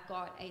have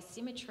got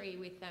asymmetry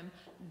with them,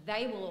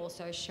 they will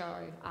also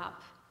show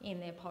up in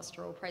their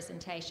postural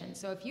presentation.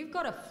 So if you've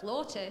got a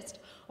flautist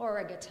or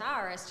a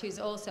guitarist who's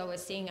also a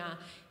singer,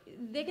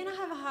 they're going to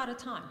have a harder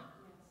time.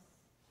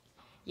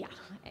 Yes.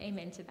 Yeah,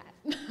 amen to that.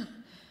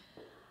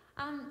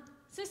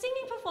 So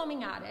singing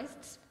performing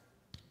artists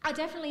are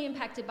definitely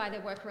impacted by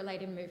their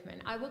work-related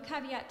movement. I will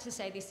caveat to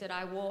say this, that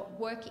I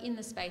work in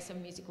the space of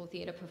musical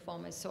theatre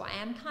performers, so I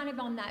am kind of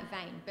on that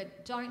vein,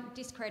 but don't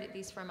discredit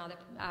this from other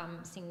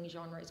singing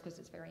genres, because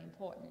it's very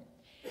important.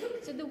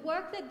 So the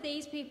work that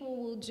these people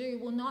will do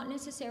will not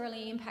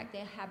necessarily impact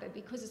their habit,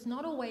 because it's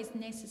not always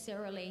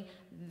necessarily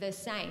the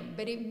same,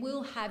 but it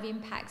will have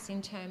impacts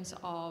in terms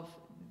of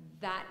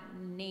that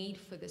need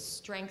for the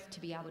strength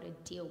to be able to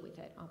deal with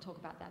it. I'll talk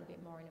about that a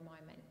bit more in a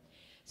moment.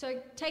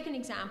 So take an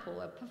example,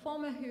 a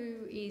performer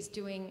who is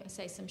doing,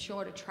 say, some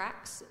shorter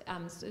tracks,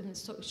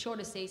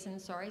 shorter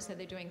seasons, so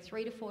they're doing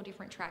 3 to 4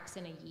 different tracks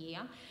in a year,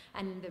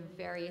 and the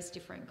various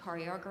different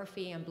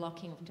choreography and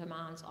blocking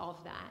demands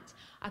of that,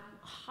 are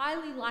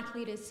highly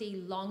likely to see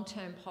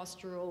long-term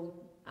postural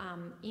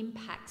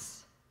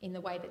impacts in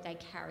the way that they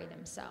carry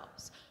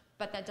themselves.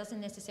 But that doesn't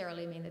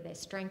necessarily mean that their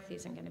strength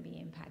isn't going to be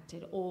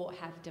impacted or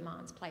have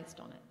demands placed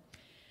on it.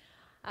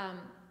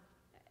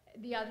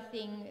 The other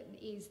thing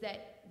is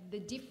that the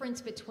difference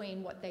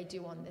between what they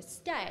do on the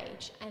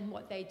stage and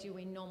what they do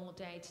in normal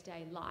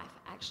day-to-day life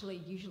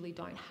actually usually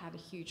don't have a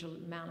huge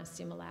amount of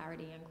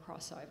similarity and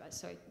crossover.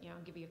 So,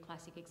 I'll give you a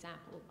classic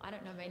example. I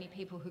don't know many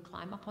people who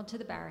climb up onto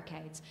the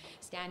barricades,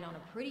 stand on a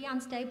pretty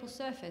unstable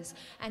surface,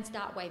 and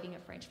start waving a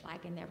French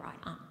flag in their right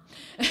arm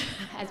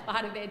as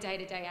part of their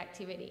day-to-day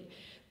activity.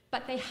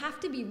 But they have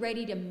to be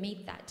ready to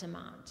meet that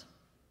demand.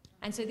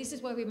 And so this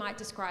is where we might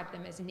describe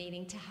them as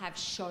needing to have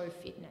show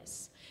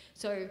fitness.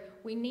 So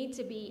we need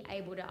to be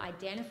able to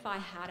identify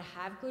how to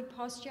have good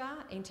posture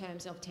in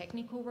terms of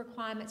technical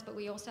requirements, but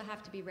we also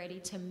have to be ready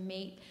to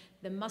meet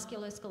the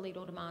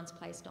musculoskeletal demands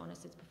placed on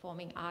us as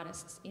performing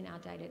artists in our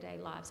day-to-day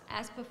lives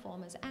as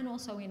performers, and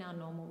also in our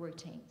normal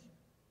routines.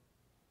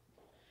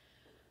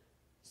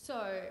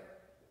 So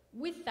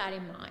with that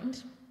in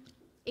mind,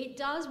 it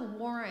does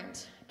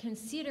warrant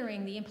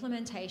considering the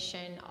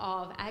implementation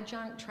of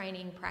adjunct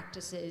training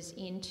practices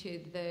into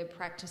the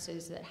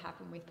practices that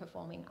happen with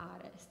performing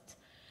artists.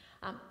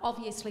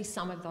 Obviously,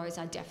 some of those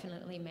are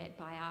definitely met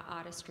by our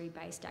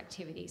artistry-based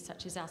activities,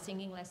 such as our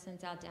singing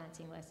lessons, our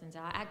dancing lessons,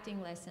 our acting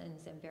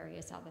lessons, and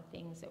various other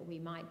things that we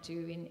might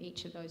do in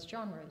each of those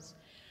genres.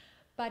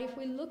 But if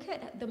we look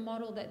at the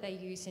model that they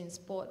use in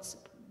sports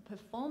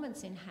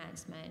performance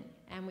enhancement,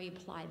 and we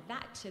apply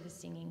that to the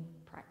singing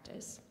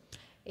practice,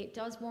 it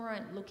does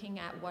warrant looking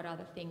at what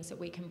other things that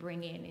we can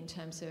bring in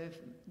terms of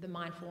the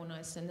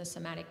mindfulness and the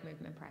somatic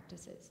movement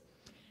practices.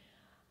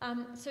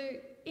 So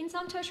in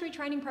some tertiary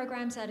training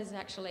programs, that is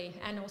actually,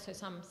 and also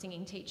some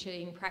singing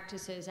teaching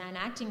practices and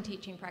acting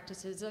teaching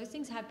practices, those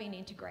things have been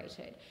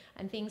integrated.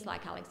 And things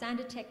like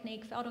Alexander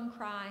technique,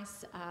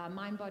 Feldenkrais,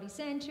 mind-body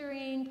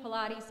centering,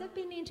 Pilates, have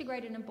been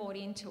integrated and brought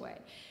into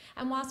it.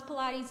 And whilst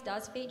Pilates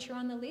does feature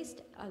on the list,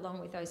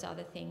 along with those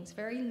other things,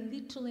 very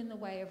little in the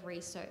way of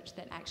research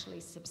that actually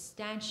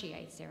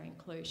substantiates their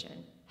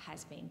inclusion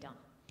has been done.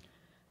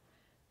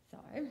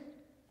 So,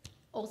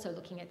 also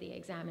looking at the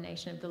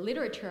examination of the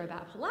literature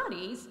about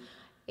Pilates,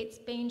 it's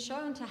been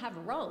shown to have a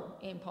role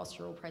in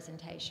postural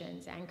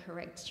presentations and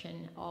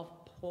correction of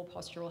poor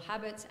postural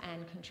habits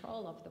and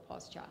control of the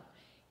posture.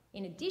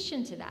 In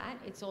addition to that,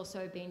 it's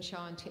also been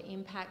shown to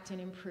impact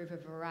and improve a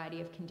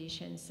variety of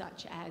conditions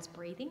such as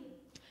breathing.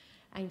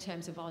 In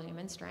terms of volume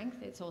and strength,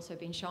 it's also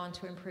been shown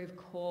to improve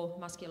core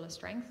muscular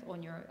strength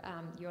on your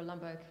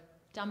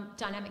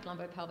dynamic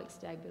lumbopelvic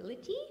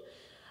stability.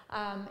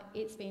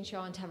 It's been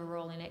shown to have a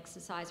role in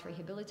exercise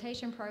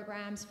rehabilitation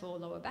programs for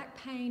lower back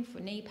pain,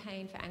 for knee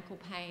pain, for ankle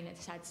pain.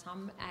 It's had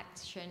some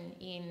action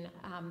in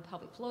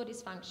pelvic floor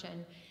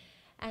dysfunction,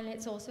 and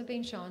it's also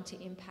been shown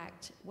to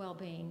impact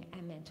well-being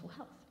and mental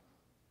health.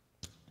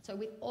 So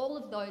with all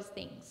of those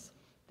things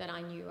that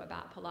I knew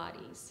about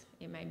Pilates,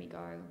 it made me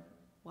go,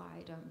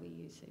 why don't we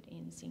use it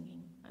in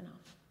singing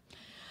enough?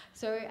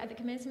 So at the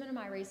commencement of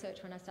my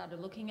research, when I started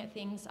looking at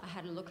things, I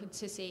had a look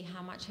to see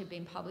how much had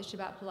been published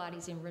about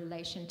Pilates in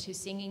relation to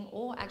singing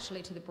or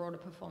actually to the broader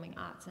performing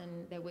arts,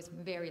 and there was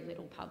very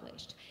little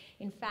published.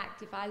 In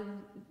fact, if I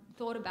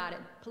thought about it,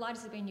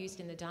 Pilates has been used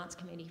in the dance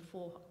community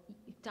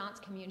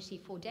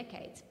for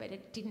decades, but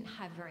it didn't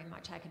have very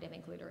much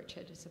academic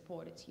literature to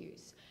support its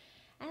use.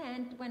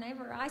 And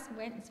whenever I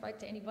went and spoke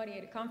to anybody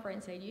at a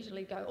conference, they'd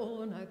usually go,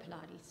 oh, no,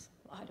 Pilates.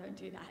 I don't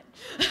do that.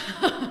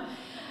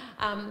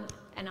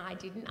 And I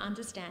didn't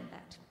understand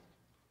that.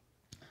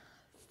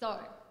 So,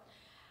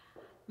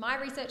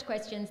 my research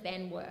questions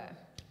then were,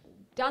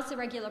 does the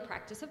regular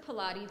practice of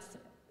Pilates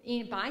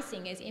by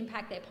singers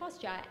impact their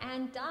posture,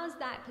 and does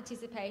that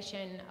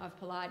participation of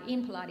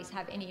in Pilates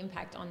have any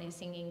impact on their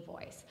singing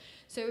voice?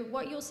 So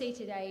what you'll see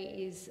today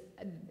is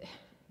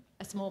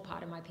a small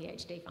part of my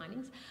PhD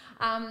findings,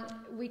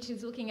 which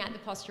is looking at the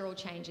postural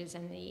changes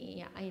and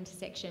the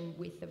intersection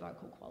with the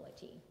vocal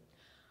quality.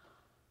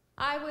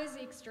 I was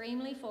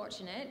extremely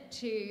fortunate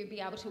to be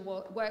able to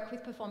work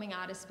with performing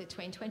artists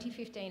between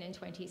 2015 and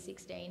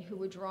 2016 who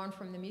were drawn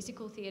from the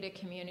musical theatre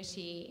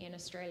community in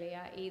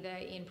Australia, either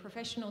in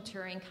professional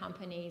touring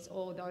companies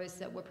or those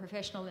that were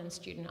professional and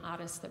student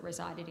artists that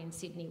resided in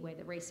Sydney where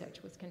the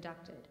research was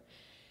conducted.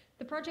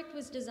 The project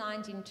was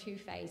designed in 2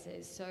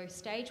 phases. So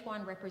stage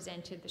 1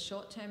 represented the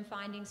short-term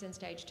findings and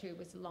stage 2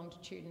 was the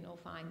longitudinal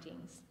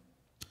findings.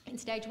 In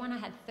stage 1, I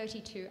had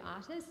 32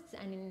 artists,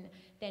 and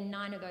then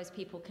 9 of those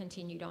people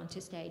continued on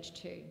to stage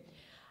 2.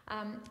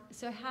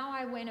 So how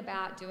I went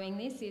about doing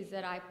this is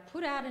that I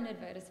put out an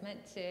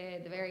advertisement to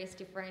the various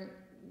different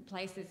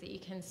places that you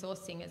can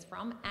source singers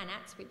from,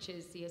 NATS, which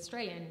is the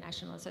Australian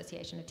National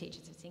Association of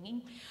Teachers of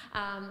Singing,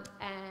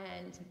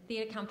 and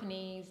theatre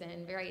companies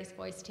and various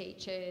voice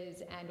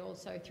teachers, and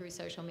also through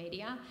social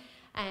media.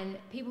 And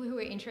people who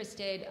were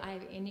interested, I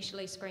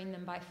initially screened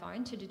them by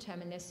phone to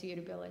determine their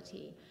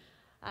suitability.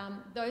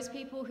 Those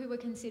people who were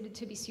considered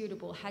to be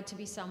suitable had to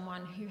be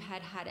someone who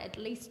had had at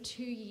least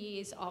 2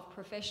 years of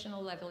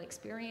professional level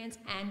experience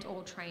and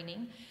or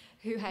training,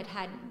 who had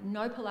had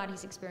no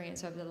Pilates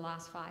experience over the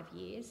last 5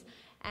 years,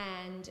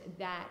 and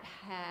that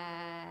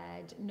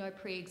had no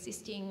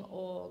pre-existing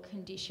or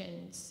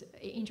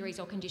injuries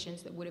or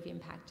conditions that would have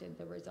impacted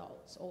the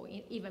results or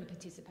even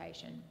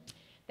participation.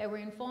 They were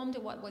informed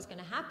of what was going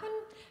to happen,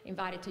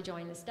 invited to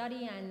join the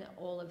study, and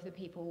all of the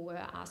people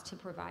were asked to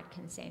provide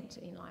consent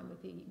in line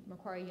with the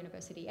Macquarie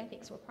University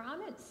ethics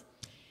requirements.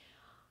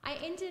 I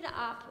ended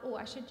up,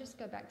 I should just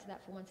go back to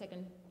that for 1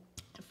 second.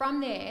 From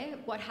there,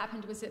 what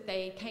happened was that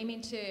they came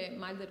into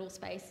my little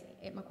space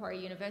at Macquarie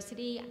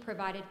University,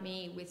 provided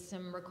me with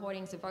some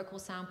recordings of vocal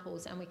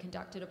samples, and we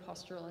conducted a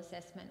postural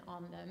assessment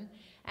on them,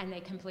 and they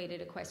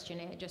completed a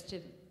questionnaire just to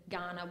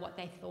garner what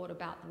they thought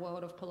about the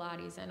world of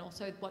Pilates and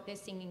also what their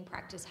singing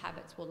practice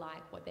habits were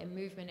like, what their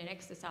movement and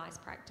exercise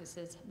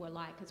practices were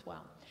like as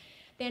well.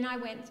 Then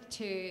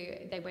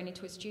they went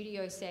into a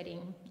studio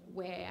setting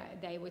where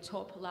they were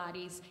taught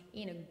Pilates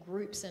in a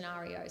group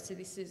scenario. So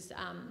this is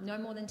no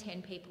more than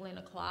 10 people in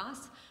a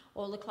class.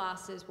 All the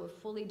classes were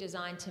fully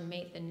designed to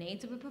meet the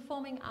needs of a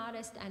performing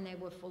artist, and they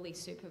were fully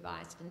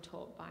supervised and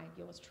taught by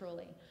yours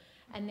truly.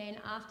 And then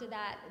after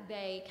that,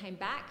 they came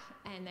back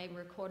and they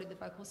recorded the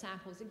vocal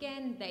samples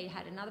again. They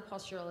had another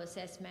postural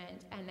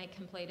assessment, and they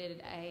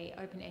completed a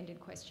open-ended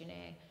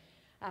questionnaire,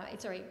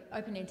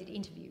 open-ended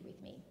interview with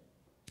me.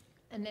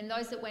 And then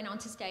those that went on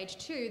to stage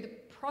 2, the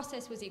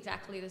process was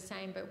exactly the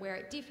same, but where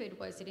it differed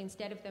was that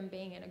instead of them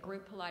being in a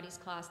group Pilates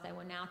class, they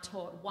were now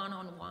taught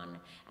one-on-one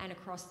and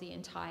across the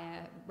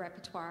entire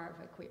repertoire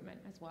of equipment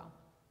as well.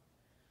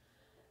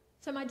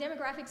 So my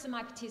demographics of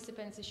my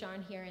participants are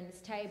shown here in this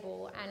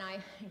table,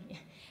 and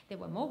there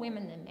were more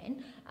women than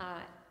men,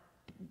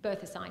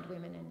 birth-assigned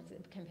women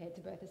compared to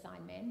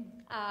birth-assigned men.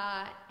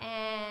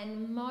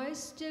 And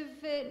most of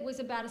it was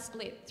about a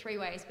split 3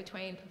 ways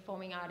between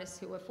performing artists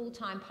who were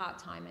full-time,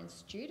 part-time, and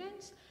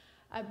students.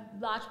 A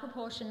large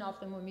proportion of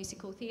them were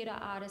musical theatre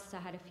artists. I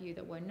had a few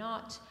that were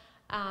not.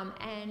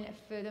 And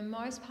for the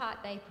most part,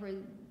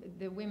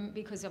 the women,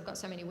 because I've got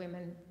so many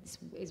women, this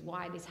is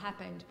why this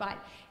happened, but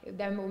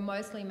they were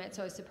mostly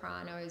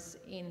mezzo-sopranos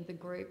in the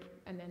group,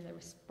 and then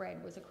the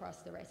spread was across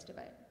the rest of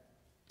it.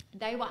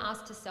 They were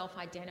asked to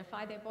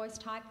self-identify their voice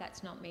type.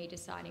 That's not me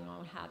deciding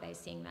on how they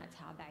sing, that's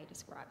how they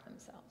describe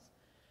themselves.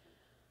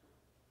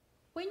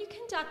 When you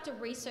conduct a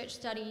research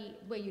study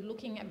where you're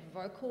looking at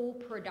vocal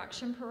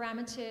production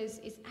parameters,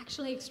 it's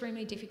actually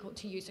extremely difficult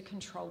to use a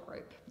control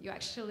group. You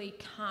actually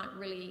can't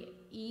really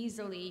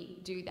easily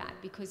do that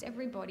because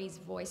everybody's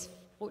voice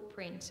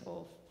footprint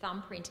or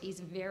thumbprint is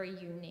very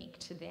unique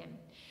to them.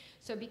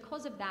 So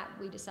because of that,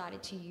 we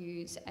decided to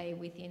use a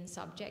within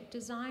subject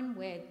design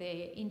where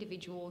the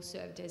individual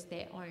served as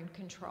their own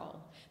control.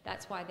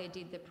 That's why they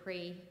did the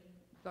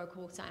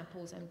pre-vocal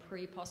samples and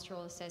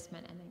pre-postural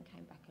assessment and then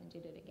came back and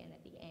did it again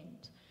at the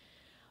end.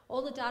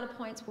 All the data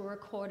points were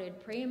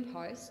recorded pre and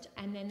post,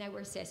 and then they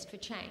were assessed for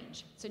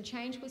change. So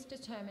change was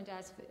determined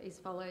as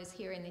follows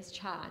here in this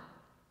chart,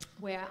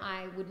 where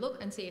I would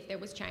look and see if there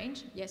was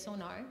change, yes or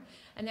no,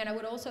 and then I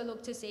would also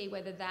look to see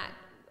whether that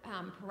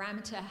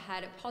parameter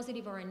had a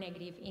positive or a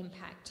negative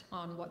impact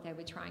on what they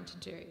were trying to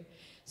do.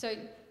 So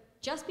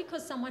just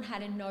because someone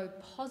had a no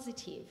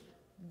positive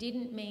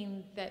didn't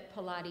mean that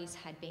Pilates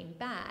had been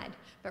bad,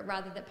 but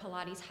rather that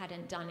Pilates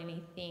hadn't done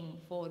anything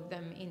for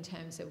them in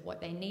terms of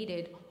what they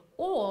needed,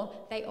 or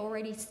they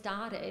already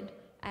started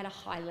at a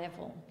high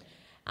level.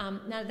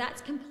 Now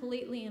that's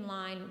completely in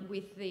line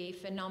with the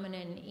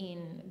phenomenon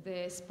in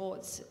the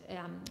sports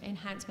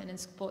enhancement and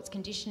sports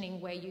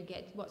conditioning where you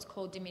get what's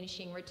called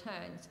diminishing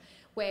returns,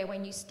 where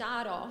when you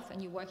start off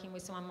and you're working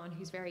with someone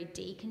who's very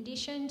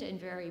deconditioned and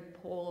very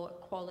poor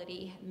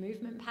quality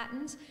movement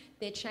patterns,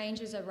 their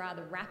changes are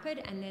rather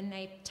rapid and then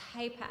they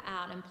taper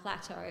out and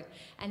plateau,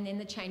 and then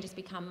the changes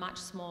become much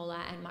smaller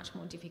and much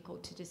more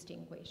difficult to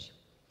distinguish.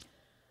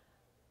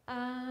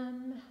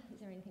 Is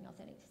there anything else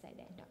I need to say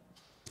there? No.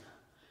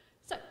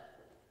 So,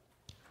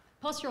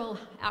 postural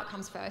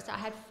outcomes first. I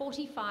had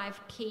 45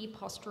 key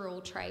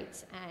postural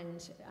traits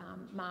and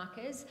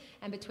markers,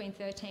 and between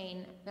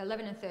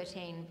 11 and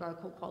 13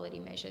 vocal quality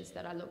measures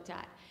that I looked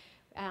at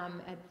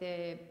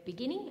the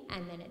beginning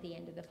and then at the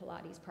end of the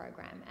Pilates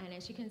program. And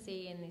as you can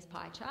see in this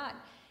pie chart,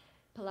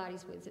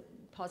 Pilates was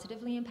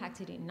positively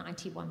impacted in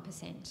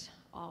 91%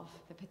 of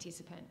the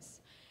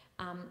participants.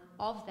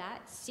 Of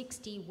that,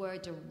 60 were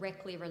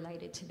directly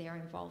related to their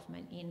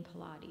involvement in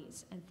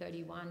Pilates, and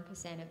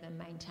 31% of them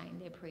maintained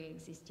their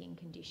pre-existing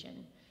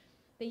condition.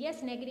 The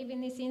yes negative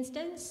in this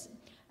instance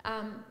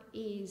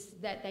is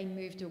that they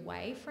moved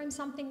away from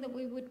something that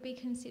we would be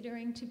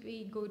considering to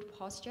be good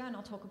posture, and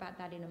I'll talk about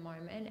that in a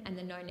moment, and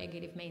the no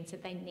negative means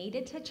that they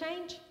needed to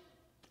change,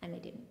 and they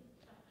didn't.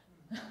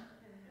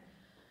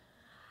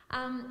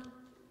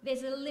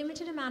 There's a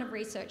limited amount of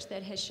research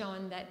that has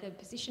shown that the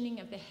positioning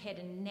of the head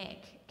and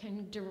neck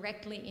can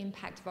directly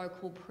impact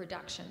vocal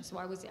production. So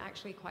I was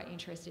actually quite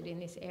interested in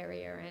this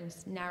area and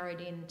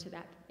narrowed into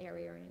that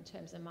area in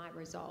terms of my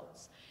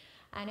results.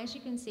 And as you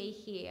can see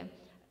here,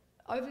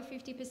 over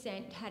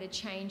 50% had a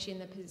change in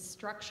the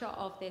structure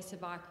of their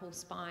cervical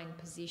spine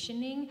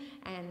positioning,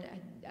 and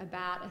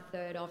about a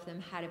third of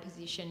them had a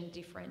position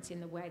difference in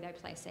the way they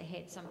place their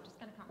head. So I'm just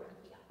going to come right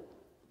here.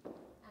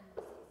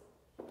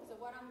 So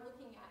what I'm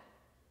looking at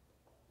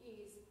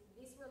is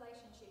this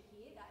relationship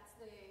here, that's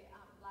the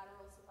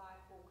lateral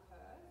cervical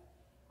curve,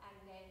 and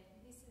then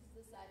this is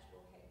the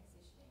sagittal head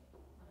positioning.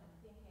 I don't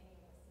think any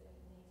of us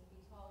need to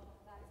be told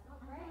that it's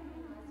not great,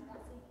 and most of us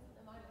think at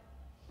the moment.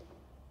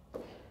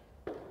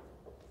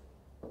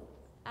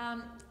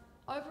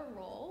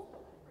 Overall,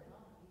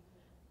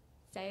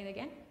 say it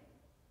again.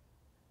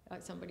 Oh,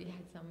 somebody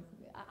had some.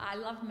 I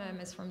love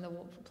murmurs from the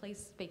wall. Please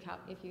speak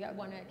up if you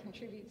want to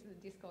contribute to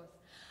the discourse.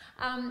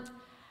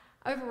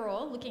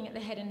 Overall, looking at the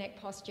head and neck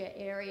posture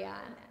area,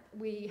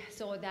 we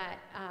saw that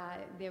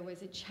there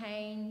was a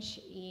change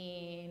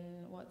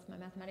in, what's my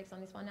mathematics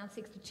on this one now,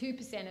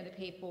 62% of the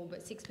people,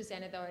 but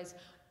 6% of those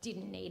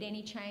didn't need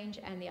any change,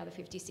 and the other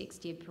 56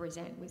 did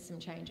present with some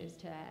changes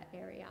to that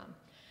area.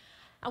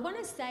 I want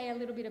to say a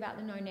little bit about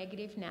the no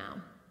negative now,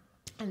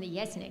 and the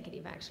yes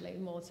negative actually,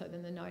 more so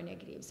than the no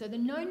negative. So the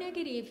no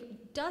negative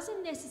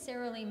doesn't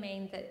necessarily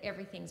mean that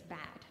everything's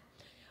bad.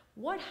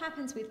 What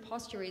happens with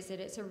posture is that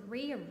it's a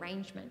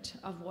rearrangement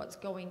of what's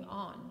going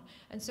on.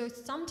 And so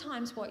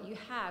sometimes what you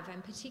have,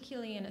 and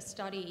particularly in a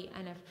study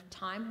and a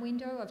time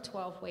window of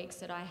 12 weeks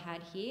that I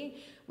had here,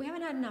 we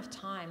haven't had enough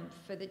time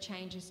for the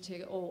changes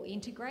to all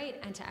integrate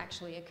and to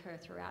actually occur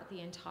throughout the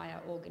entire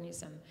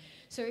organism.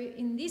 So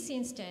in this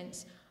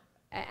instance,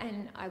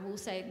 and I will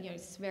say,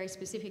 very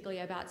specifically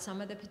about some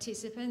of the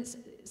participants,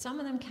 some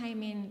of them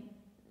came in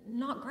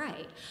not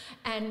great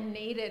and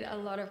needed a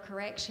lot of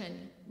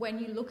correction. When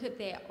you look at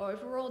their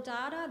overall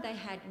data, they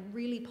had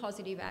really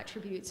positive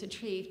attributes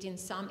achieved in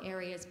some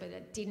areas, but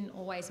it didn't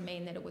always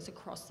mean that it was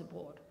across the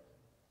board.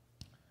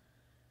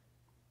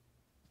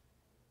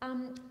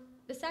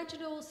 The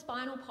sagittal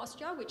spinal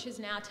posture, which is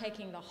now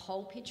taking the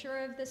whole picture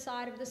of the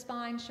side of the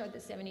spine, showed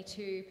that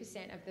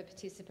 72% of the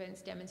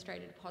participants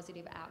demonstrated a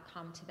positive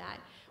outcome to that,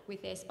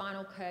 with their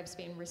spinal curves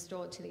being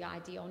restored to the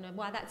ideal. Now,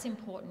 why that's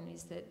important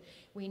is that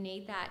we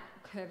need that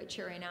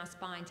curvature in our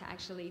spine to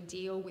actually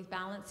deal with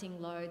balancing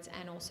loads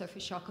and also for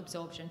shock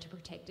absorption to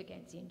protect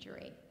against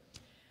injury.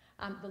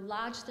 The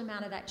largest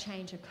amount of that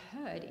change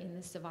occurred in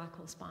the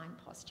cervical spine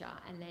posture,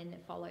 and then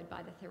followed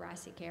by the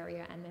thoracic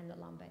area and then the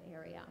lumbar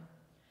area.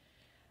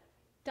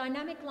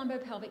 Dynamic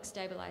lumbopelvic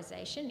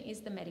stabilization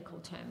is the medical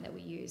term that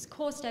we use.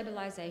 Core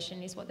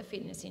stabilization is what the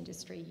fitness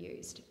industry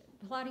used.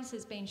 Pilates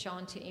has been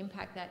shown to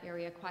impact that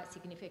area quite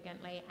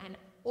significantly, and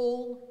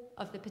all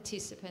of the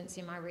participants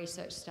in my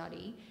research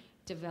study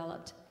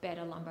developed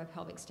better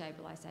lumbopelvic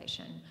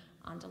stabilization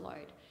under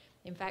load.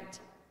 In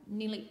fact,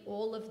 nearly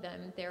all of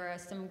them, there are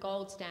some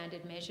gold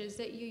standard measures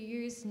that you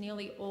use,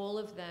 nearly all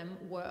of them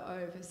were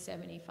over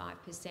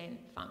 75%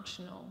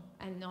 functional,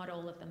 and not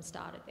all of them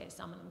started there.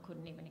 Some of them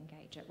couldn't even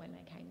engage it when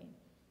they came in.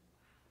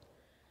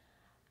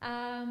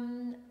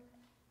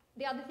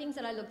 The other things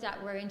that I looked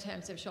at were in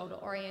terms of shoulder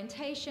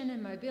orientation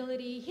and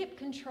mobility, hip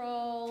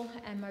control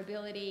and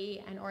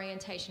mobility and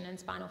orientation and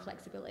spinal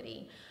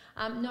flexibility.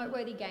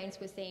 Noteworthy gains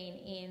were seen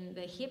in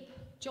the hip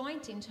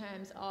joint in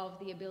terms of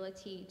the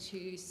ability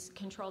to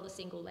control the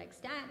single leg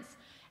stance,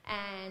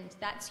 and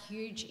that's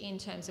huge in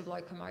terms of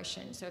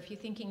locomotion. So if you're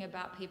thinking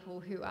about people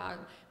who are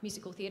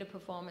musical theatre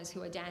performers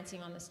who are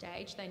dancing on the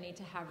stage, they need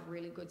to have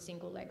really good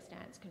single leg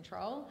stance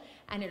control,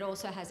 and it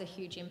also has a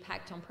huge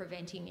impact on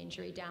preventing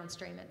injury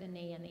downstream at the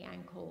knee and the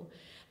ankle.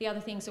 The other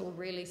things that were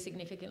really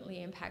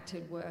significantly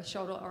impacted were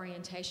shoulder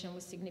orientation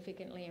was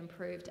significantly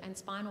improved, and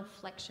spinal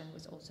flexion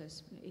was also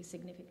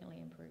significantly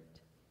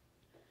improved.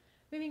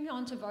 Moving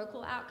on to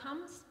vocal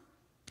outcomes,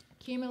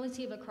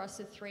 cumulative across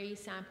the 3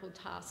 sampled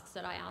tasks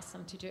that I asked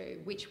them to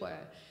do, which were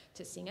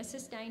to sing a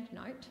sustained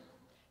note,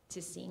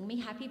 to sing me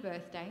happy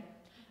birthday,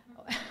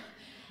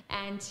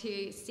 and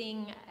to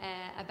sing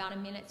about a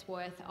minute's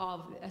worth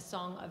of a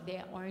song of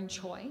their own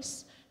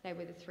choice. They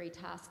were the 3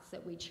 tasks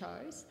that we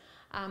chose.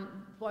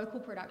 Vocal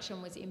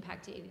production was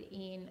impacted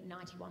in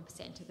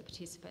 91% of the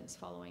participants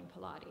following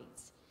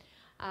Pilates.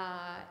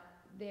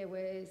 There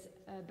was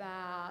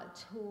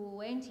about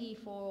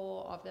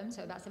 24 of them,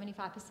 so about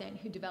 75%,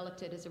 who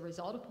developed it as a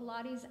result of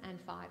Pilates, and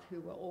 5 who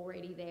were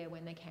already there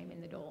when they came in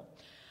the door.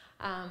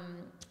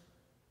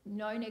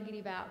 No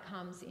negative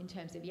outcomes in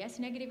terms of yes,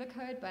 negative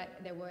occurred,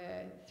 but there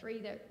were 3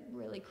 that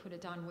really could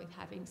have done with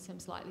having some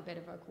slightly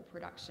better vocal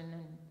production,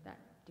 and that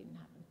didn't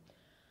happen.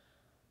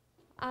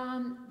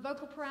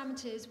 Vocal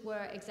parameters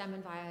were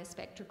examined via a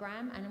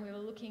spectrogram, and we were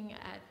looking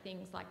at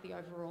things like the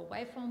overall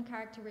waveform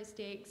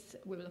characteristics.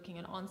 We were looking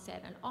at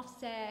onset and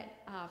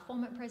offset,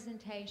 format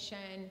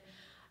presentation.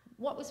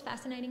 What was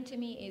fascinating to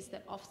me is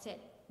that offset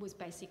was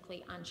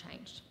basically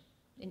unchanged.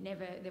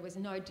 There was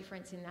no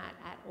difference in that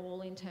at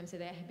all in terms of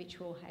their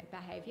habitual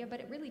behaviour,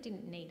 but it really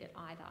didn't need it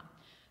either.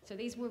 So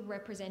these were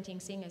representing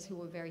singers who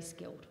were very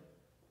skilled.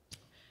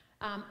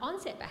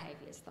 Onset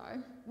behaviours,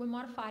 though, were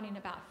modified in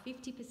about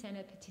 50%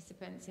 of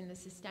participants in the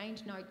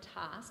sustained note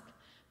task,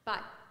 but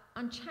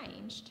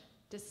unchanged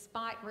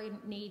despite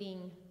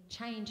needing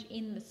change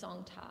in the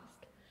song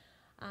task.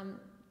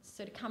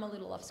 So to come a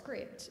little off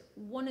script,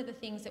 one of the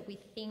things that we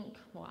think,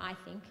 or I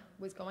think,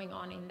 was going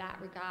on in that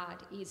regard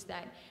is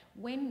that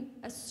when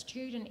a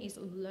student is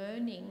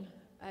learning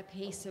a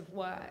piece of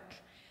work,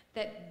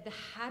 that the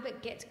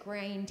habit gets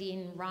grained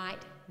in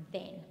right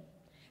then.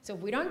 So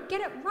if we don't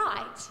get it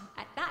right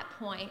at that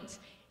point,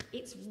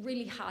 it's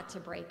really hard to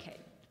break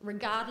it,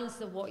 regardless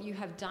of what you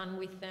have done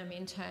with them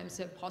in terms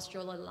of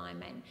postural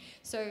alignment.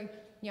 So,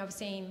 I've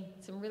seen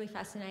some really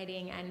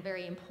fascinating and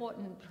very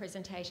important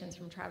presentations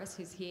from Travis,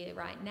 who's here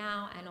right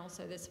now, and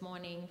also this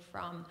morning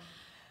from,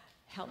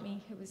 help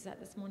me, who was that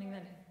this morning?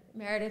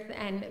 Meredith,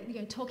 and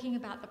talking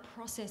about the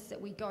process that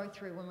we go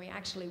through when we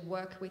actually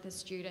work with a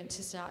student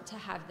to start to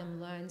have them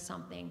learn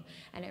something,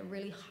 and it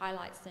really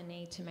highlights the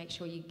need to make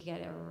sure you get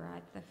it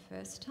right the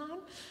first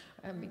time,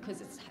 because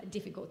it's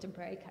difficult to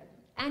break it,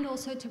 and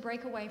also to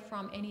break away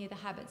from any of the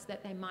habits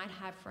that they might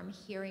have from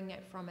hearing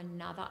it from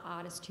another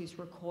artist who's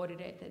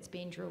recorded it that's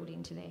been drilled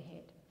into their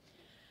head.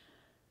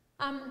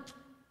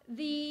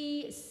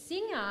 The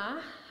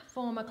singer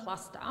form a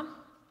cluster.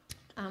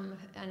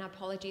 And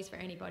apologies for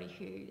anybody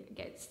who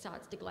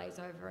starts to glaze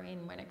over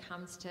in when it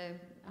comes to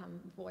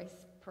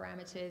voice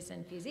parameters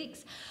and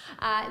physics.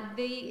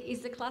 Is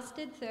the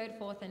clustered 3rd,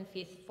 4th and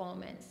 5th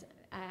formants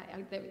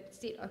that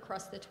sit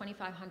across the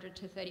 2500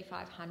 to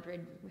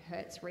 3500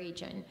 hertz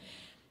region.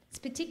 It's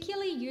a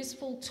particularly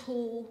useful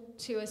tool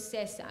to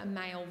assess a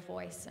male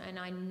voice, and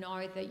I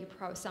know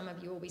that some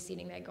of you will be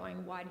sitting there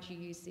going, why did you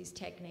use this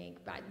technique?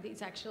 But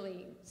it's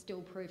actually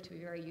still proved to be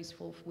very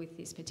useful with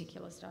this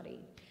particular study.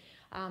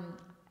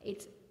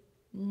 It's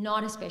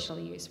not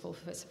especially useful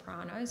for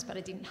sopranos, but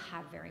I didn't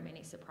have very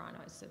many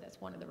sopranos, so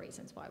that's one of the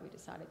reasons why we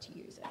decided to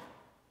use it.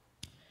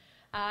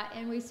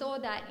 And we saw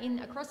that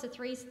across the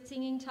 3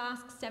 singing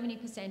tasks,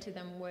 70% of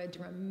them were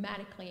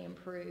dramatically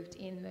improved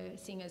in the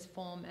singer's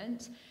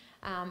formant,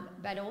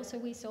 but also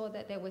we saw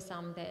that there were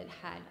some that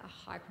had a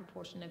high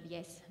proportion of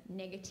yes,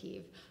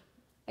 negative,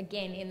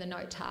 again in the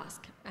note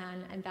task,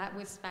 and that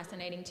was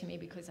fascinating to me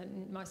because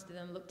most of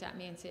them looked at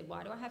me and said,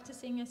 why do I have to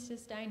sing a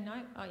sustained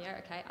note? Oh yeah,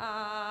 okay,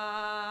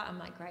 I'm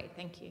like, great,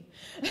 thank you.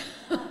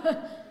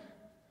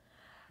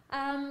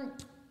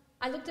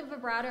 I looked at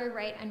vibrato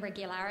rate and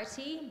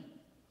regularity.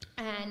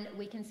 And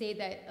we can see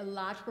that a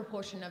large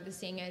proportion of the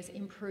singers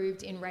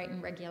improved in rate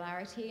and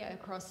regularity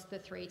across the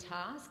 3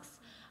 tasks.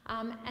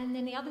 And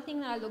then the other thing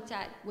that I looked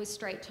at was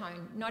straight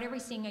tone. Not every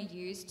singer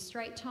used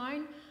straight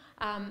tone,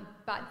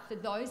 but for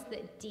those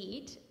that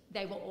did,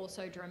 they were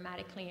also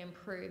dramatically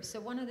improved. So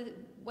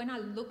when I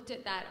looked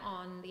at that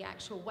on the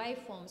actual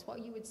waveforms,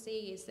 what you would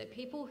see is that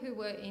people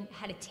who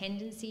had a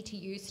tendency to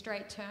use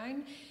straight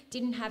tone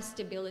didn't have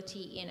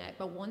stability in it,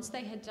 but once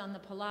they had done the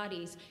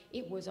Pilates,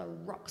 it was a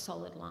rock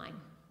solid line.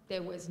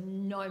 There was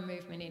no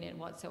movement in it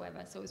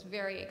whatsoever. So it was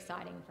very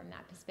exciting from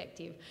that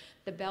perspective.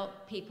 The belt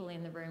people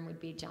in the room would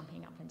be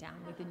jumping up and down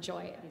with the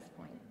joy at this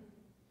point.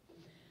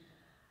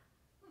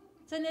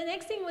 So the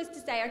next thing was to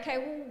say, okay,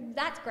 well,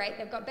 that's great.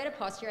 They've got better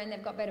posture and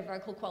they've got better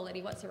vocal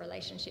quality. What's the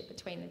relationship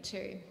between the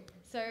two?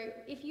 So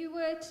if you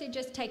were to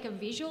just take a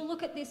visual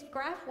look at this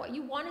graph, what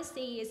you want to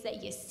see is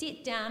that you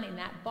sit down in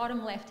that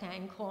bottom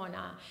left-hand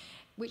corner,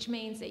 which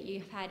means that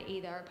you've had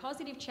either a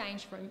positive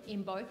change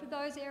in both of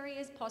those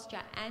areas,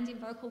 posture and in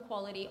vocal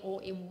quality,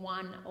 or in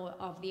one or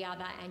of the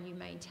other, and you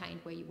maintained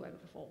where you were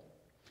before.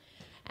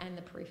 And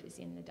the proof is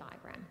in the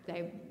diagram.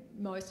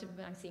 Most of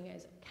my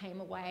singers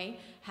came away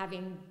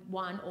having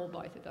one or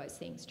both of those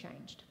things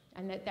changed,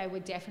 and that they were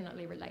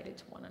definitely related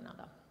to one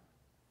another.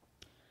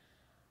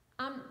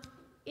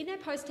 In their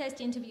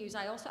post-test interviews,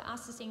 I also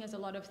asked the singers a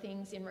lot of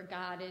things in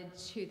regard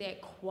to their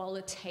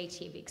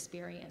qualitative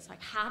experience,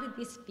 like how did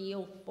this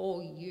feel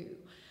for you?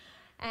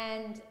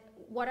 And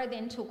what I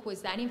then took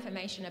was that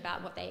information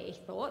about what they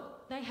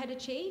thought they had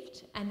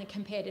achieved and then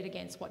compared it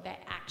against what they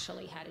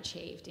actually had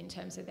achieved in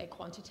terms of their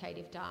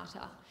quantitative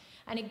data.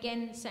 And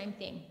again, same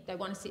thing. They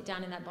want to sit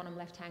down in that bottom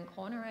left-hand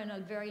corner, and a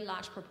very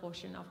large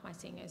proportion of my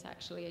singers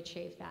actually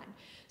achieved that.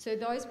 So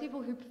those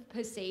people who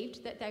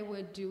perceived that they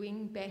were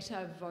doing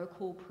better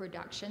vocal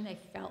production, they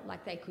felt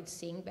like they could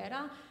sing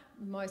better,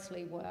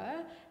 mostly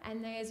were.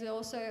 And there's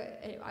also,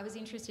 I was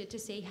interested to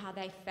see how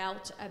they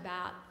felt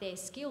about their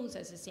skills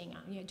as a singer.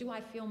 You know, do I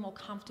feel more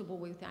comfortable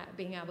with that,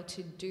 being able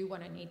to do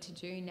what I need to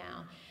do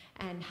now?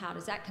 And how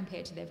does that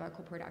compare to their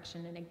vocal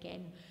production? And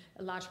again,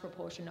 a large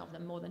proportion of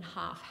them, more than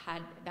half,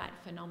 had that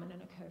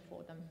phenomenon occur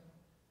for them.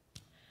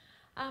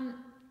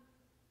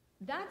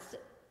 That's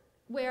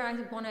where I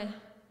want to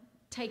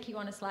take you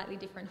on a slightly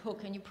different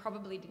hook, and you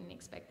probably didn't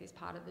expect this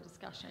part of the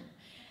discussion.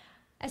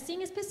 A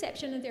singer's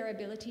perception of their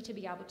ability to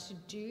be able to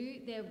do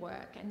their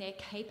work and their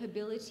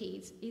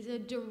capabilities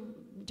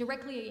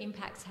directly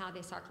impacts how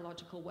their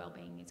psychological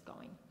well-being is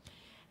going.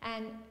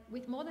 And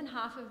with more than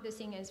half of the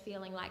singers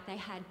feeling like they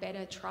had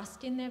better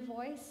trust in their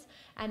voice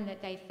and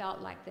that they felt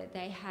like that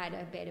they had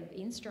a better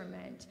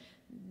instrument,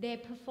 their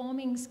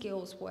performing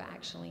skills were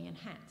actually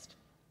enhanced.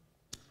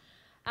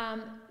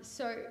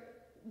 So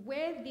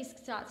where this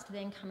starts to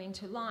then come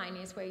into line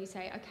is where you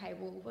say, okay,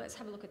 well, let's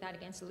have a look at that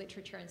against the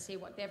literature and see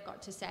what they've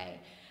got to say.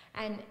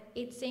 And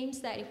it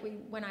seems that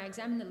when I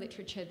examine the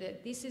literature,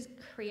 that this is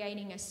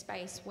creating a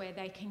space where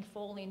they can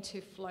fall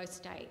into flow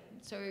state.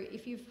 So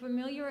if you're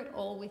familiar at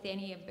all with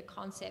any of the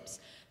concepts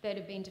that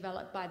have been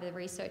developed by the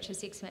researcher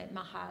Csikszentmihalyi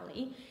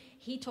Mihaly,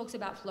 he talks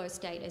about flow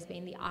state as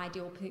being the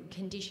ideal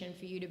condition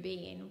for you to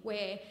be in,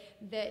 where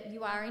that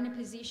you are in a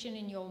position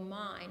in your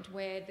mind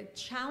where the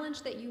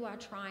challenge that you are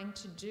trying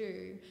to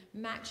do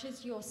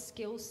matches your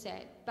skill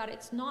set, but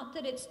it's not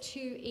that it's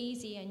too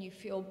easy and you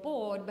feel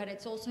bored, but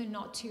it's also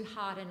not too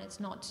hard and it's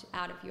not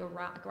out of your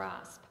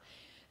grasp.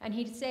 And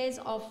he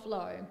says of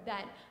flow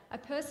that a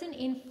person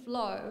in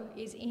flow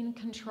is in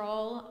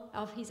control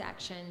of his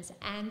actions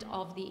and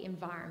of the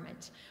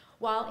environment.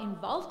 While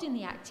involved in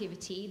the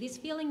activity, this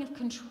feeling of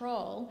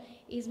control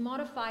is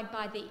modified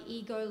by the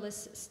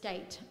egoless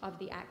state of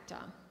the actor.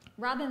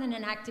 Rather than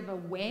an active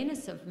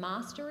awareness of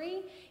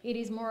mastery, it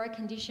is more a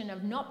condition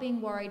of not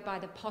being worried by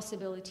the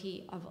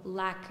possibility of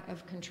lack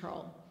of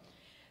control.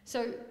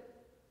 So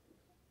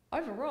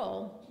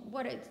overall,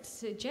 what it's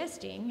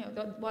suggesting,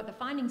 what the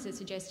findings are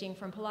suggesting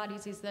from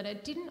Pilates is that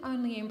it didn't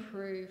only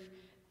improve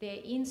their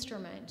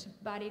instrument,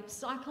 but it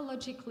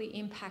psychologically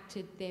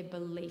impacted their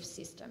belief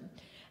system.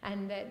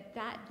 And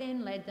that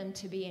then led them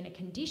to be in a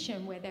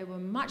condition where they were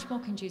much more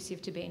conducive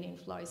to being in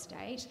flow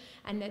state,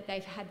 and that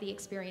they've had the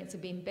experience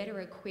of being better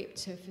equipped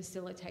to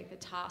facilitate the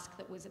task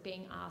that was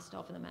being asked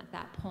of them at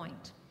that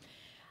point.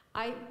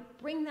 I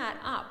bring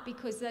that up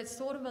because that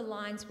sort of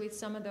aligns with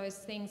some of those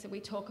things that we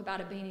talk about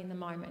of being in the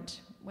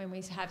moment, when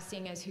we have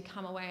singers who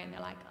come away and they're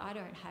like, I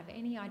don't have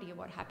any idea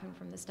what happened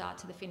from the start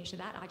to the finish of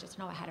that, I just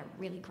know I had a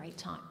really great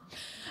time.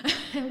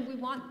 And we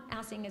want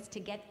our singers to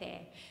get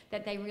there,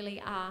 that they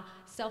really are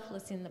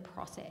selfless in the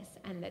process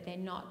and that they're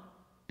not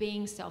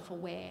being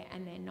self-aware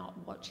and they're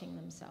not watching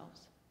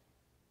themselves.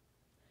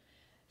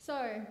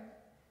 So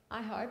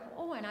I hope,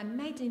 oh, and I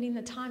made it in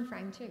the time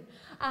frame too.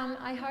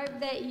 I hope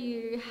that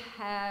you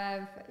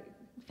have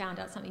found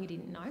out something you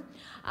didn't know.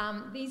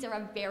 These are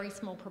a very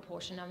small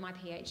proportion of my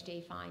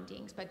PhD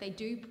findings, but they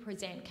do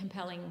present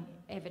compelling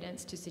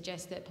evidence to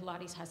suggest that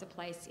Pilates has a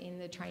place in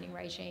the training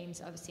regimes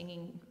of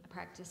singing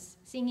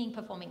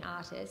performing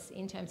artists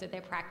in terms of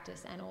their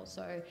practice and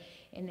also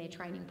in their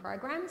training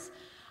programs.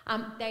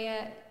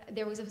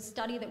 There was a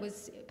study that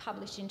was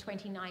published in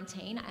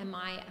 2019, and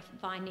my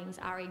findings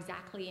are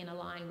exactly in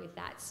line with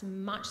that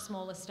much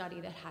smaller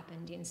study that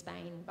happened in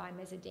Spain by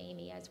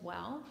Melodee as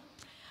well.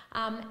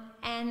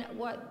 And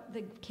what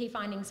the key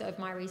findings of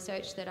my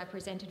research that I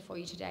presented for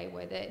you today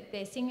were that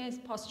their singers'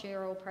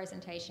 postural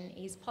presentation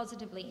is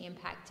positively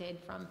impacted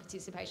from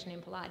participation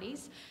in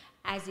Pilates,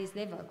 as is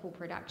their vocal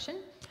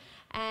production,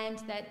 and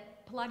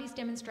that Pilates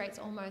demonstrates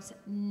almost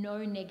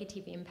no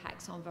negative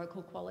impacts on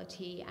vocal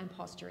quality and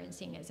posture in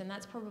singers, and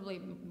that's probably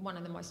one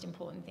of the most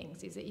important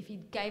things, is that if you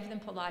gave them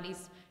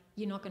Pilates,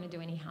 you're not going to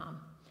do any harm.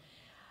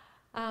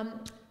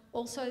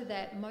 Also,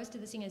 that most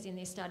of the singers in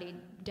this study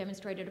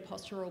demonstrated a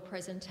postural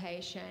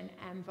presentation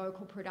and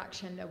vocal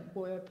production that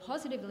were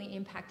positively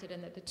impacted,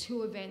 and that the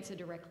two events are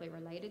directly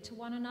related to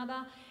one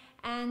another,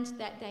 and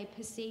that they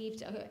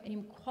perceived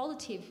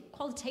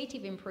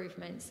qualitative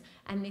improvements,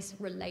 and this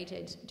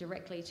related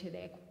directly to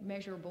their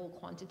measurable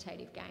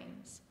quantitative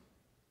gains.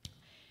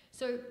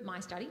 So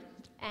my study,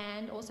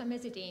 and also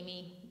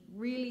Melodee,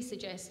 really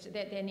suggest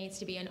that there needs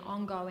to be an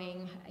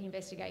ongoing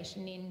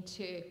investigation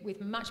with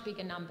much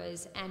bigger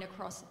numbers and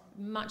across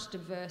much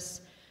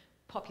diverse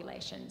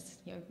populations,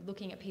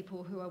 looking at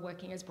people who are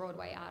working as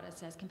Broadway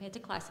artists as compared to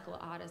classical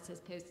artists,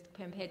 as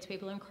compared to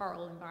people in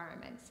choral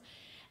environments,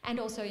 and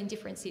also in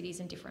different cities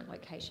and different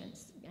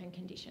locations and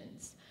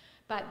conditions.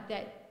 But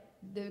that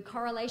the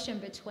correlation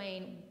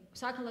between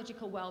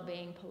psychological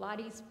well-being,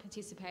 Pilates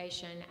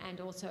participation,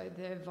 and also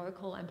the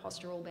vocal and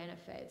postural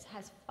benefits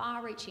has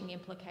far-reaching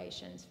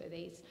implications for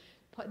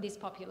this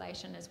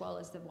population as well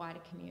as the wider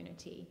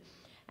community.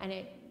 And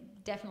it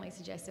definitely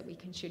suggests that we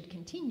should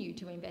continue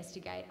to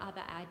investigate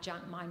other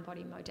adjunct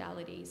mind-body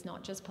modalities,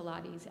 not just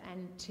Pilates,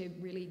 and to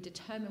really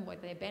determine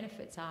what their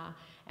benefits are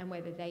and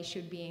whether they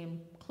should be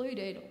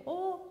included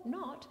or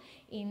not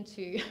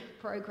into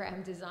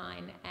program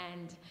design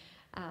and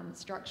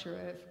structure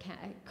of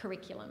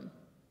curriculum.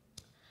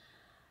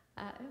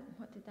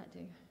 What did that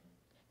do?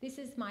 This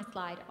is my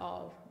slide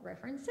of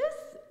references,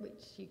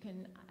 which you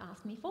can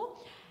ask me for.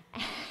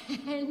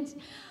 And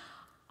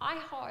I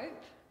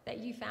hope that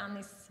you found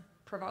this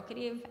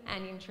provocative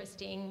and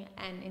interesting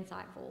and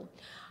insightful.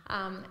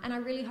 And I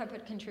really hope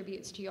it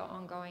contributes to your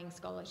ongoing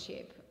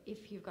scholarship.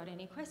 If you've got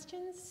any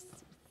questions,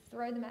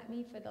 throw them at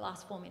me for the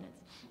last 4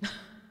 minutes.